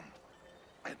get him.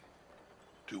 And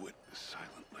do it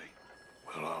silently.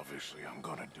 Well, obviously, I'm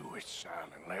gonna do it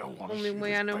silently. I want to Only see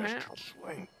way this I know bastard how.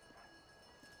 swing.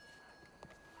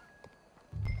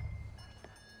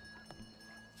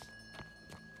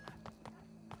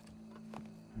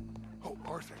 Oh,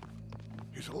 Arthur,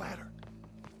 here's a ladder.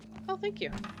 Oh, thank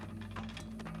you.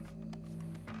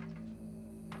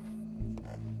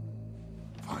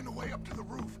 Find a way up to the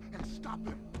roof and stop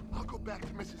him. I'll go back to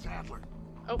Mrs. Adler.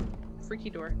 Oh, freaky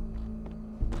door.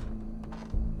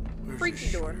 Where's Freaky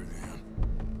the door. shooter, then?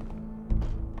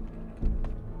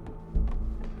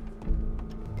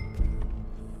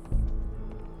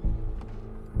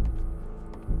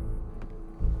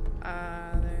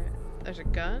 There's a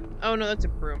gun? Oh no, that's a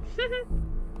broom.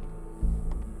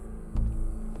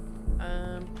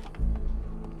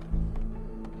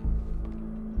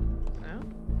 No?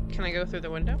 Can I go through the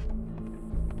window?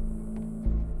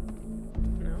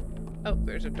 No. Oh,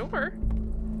 there's a door.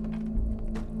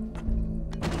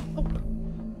 Oh.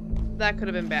 That could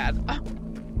have been bad. Oh.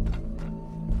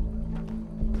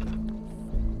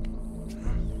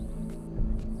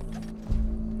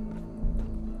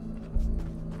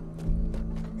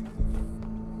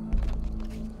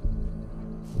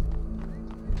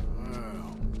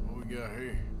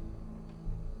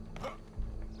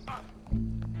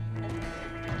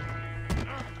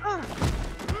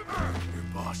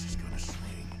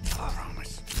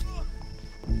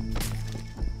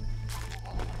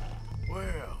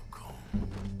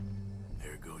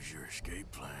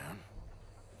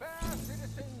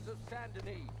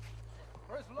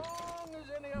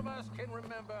 any of us can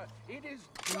remember, it is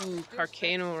Ooh, justice that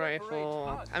Carcano separates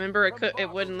rifle. us I remember from it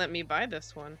wouldn't let me buy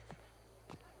this one.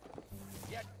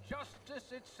 Yet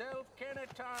justice itself can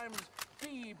at times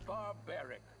be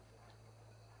barbaric.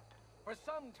 For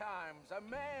sometimes a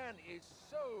man is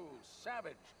so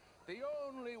savage, the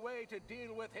only way to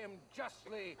deal with him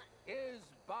justly is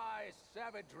by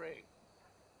savagery.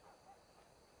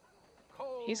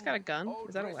 He's got a gun.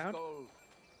 Is that allowed? O'Driscoll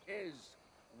is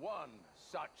one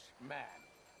such man.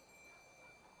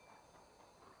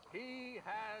 He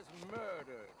has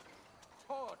murdered,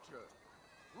 tortured,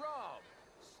 robbed,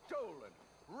 stolen,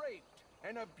 raped,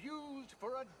 and abused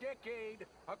for a decade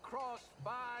across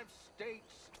 5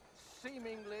 states,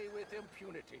 seemingly with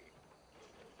impunity.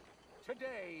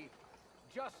 Today,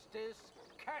 justice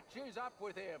catches up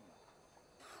with him.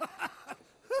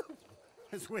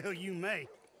 As well you may.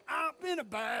 I've been a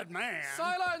bad man.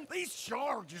 Silence! These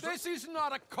charges... This is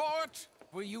not a court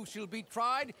where you shall be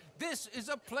tried. This is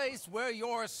a place where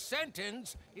your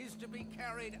sentence is to be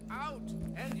carried out.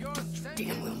 And your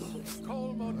sentence,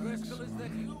 Colm O'Driscoll, is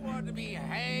that you are to be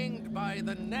hanged by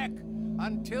the neck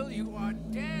until you are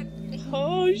dead.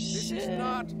 Oh, shit. This is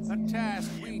not a task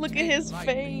we Look at take his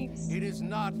lightly. face. It is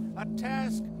not a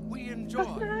task we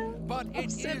enjoy, but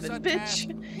it is a task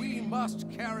we must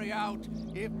carry out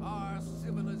if our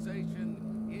civilization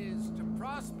is to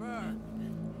prosper.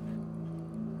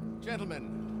 Gentlemen,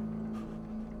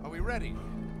 are we ready?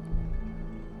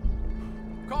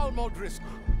 Colm O'Driscoll,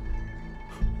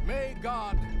 may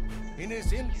God, in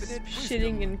His infinite wisdom,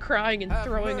 Shitting and crying and have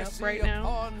throwing up mercy right now.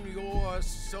 upon your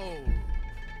soul.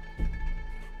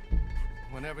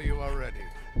 Whenever you are ready.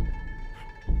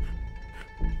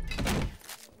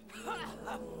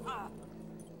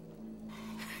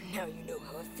 Now you know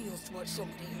how it feels to watch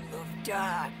somebody you love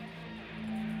die.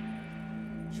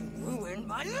 You ruined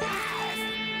my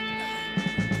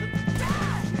life!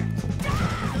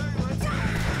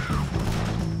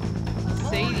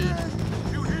 Sadie.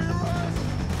 You hear us?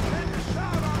 Take a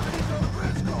shot on these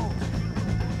O'Driscolls!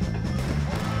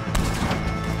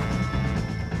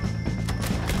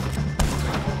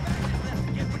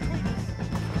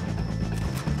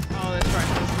 Oh, this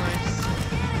rifle's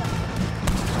nice.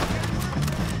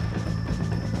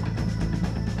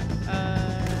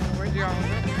 Where's your armor?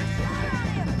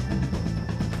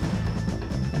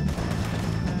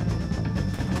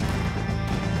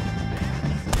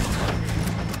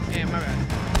 Yeah, my bad.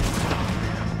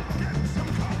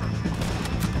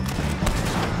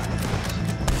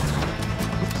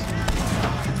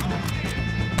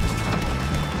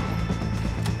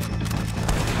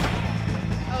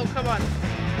 Oh, come on.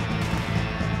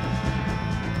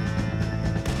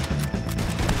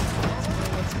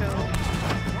 Let's go.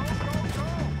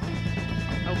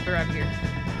 Oh, they're out of here.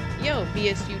 Yo,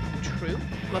 BSU True.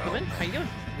 Welcome in. How you doing?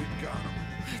 We got him.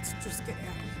 Let's just get out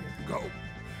of here. Go.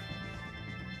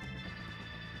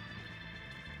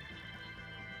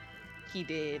 He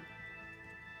did.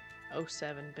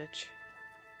 07, bitch.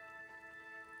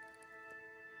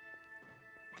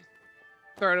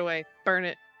 Throw it away. Burn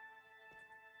it.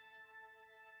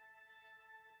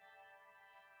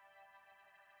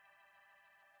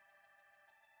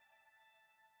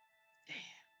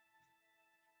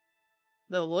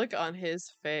 The look on his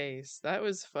face. That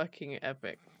was fucking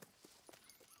epic.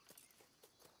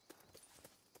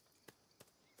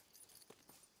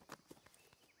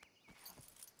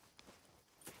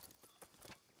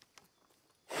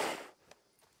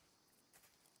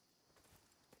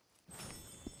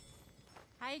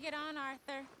 How you get on,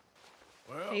 Arthur?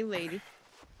 Well, Hey, lady.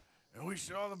 and we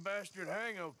saw the bastard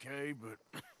hang okay, but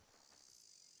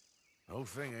the whole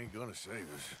thing ain't gonna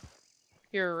save us.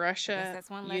 You're Guess Russia. that's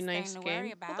one You less nice thing to worry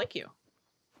game. Well, about. thank you.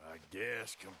 I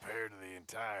guess compared to the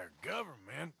entire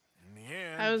government, in the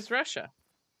end. How's Russia?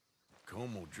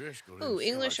 Colm O'Driscoll. Ooh, didn't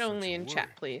seem English like only such a in worry.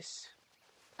 chat, please.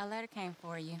 A letter came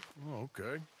for you. Oh,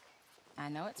 okay. I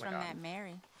know it's from that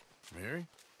Mary. Mary?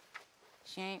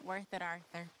 She ain't worth it,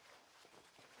 Arthur.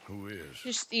 Who is?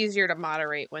 Just easier to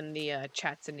moderate when the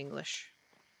chat's in English.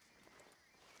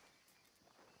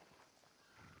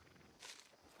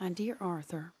 My dear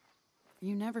Arthur,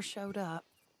 you never showed up.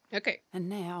 Okay. And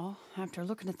now, after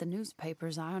looking at the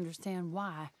newspapers, I understand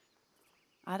why.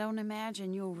 I don't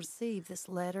imagine you'll receive this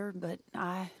letter, but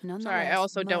I nonetheless Sorry, I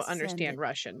also don't must send understand it.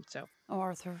 Russian, so.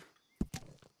 Arthur.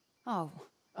 Oh,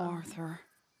 Arthur.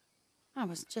 I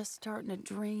was just starting to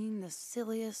dream the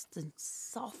silliest and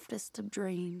softest of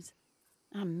dreams.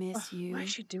 I miss you. Why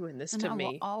is she doing this and to I me?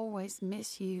 will always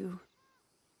miss you.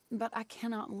 But I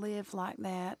cannot live like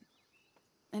that.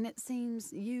 And it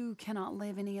seems you cannot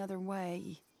live any other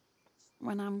way.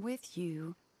 When I'm with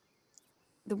you,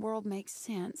 the world makes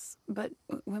sense, but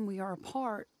when we are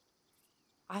apart,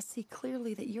 I see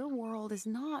clearly that your world is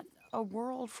not a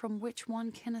world from which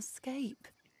one can escape.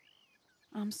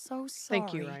 I'm so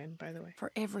Thank you, sorry Ryan, by the way.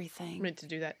 for I everything. meant to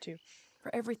do that too.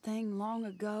 For everything long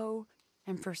ago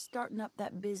and for starting up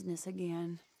that business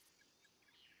again.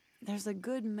 There's a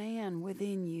good man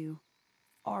within you,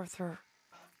 Arthur,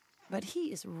 but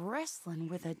he is wrestling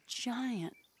with a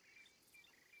giant.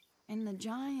 And the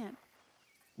giant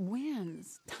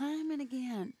wins time and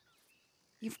again.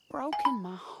 You've broken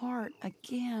my heart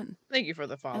again. Thank you for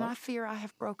the follow. And I fear I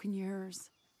have broken yours.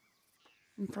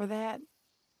 And for that,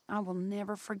 I will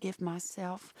never forgive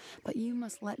myself. But you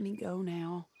must let me go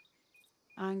now.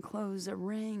 I enclose a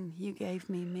ring you gave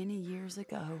me many years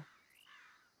ago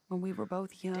when we were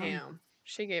both young. Damn.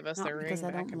 She gave us Not the because ring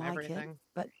I back don't and like everything. it,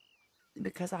 but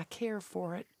because I care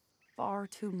for it far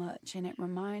too much, and it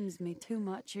reminds me too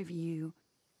much of you.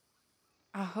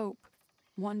 I hope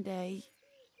one day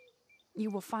you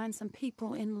will find some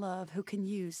people in love who can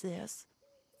use this,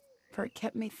 for it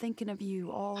kept me thinking of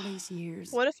you all these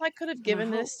years. What if I could have And I given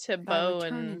hope this to by Bo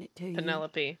returning and it to you,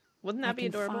 Penelope? Wouldn't I that be can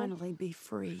adorable? finally be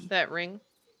free. That ring?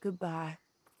 Goodbye,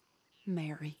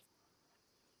 Mary.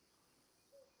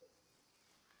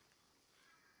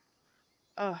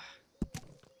 Ugh.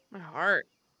 My heart.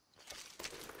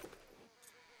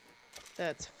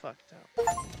 That's fucked up.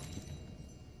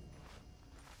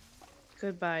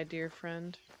 Goodbye, dear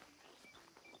friend.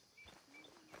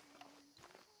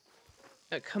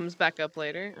 It comes back up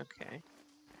later? Okay.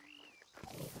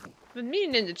 Been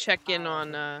meaning to check in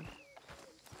on,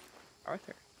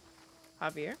 Arthur.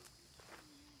 Javier?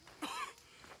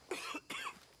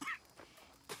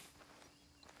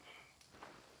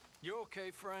 You okay,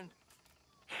 friend?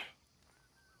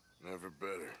 Never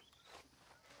better.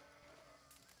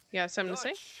 You got something to say?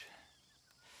 Dutch,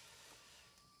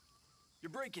 you're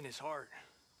breaking his heart.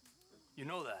 You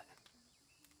know that.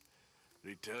 Did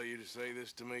he tell you to say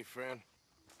this to me, friend?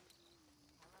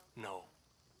 No.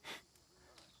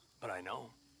 But I know.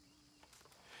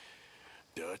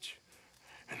 Dutch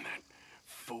and that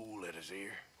fool at his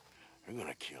ear, they're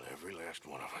gonna kill every last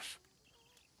one of us.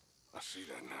 I see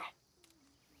that now.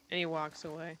 And he walks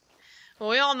away. Well,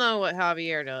 we all know what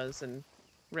Javier does in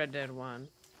Red Dead 1,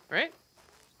 right?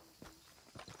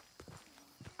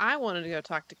 I wanted to go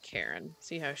talk to Karen,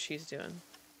 see how she's doing.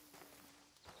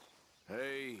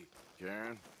 Hey,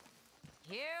 Karen.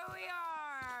 Here we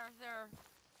are, Arthur.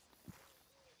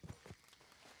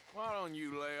 Why don't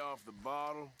you lay off the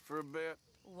bottle for a bit?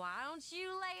 Why don't you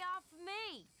lay off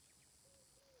me?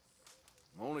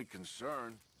 I'm only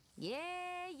concerned.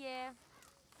 Yeah.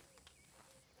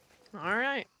 All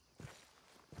right.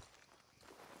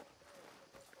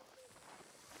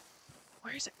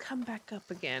 Where does it come back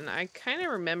up again? I kind of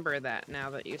remember that now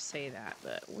that you say that,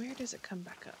 but where does it come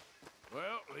back up?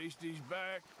 Well, at least he's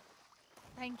back.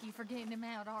 Thank you for getting him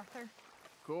out, Arthur.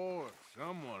 Of course,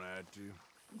 someone had to.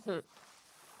 The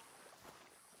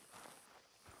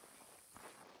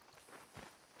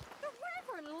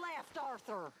Reverend left,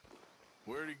 Arthur.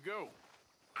 Where'd he go?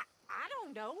 I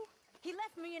don't know. He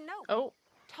left me a note. Oh.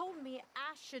 Told me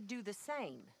I should do the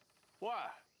same.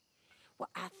 Why? Well,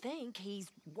 I think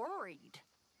he's worried.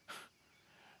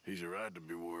 He's a right to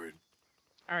be worried.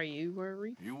 Are you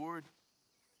worried? You worried?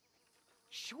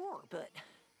 Sure, but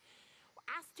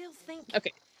I still think...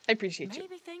 Okay, I appreciate you.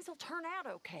 Maybe things will turn out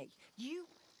okay.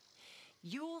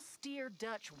 You'll steer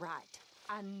Dutch right.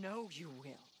 I know you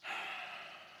will.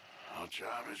 I'll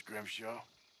try, Miss Grimshaw.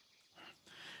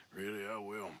 Really, I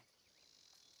will.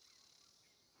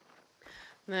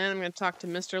 Then I'm going to talk to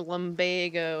Mr.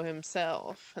 Lumbago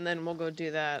himself, and then we'll go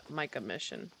do that Micah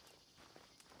mission.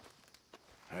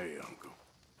 Hey, Uncle.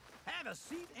 Have a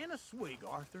seat and a swig,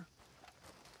 Arthur.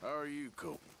 How are you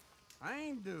coping? I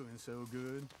ain't doing so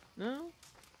good. No?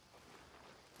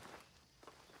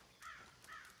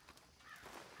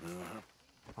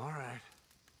 All right.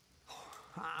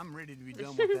 I'm ready to be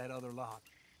done with that other lot.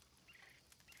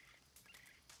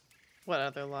 What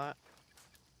other lot?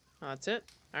 Oh, that's it?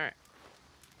 Alright.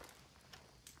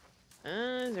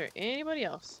 Is there anybody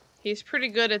else? He's pretty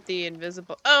good at the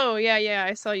invisible... Oh, yeah,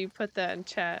 I saw you put that in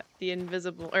chat. The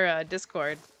invisible... Or,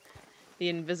 Discord. The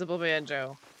invisible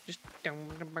banjo. Just...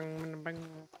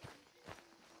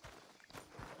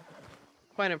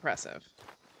 Quite impressive.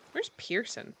 Where's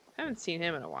Pearson? I haven't seen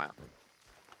him in a while.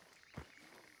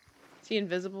 Is he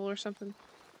invisible or something?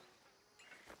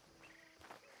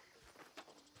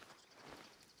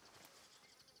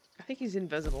 I think he's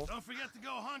invisible. Don't forget to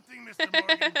go hunting, Mr.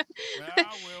 Morgan. Yeah,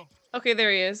 I will. Okay,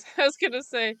 there he is. I was gonna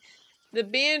say, the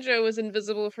banjo was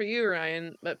invisible for you,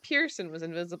 Ryan, but Pearson was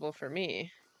invisible for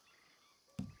me.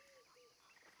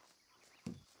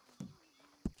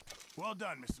 Well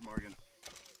done, Mr. Morgan.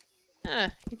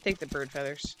 You take the bird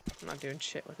feathers. I'm not doing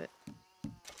shit with it.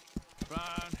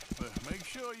 Fine, but make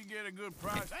sure you get a good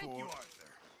price for it. Thank you, Arthur.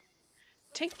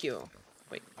 Thank you.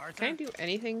 Wait, Arthur? can I do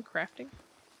anything crafting?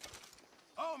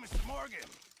 Oh, Mr. Morgan.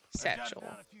 Satchel. I jotted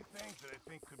down a few things that I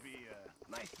think could be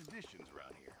nice additions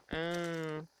around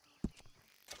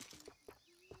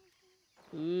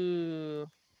here. Ooh.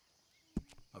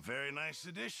 A very nice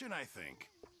addition, I think.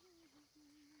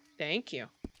 Thank you.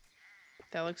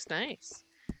 That looks nice.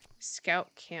 Scout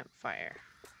campfire.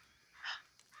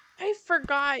 I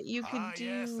forgot you could do...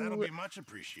 yes, that'll be much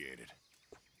appreciated.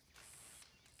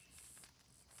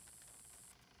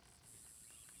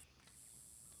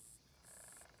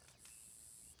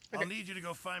 Okay. I'll need you to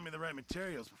go find me the right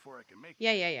materials before I can make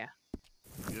Yeah.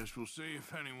 Guess we'll see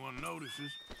if anyone notices.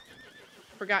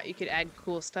 Forgot you could add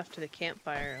cool stuff to the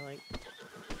campfire, like...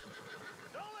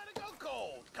 Don't let it go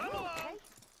cold. Come along.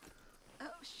 Oh,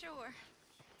 sure.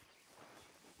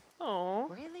 Oh.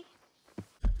 Really?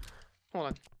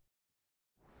 Hold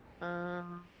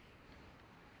on.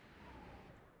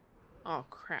 Oh,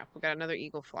 crap. We got another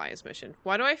Eagle Flies mission.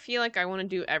 Why do I feel like I want to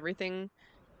do everything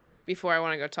before I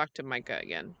want to go talk to Micah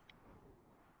again?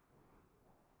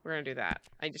 We're gonna do that.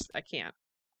 I can't.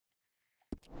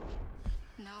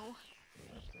 No.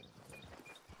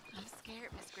 I'm scared,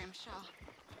 Miss Grimshaw.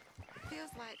 It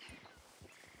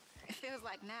feels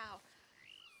like now.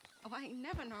 Oh, I ain't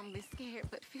never normally scared,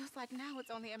 but feels like now it's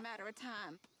only a matter of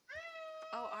time.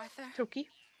 Oh, Arthur. Toki.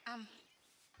 I'm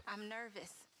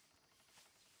nervous.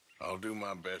 I'll do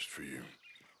my best for you.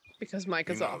 Because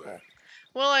Micah's You know awful. that.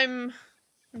 Well, I'm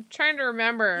trying to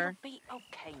remember You'll be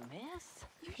okay, miss.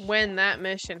 when that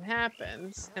mission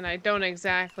happens, and I don't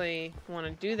exactly want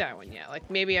to do that one yet. Like,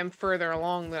 maybe I'm further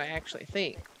along than I actually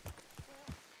think.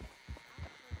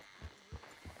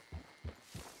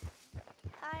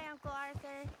 Hi, Uncle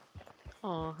Arthur.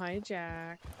 Oh, hi,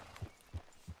 Jack.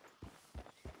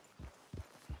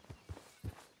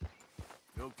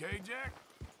 You okay, Jack?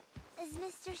 Is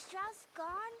Mr. Strauss gone?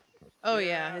 Oh,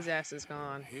 yeah, his ass is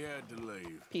gone. He had to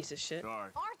leave. Piece of shit. Sorry.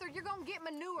 Arthur, you're gonna get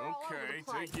manure all over the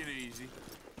place. Take it easy.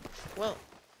 Well,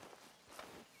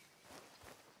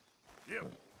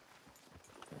 Yep.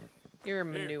 you're a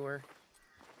manure.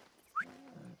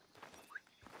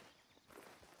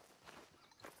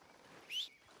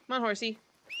 Come on, horsey.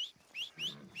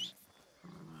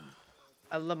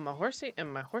 I love my horsey,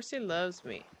 and my horsey loves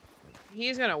me.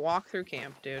 He's gonna walk through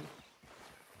camp, dude.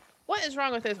 What is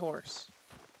wrong with this horse?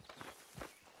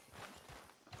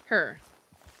 Her.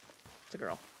 It's a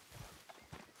girl.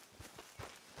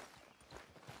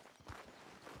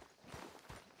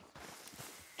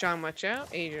 John, watch out.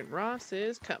 Agent Ross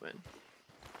is coming.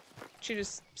 She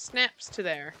just snaps to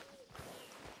there.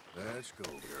 Let's go,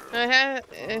 girl.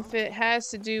 If it has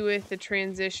to do with the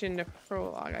transition to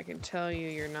prologue, I can tell you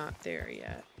you're not there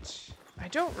yet. I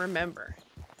don't remember.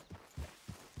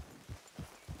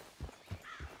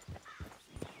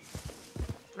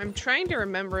 I'm trying to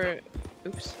remember...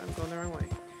 Oops, I'm going the wrong way.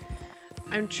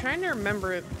 I'm trying to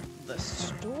remember the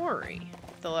story,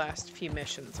 the last few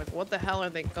missions. Like, what the hell are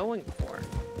they going for?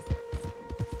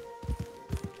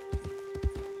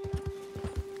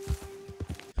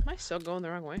 Am I still going the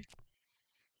wrong way?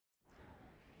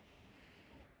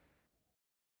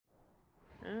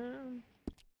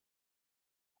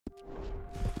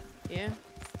 Yeah,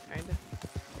 kinda.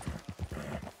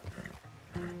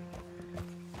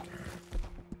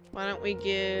 Why don't we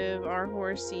give our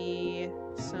horsey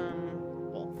some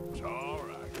apple? It's all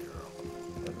right, girl.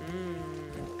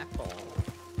 Apple.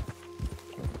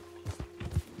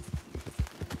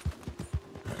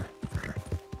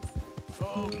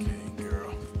 Okay,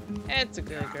 girl. It's a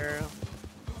good girl.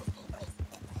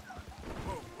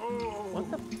 What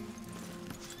the?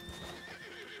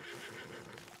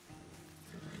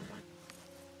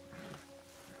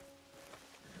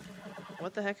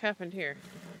 What the heck happened here?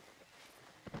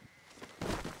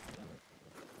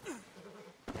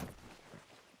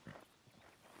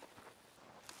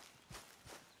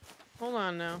 Hold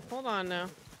on now. Hold on now.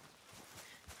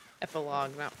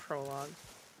 Epilogue, not prologue.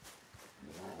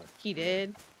 He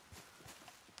did.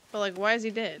 But, like, why is he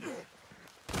dead?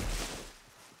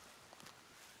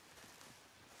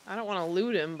 I don't want to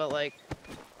loot him, but, like,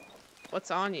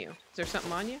 what's on you? Is there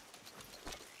something on you?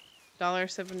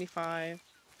 $1.75.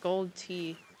 Gold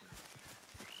teeth.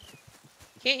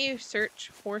 Can't you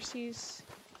search horsies?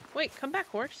 Wait, come back,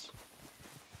 horse.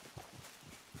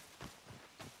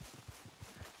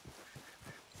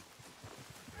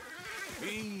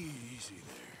 Easy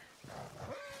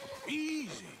there.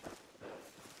 Easy.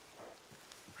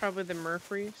 Probably the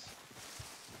Murphys.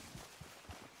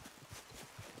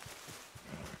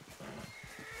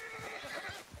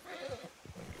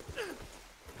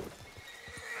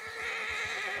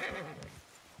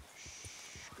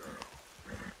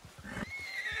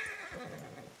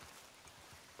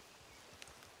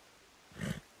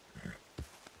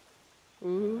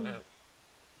 Ooh.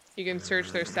 You can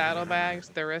search their saddlebags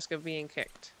at the risk of being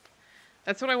kicked.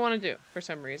 That's what I want to do for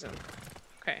some reason.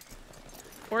 Okay.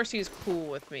 Horsey's cool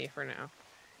with me for now.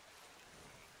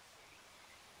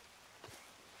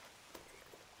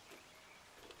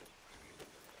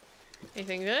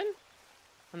 Anything good?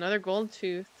 Another gold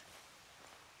tooth.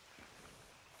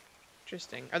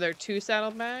 Interesting. Are there 2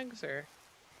 saddlebags or?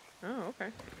 Oh,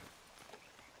 okay.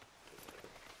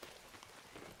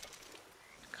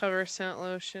 Cover scent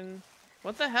lotion.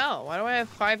 What the hell? Why do I have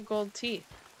 5 gold teeth?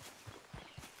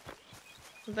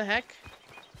 What the heck?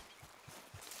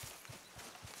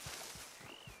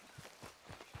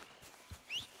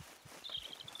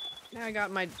 Now I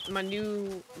got my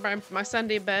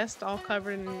Sunday best all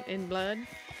covered in blood.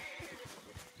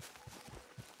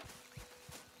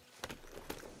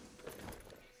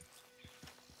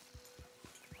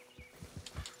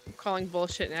 I'm calling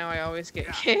bullshit now. I always get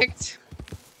kicked.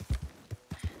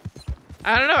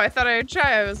 I don't know. I thought I would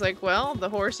try. I was like, well, the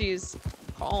horsey's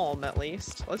calm at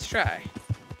least. Let's try.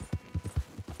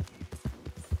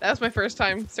 That was my first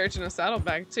time searching a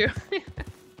saddlebag too.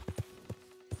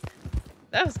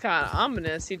 That was kind of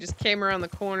ominous. He just came around the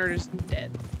corner, just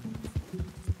dead.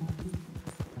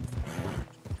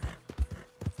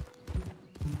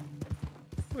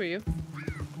 Who are you?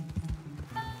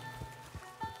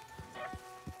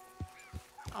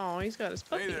 Oh, he's got his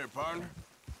puppy. Hey there, partner.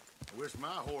 I wish my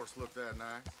horse looked that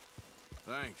nice.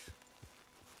 Thanks.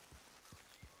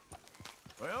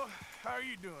 Well, how are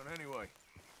you doing anyway?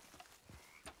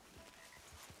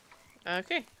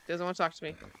 Okay, doesn't want to talk to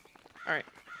me. Alright.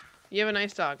 You have a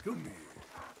nice dog.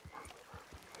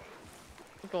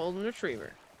 Golden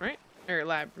Retriever, right? Or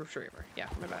Lab Retriever. Yeah,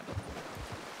 my bad.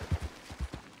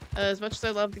 As much as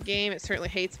I love the game, it certainly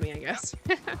hates me, I guess.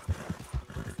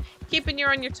 Keeping you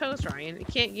on your toes, Ryan. It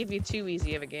can't give you too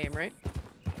easy of a game, right?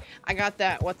 I got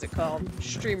that, what's it called?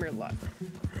 Streamer luck.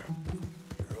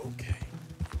 You're okay.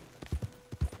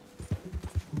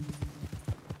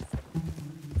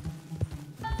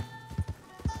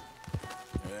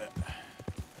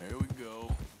 There we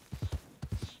go.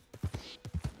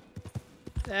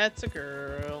 That's a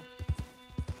girl.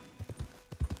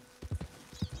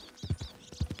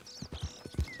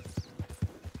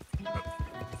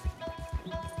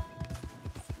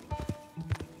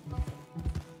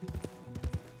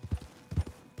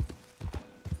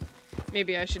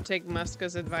 Maybe I should take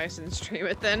Muska's advice and stream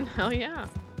it then. Hell yeah.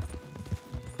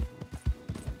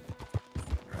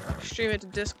 Stream it to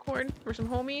Discord for some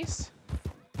homies.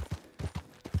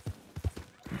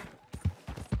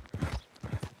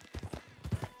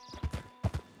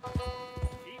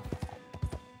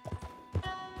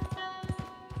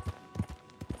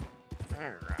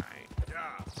 Alright.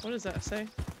 What does that say?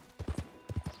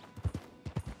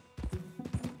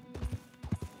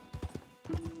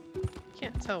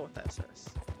 Can't tell what that says.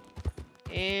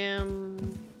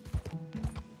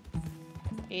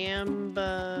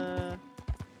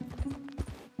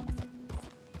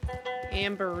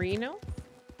 Amberino?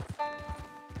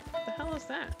 What the hell is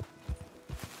that?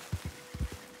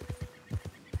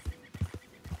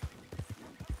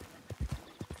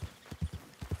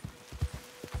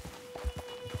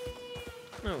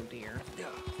 Oh dear.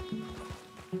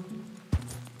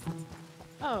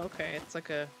 Oh, okay. It's like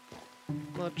a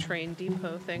little train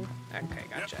depot thing. Okay,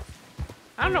 gotcha.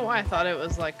 I don't know why I thought it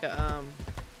was like a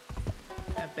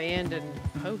abandoned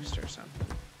post or something.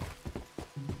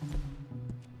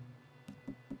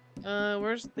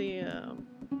 Where's the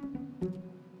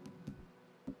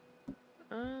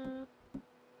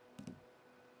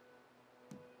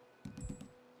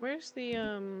where's the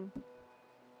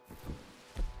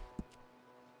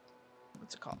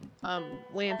what's it called?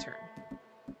 Lantern.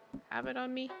 Have it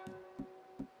on me?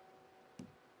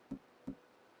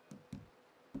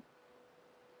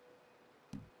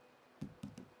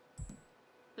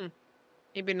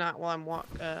 Maybe not while I'm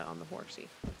on the horsey.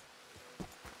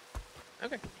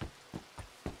 Okay.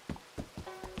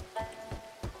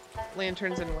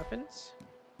 Lanterns and weapons.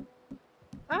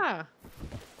 Ah!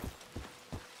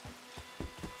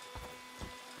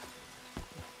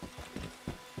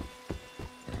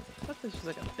 I thought this was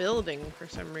like a building for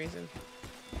some reason.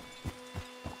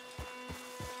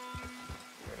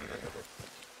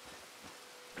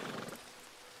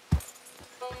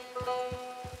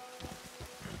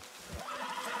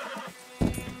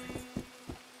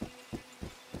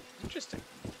 Interesting.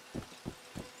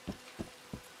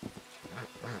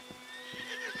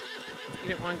 You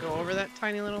didn't want to go over that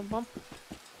tiny little bump?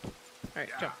 Alright,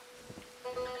 jump.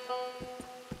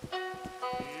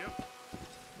 Yep.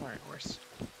 Alright, horse.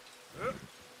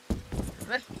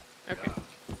 Okay.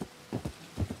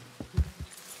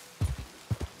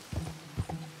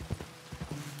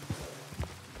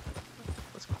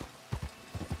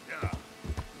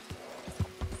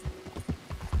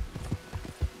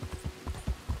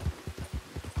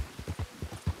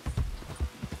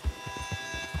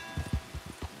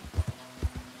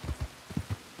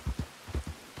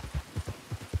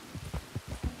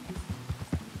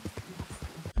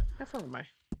 fuck am I?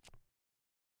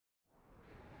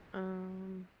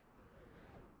 Oh,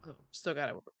 still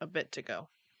got a bit to go.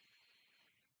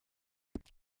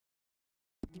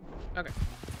 Okay.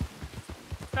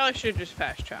 Probably should just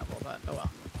fast travel, but oh well.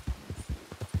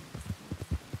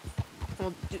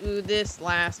 We'll do this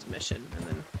last mission, and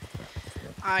then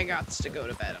I got to go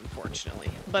to bed,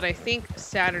 unfortunately. But I think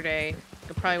Saturday I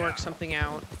could probably work something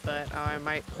out, but I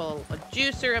might pull a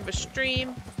juicer of a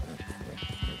stream.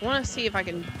 I want to see if I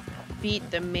can beat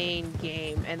the main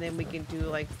game, and then we can do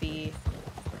like the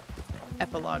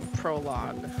epilogue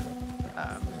prologue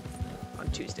on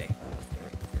Tuesday.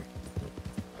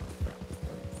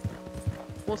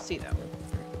 We'll see though.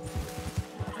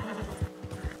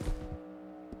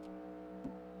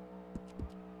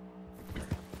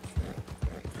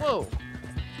 Whoa.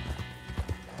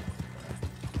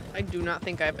 I do not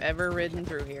think I've ever ridden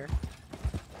through here.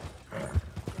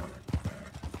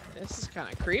 This is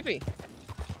kind of creepy.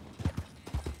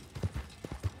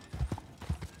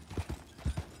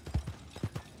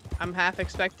 I'm half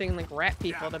expecting like rat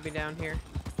people to be down here.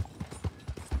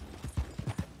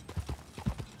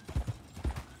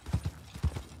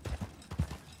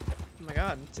 Oh my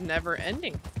god, it's never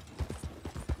ending.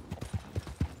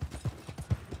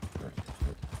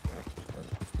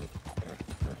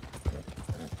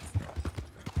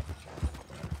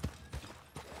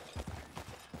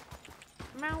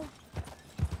 Meow.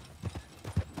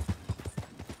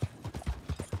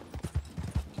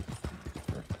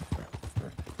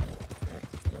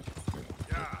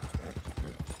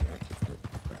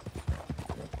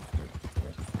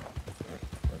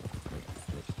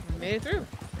 I made it through.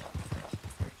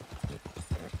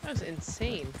 That was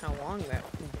insane how long that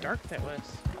dark that was.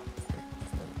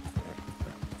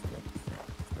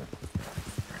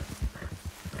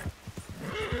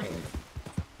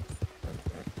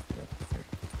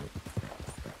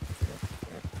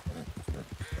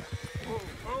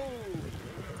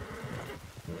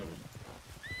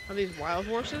 Are these wild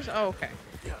horses? Oh, okay.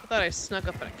 I thought I snuck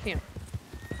up at a camp.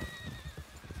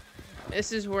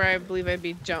 This is where I believe I'd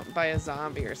be jumped by a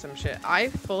zombie or some shit. I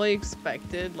fully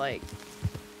expected, like,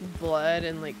 blood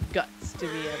and, like, guts to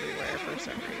be everywhere for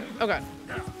some reason. Oh, God.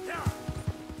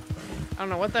 I don't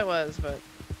know what that was, but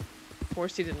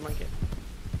Horsey didn't like it.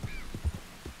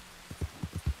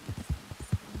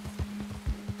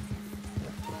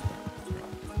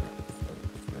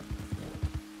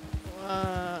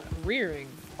 Rearing.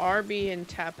 RB and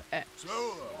tap X.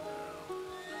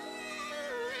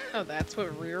 Oh, that's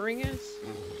what rearing is?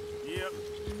 Yep.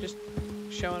 Just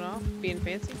showing off? Being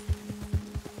fancy?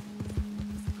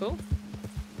 Cool.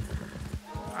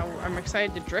 I'm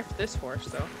excited to drift this horse,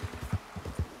 though.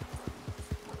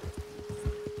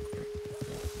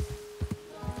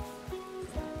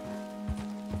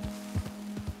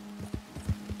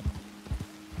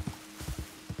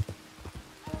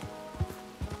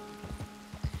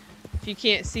 If you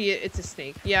can't see it, it's a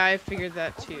snake. Yeah, I figured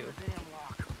that too.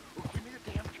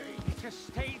 It's a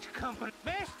stage company.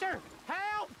 Mister,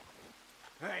 help!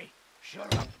 Hey,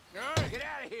 shut up. Hey, Get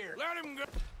out of here. let him go.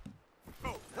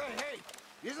 Oh. Hey,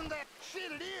 isn't that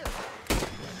shit? It is.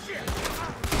 Shit.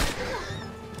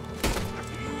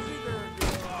 Easy there,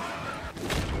 girl.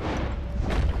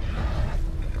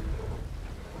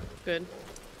 Good.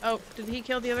 Oh, did he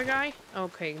kill the other guy?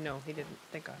 Okay, no, he didn't.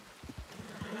 Thank God.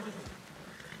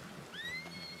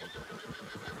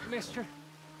 Mister,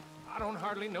 I don't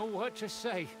hardly know what to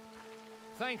say.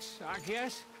 Thanks, I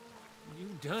guess. You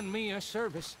done me a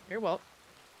service. You're welcome.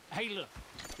 Hey, look.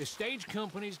 The stage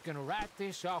company's gonna write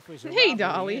this off as a Hey, robbery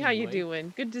Dolly, how you anyway.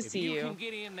 doing? Good to If see you you. can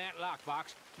get in that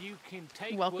lockbox, you can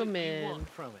take Welcome what in. you want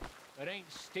from it. It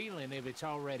ain't stealing if it's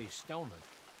already stolen.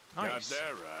 Nice. Got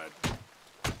that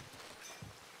right.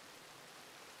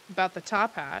 About the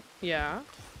top hat, yeah.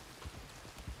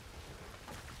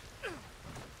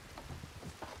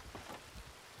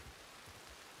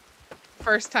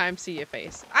 First time see your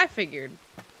face. I figured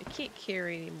I can't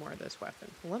carry any more of this weapon.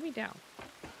 Let me down.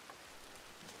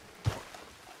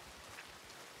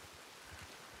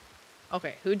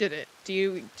 Okay, who did it?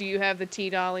 Do you have the tea,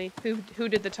 Dolly? Who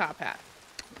did the top hat?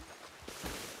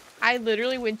 I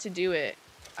literally went to do it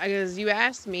because you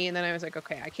asked me, and then I was like,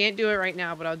 okay, I can't do it right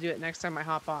now, but I'll do it next time I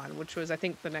hop on, which was I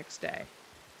think the next day.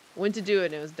 Went to do it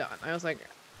and it was done. I was like,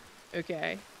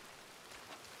 okay.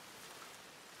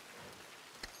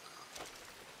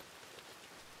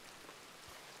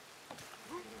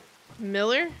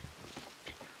 Miller?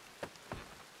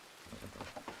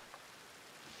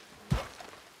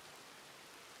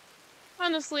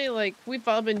 Honestly, like, we've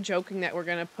all been joking that we're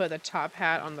gonna put a top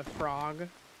hat on the frog.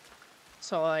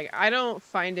 So, like, I don't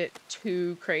find it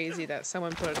too crazy that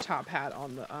someone put a top hat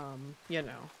on the, you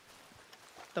know,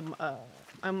 I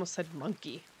almost said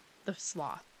monkey, the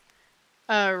sloth.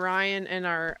 Ryan and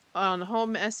our on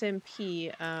home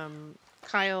SMP,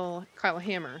 Kyle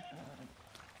Hammer.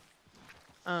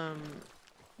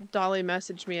 Dolly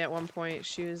messaged me at one point.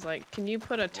 She was like, "Can you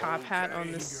put a top hat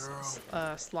on this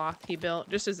sloth he built?"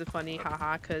 Just as a funny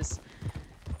haha, because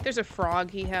there's a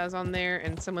frog he has on there,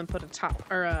 and someone put a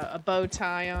top or a bow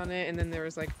tie on it, and then there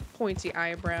was like pointy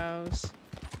eyebrows.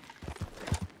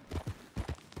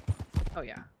 Oh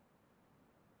yeah.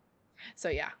 So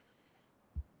yeah.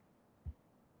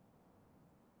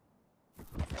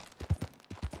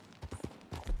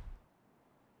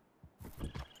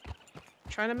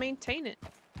 Trying to maintain it.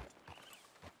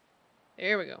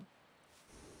 There we go.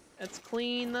 Let's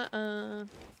clean the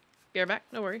gear back.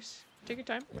 No worries. Take your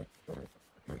time.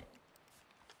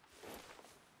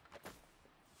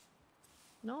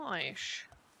 Nice.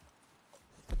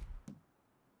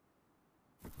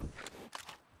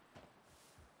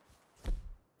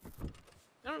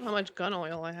 I don't know how much gun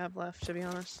oil I have left, to be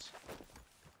honest.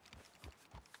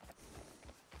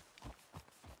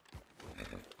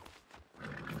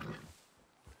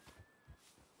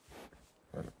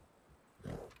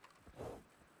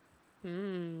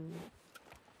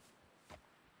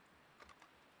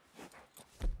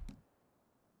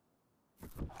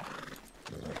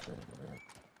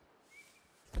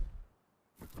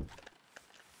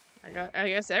 I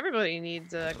guess everybody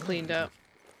needs cleaned up.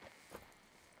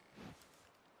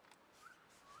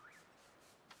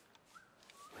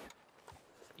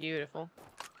 Beautiful.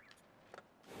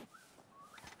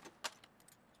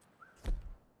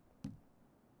 That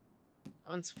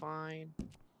one's fine.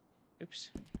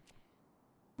 Oops.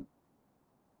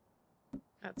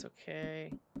 That's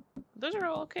okay. Those are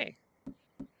all okay.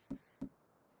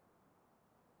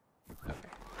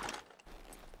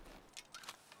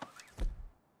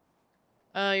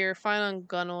 You're fine on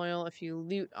gun oil if you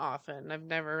loot often. I've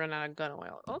never run out of gun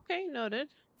oil. Okay, noted.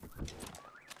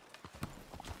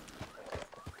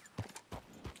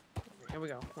 Here we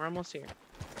go. We're almost here.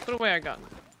 Put away our gun.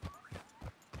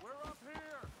 We're up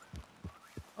here.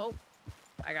 Oh,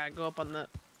 I gotta go up on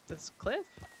this cliff.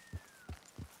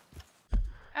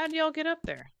 How'd y'all get up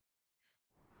there?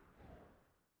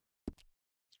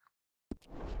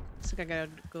 Looks like I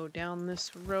gotta go down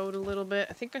this road a little bit.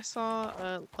 I think I saw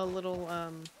a little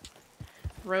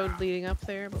road leading up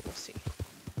there, but we'll see.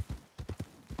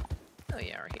 Oh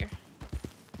yeah, right here.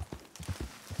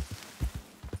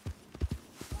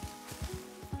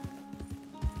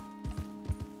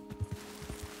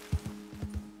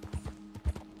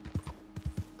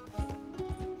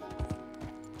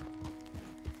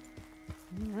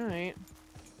 Alright.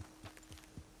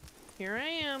 Here I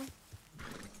am.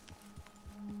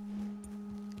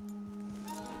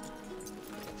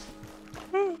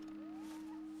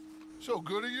 So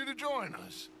good of you to join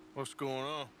us. What's going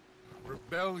on?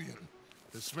 Rebellion.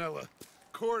 The smell of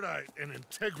cordite and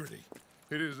integrity.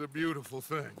 It is a beautiful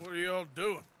thing. What are y'all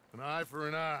doing? An eye for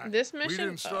an eye. This mission? We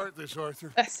didn't start this,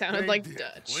 Arthur. That sounded They like did.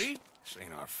 Dutch. We? This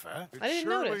ain't our fight. It I didn't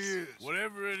surely notice. is.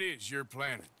 Whatever it is you're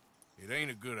planning, it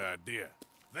ain't a good idea.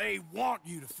 They want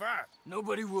you to fight.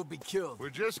 Nobody will be killed. We're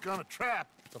just gonna trap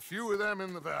a few of them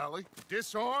in the valley,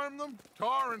 disarm them,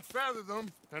 tar and feather them,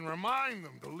 and remind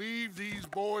them to leave these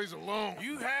boys alone.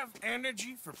 You have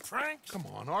energy for pranks? Come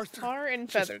on, Arthur. Tar and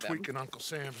feather Just them. tweaking Uncle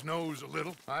Sam's nose a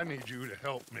little. I need you to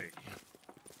help me.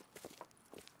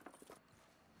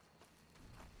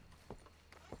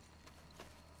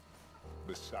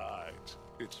 Besides,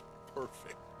 it's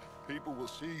perfect. People will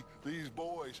see these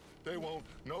boys. They won't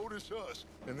notice us,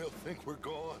 and they'll think we're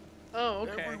gone. Oh,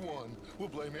 okay. Everyone will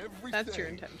blame everything That's your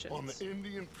intentions. on the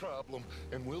Indian problem,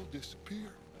 and we'll disappear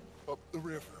up the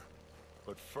river.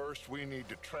 But first, we need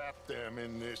to trap them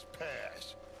in this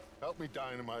pass. Help me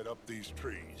dynamite up these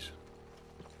trees.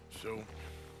 So,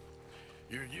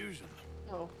 you're using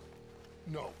them? Oh.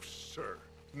 No, sir.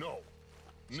 No.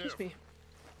 Excuse Never. me.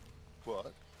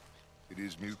 But it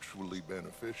is mutually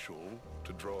beneficial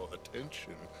to draw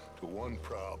attention to one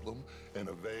problem and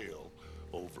avail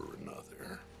over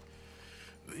another.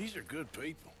 These are good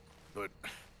people, but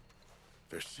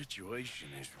their situation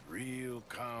is real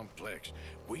complex.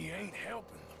 We ain't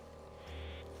helping them.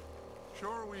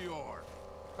 Sure we are.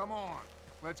 Come on,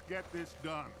 let's get this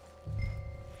done.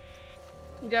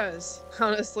 He does,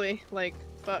 honestly. Like,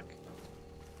 fuck.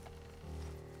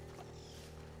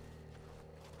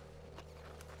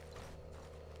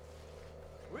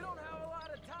 We don't have a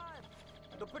lot of time.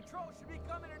 The patrol should be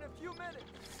coming in a few minutes.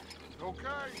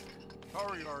 Okay.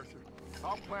 Hurry, Arthur.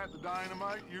 I'll plant the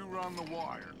dynamite, you run the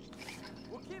wire.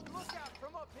 We'll keep lookout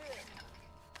from up here.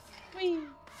 Whee!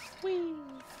 Whee!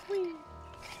 Whee!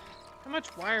 How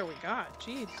much wire we got?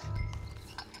 Jeez.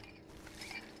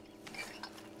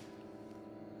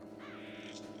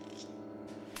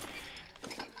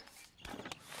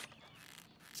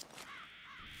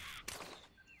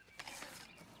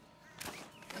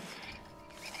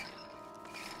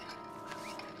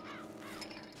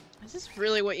 Is this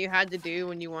really what you had to do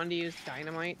when you wanted to use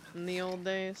dynamite in the old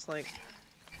days? Like,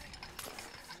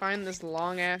 find this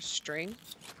long ass string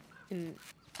and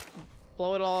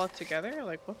blow it all together?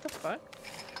 Like, what the fuck?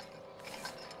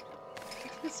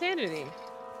 It's insanity.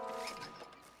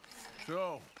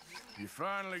 So, you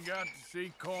finally got to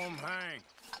see Colm hang.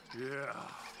 Yeah.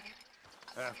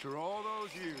 After all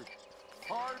those years.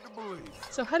 Hard to believe.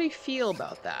 So how do you feel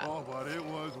about that? Oh, but it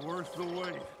was worth the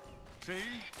wait. See?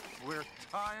 We're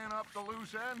tying up the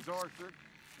loose ends, Arthur.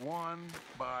 One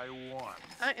by one.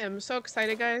 I am so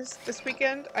excited, guys. This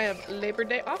weekend, I have Labor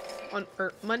Day off.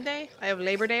 Or Monday, I have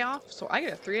Labor Day off, so I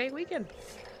get a 3-day weekend.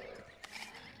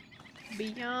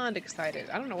 Beyond excited.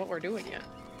 I don't know what we're doing yet.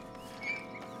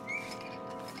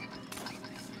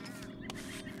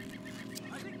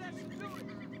 I think that should do it.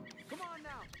 Come on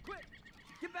now, quick,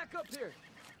 get back up here.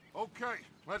 Okay,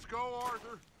 let's go,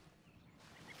 Arthur.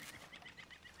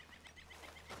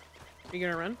 You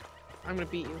gonna run? I'm gonna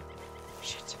beat you.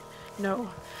 Shit. No.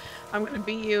 I'm gonna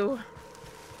beat you.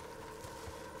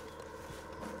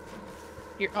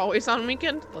 You're always on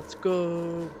weekend? Let's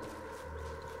go.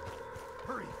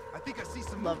 Hurry! I think I see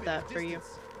some Love movement that in the for you.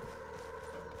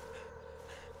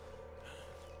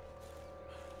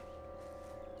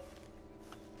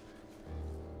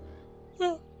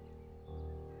 distance.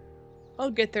 I'll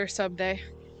get there someday.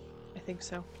 I think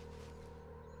so.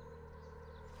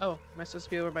 Oh, am I supposed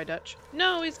to be over by Dutch?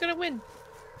 No, he's gonna win.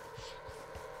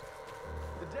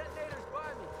 The detonator's by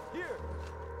me. Here.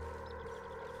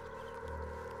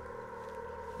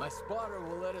 My spotter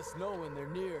will let us know when they're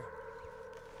near.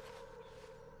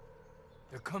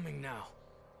 They're coming now.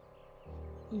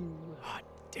 Ooh. Hot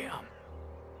damn.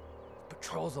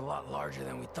 Patrol's a lot larger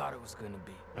than we thought it was gonna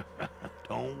be.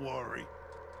 Don't worry.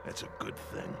 That's a good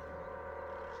thing.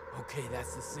 Okay,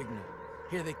 that's the signal.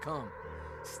 Here they come.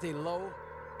 Stay low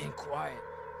and quiet.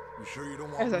 You sure you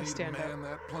don't As want I me to stand man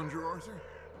that plunger, Arthur?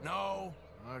 No,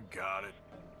 I got it.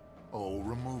 Oh,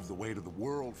 remove the weight of the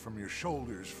world from your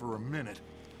shoulders for a minute.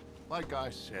 Like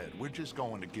I said, we're just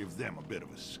going to give them a bit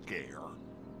of a scare.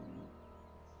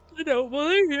 I don't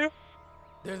believe you.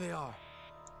 There they are.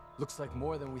 Looks like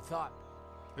more than we thought.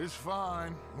 It's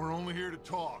fine. We're only here to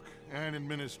talk and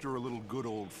administer a little good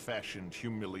old-fashioned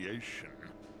humiliation.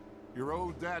 You're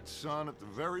owed that, son, at the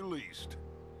very least.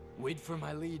 Wait for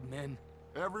my lead, men.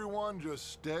 Everyone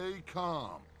just stay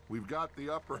calm. We've got the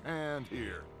upper hand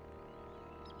here.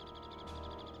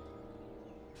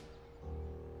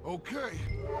 Okay,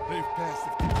 they've passed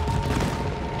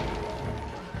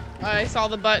the... I saw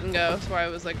the button go, so I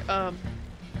was like,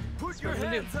 Put your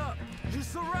hands up! You're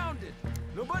surrounded!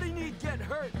 Nobody need get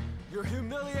hurt! Your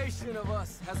humiliation of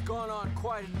us has gone on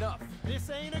quite enough. This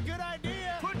ain't a good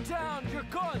idea. Put down your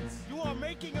guns! You are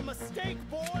making a mistake,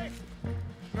 boy.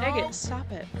 dang it,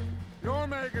 stop it. You're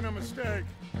making a mistake.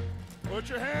 Put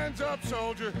your hands up,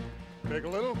 soldier. Take a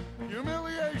little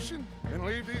humiliation and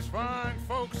leave these fine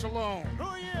folks alone. Who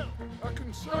are you? A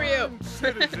concerned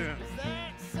citizen. Is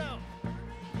that so?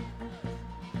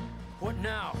 What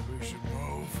now? We should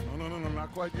move. No,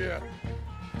 not quite yet.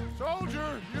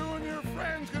 Soldier, you and your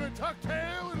friend's gonna tuck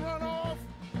tail and run off?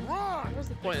 Run! What's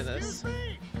the point of this?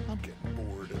 I'm getting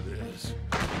bored of this.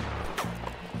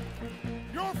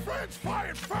 Your friend's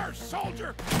fired first,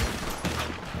 soldier!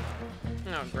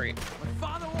 Oh, great. My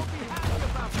father won't be happy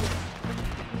about this.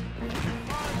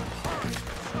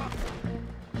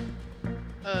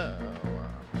 Oh.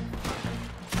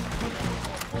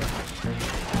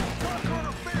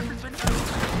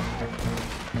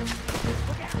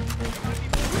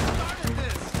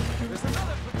 There's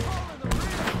another patrol in the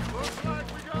rear. Looks like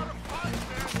we got a fight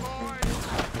there, boys.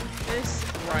 This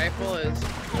rifle is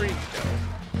pretty dope.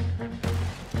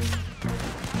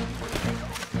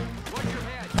 Watch your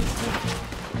head.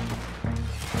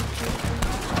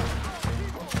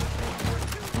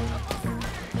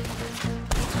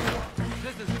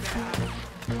 This is bad.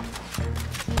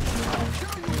 I'll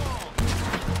kill you all.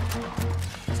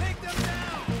 Take them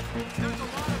down. There's a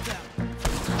lot of them.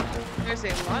 There's a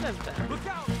lot of them. Look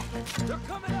out! They're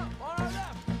coming up on our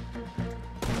left!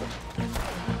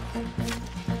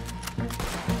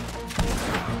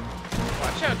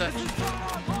 Watch out, Dutch.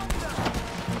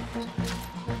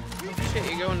 Shit,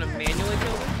 you're going to manually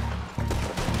kill them?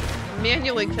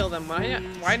 Manually kill them.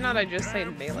 Why not I just say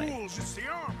melee? Fools, it's the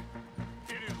army.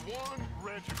 It is one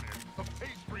regiment of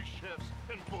pastry chefs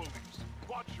and bullies.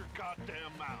 watch your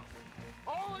goddamn mouth.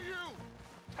 All of you,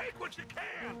 take what you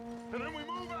can, and then we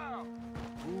move out.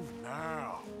 Move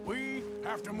now. We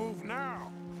have to move now.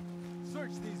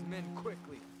 Search these men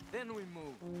quickly, then we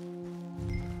move.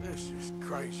 This is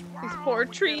crazy. These poor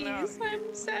trees.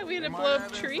 I'm sad we had to blow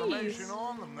up trees. Information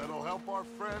on them that'll help our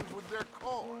friends with their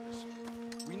cause.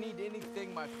 We need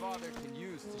anything my father can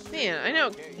use to Man, I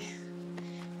know.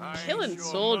 Killing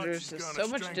soldiers is so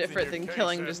much different than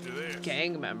killing just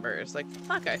gang members. Like,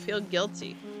 fuck, I feel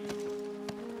guilty.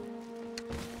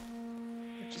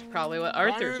 Which is probably what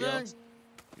Arthur feels.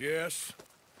 Yes.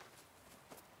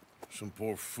 Some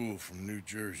poor fool from New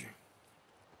Jersey.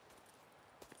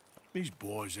 These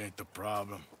boys ain't the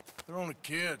problem. They're only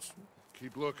kids.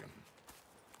 Keep looking.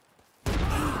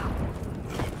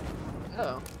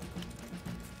 Oh.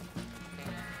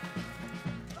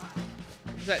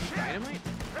 Is that dynamite?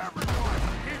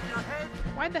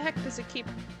 Why the heck does it keep...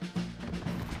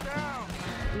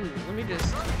 Ooh, let me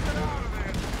just...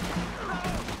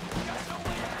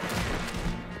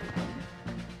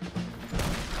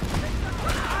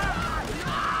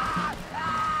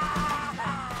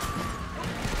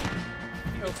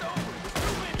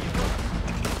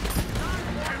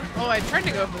 Oh, I tried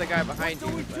to go for the guy behind you,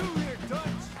 but...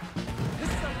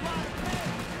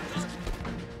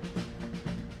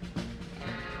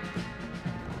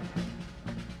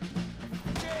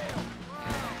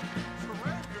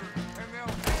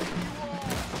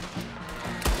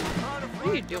 What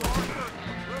are you doing?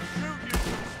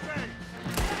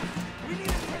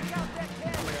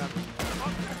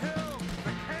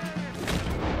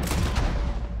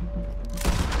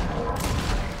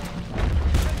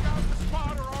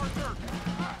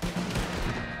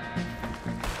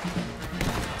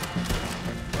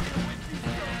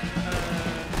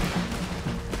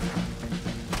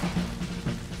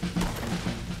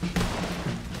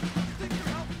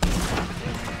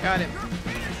 Got him.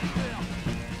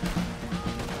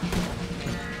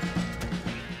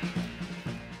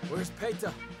 Where's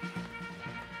Peta?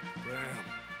 Damn,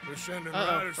 they're sending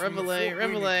Uh-oh, riders from the Reveille, fort we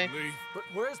need to Reveille. leave. But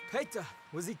where's Peta?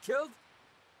 Was he killed?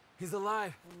 He's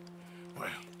alive. Well,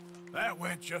 that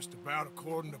went just about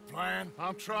according to plan.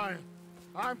 I'm trying,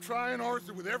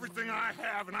 Arthur, with everything I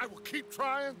have, and I will keep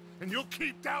trying, and you'll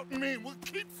keep doubting me, and we'll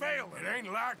keep failing. It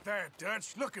ain't like that,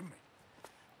 Dutch. Look at me.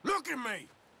 Look at me!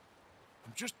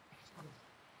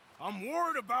 I'm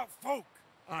worried about folk.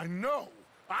 I know.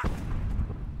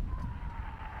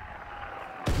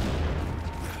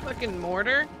 Fucking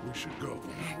mortar? We should go.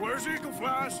 Where's Eagle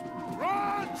Flies?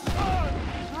 Run, son!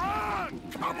 Run!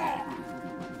 Come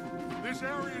on! This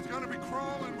area is gonna be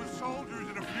crawling with soldiers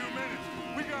in a few minutes.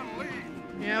 We gotta leave.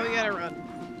 Yeah, we gotta run.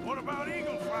 What about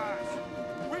Eagle Flies?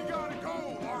 We gotta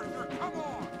go, Arthur. Come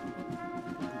on.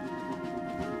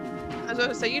 I was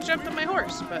gonna say, you jumped on my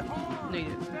horse, but no, you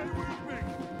didn't.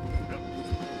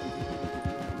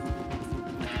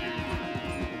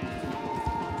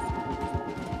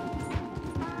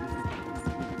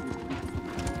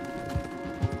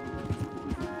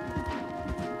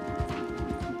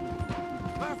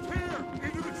 Left here,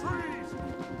 into the trees.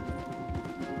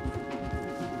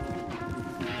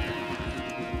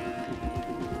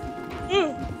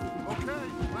 Okay,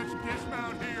 let's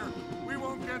dismount here. We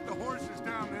won't get the horses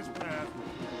down this path.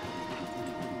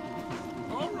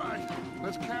 All right,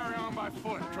 let's carry on by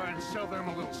foot. Try and sell them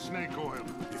a little snake oil.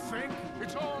 You think?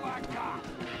 It's all I got.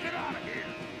 Get out of here.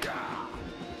 Yeah.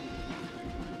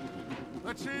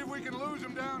 Let's see if we can lose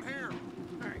them down here.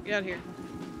 All right, get out of here.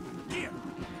 Yeah.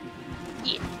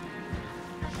 Yeah.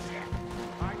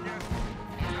 I guess.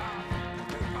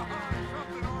 Get behind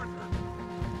something, Arthur.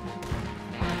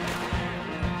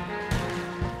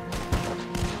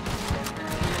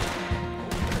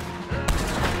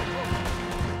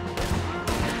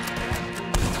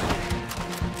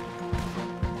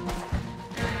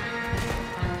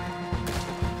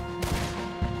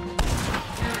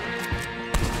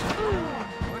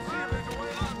 Let's see if there's a way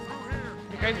out through here.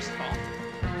 I think I just fall.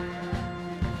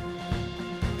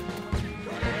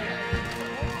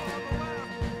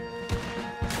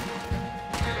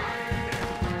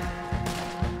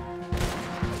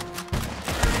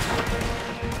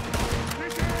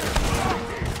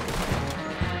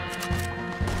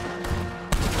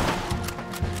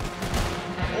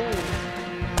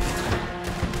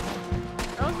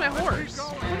 That was my horse.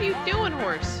 What are you doing,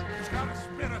 horse? It's gotta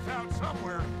spit us out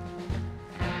somewhere.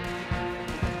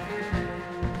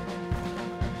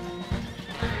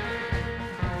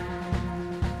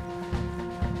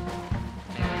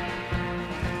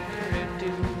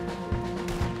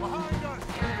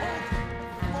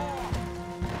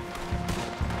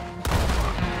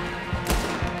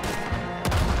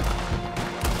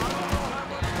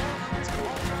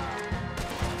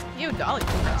 Dolly,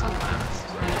 congrats on last.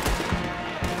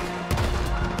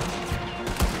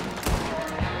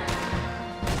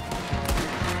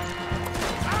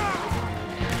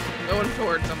 Going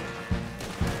towards him.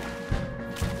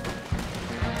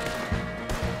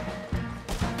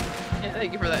 Yeah,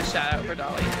 thank you for that shout out for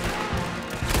Dolly.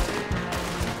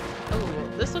 Oh,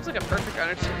 this looks like a perfect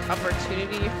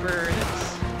opportunity for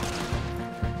this.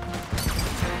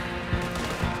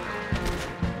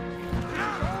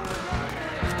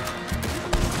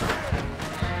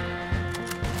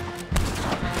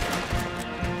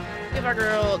 Give our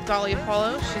girl Dolly a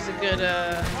follow. She's a good,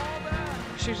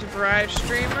 she's a variety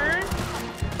streamer.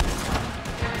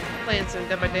 Playing some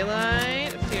Dead by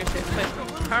Daylight. I've seen her play some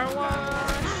Power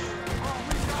Wash.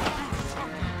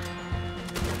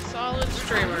 Solid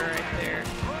streamer right there.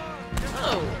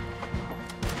 Oh!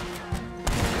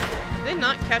 Did they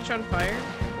not catch on fire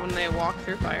when they walk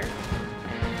through fire?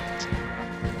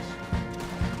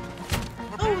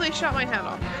 Oh, they shot my hat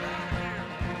off.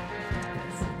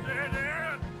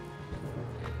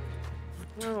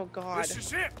 Oh God. This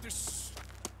is it. This.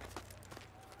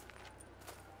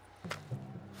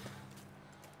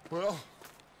 Well,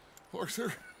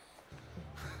 Arthur.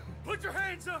 Put your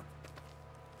hands up!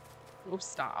 Oh,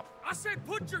 stop. I said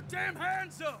put your damn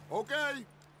hands up! Okay.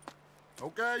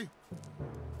 Okay.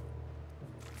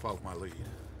 Follow my lead.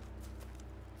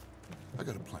 I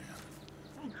got a plan.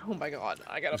 Oh my God,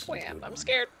 I got a plan. I'm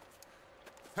scared.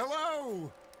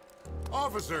 Hello,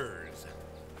 officers.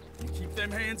 You keep them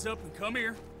hands up and come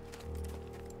here.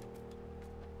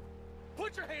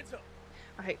 Put your hands up!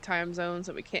 I hate time zones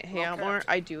that we can't hang Well, out more.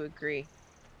 Captain. I do agree.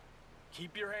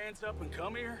 Keep your hands up and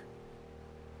come here.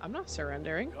 I'm not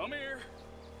surrendering. Come here.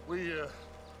 We're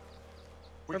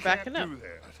can't backing up. do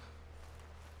that.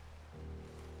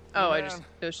 Oh, Man.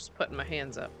 it was just putting my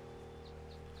hands up.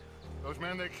 Those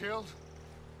men they killed,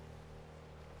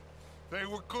 they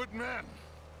were good men.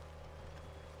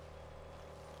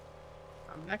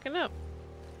 I'm backing up.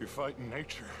 You're fighting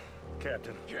nature,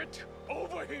 Captain. Get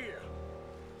over here.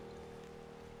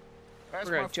 That's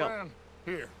We're gonna my jump. friend.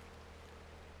 Here.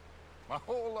 My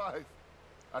whole life,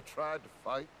 I tried to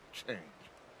fight change.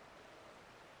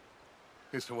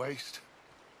 It's a waste.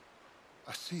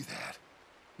 I see that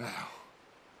now.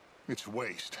 It's a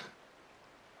waste.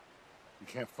 You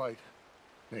can't fight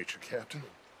nature, Captain.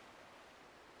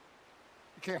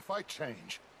 You can't fight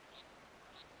change.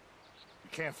 You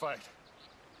can't fight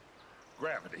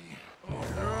gravity.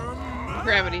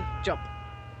 Gravity, jump.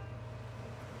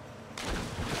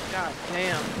 God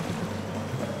damn.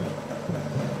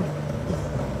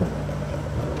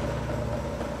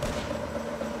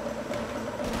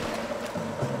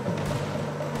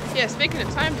 Yeah, speaking of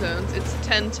time zones, it's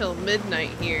 10 till midnight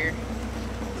here.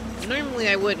 Normally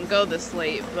I wouldn't go this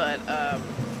late, but I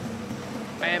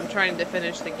am trying to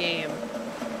finish the game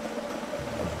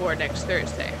before next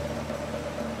Thursday.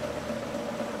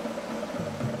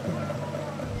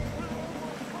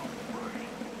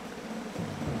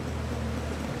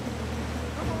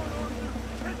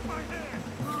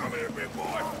 Come here, big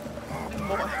boy.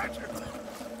 Boy. I got you.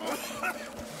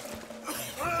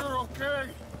 You're okay.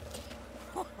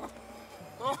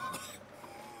 Oh,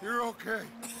 you're okay.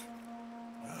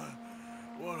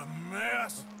 What a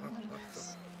mess.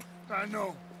 I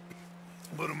know,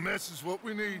 but a mess is what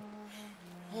we need.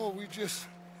 Oh, we just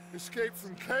escaped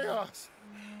from chaos.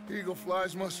 Eagle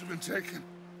flies must have been taken.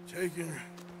 Taken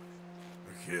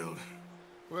or killed?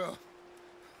 Well,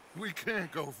 we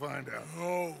can't go find out.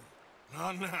 No,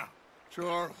 not now.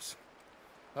 Charles,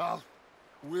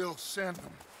 we'll send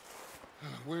him.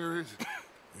 Where is he?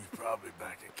 He's probably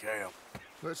back at camp.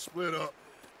 Let's split up.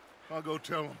 I'll go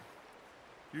tell him.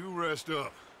 You rest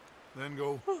up, then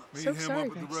go meet so him sorry, up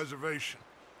at the guys. reservation.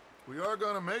 We are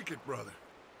gonna make it, brother.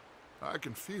 I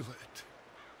can feel it.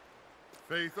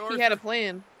 Faith, Arthur. He had a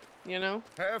plan, you know?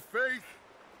 Have faith.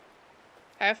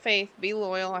 Have faith, be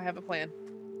loyal, I have a plan.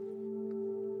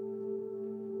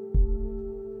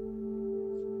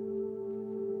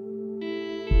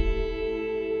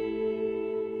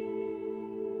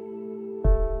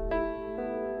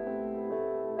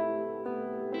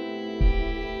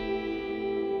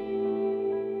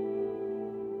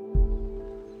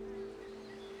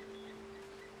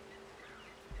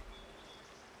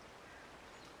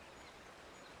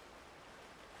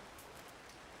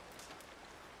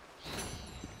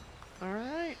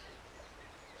 Alright.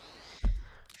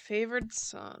 Favored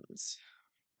sons.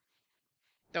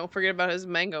 Don't forget about his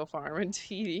mango farm in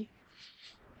Tahiti.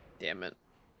 Damn it.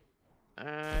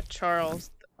 Charles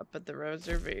up at the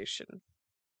reservation.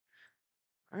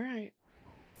 Alright.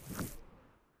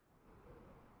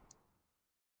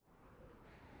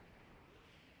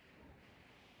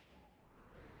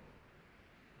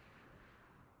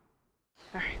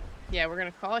 Yeah, we're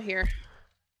gonna call here.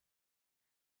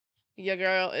 Your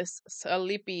girl is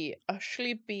sleepy.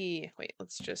 Sleepy. Wait,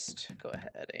 let's just go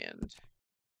ahead and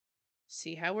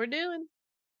see how we're doing.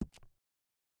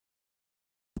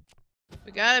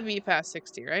 We gotta be past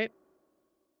 60, right?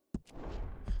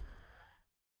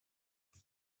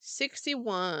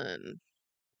 61.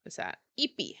 What's that?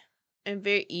 Eepy. I'm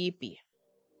very eepy.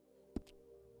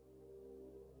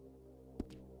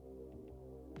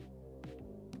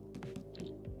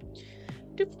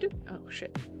 Doop, doop. Oh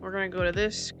shit. We're gonna go to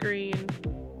this screen.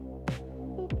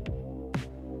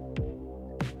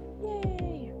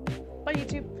 Yay! Bye,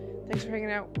 YouTube. Thanks for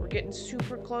hanging out. We're getting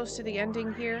super close to the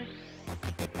ending here.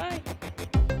 Bye.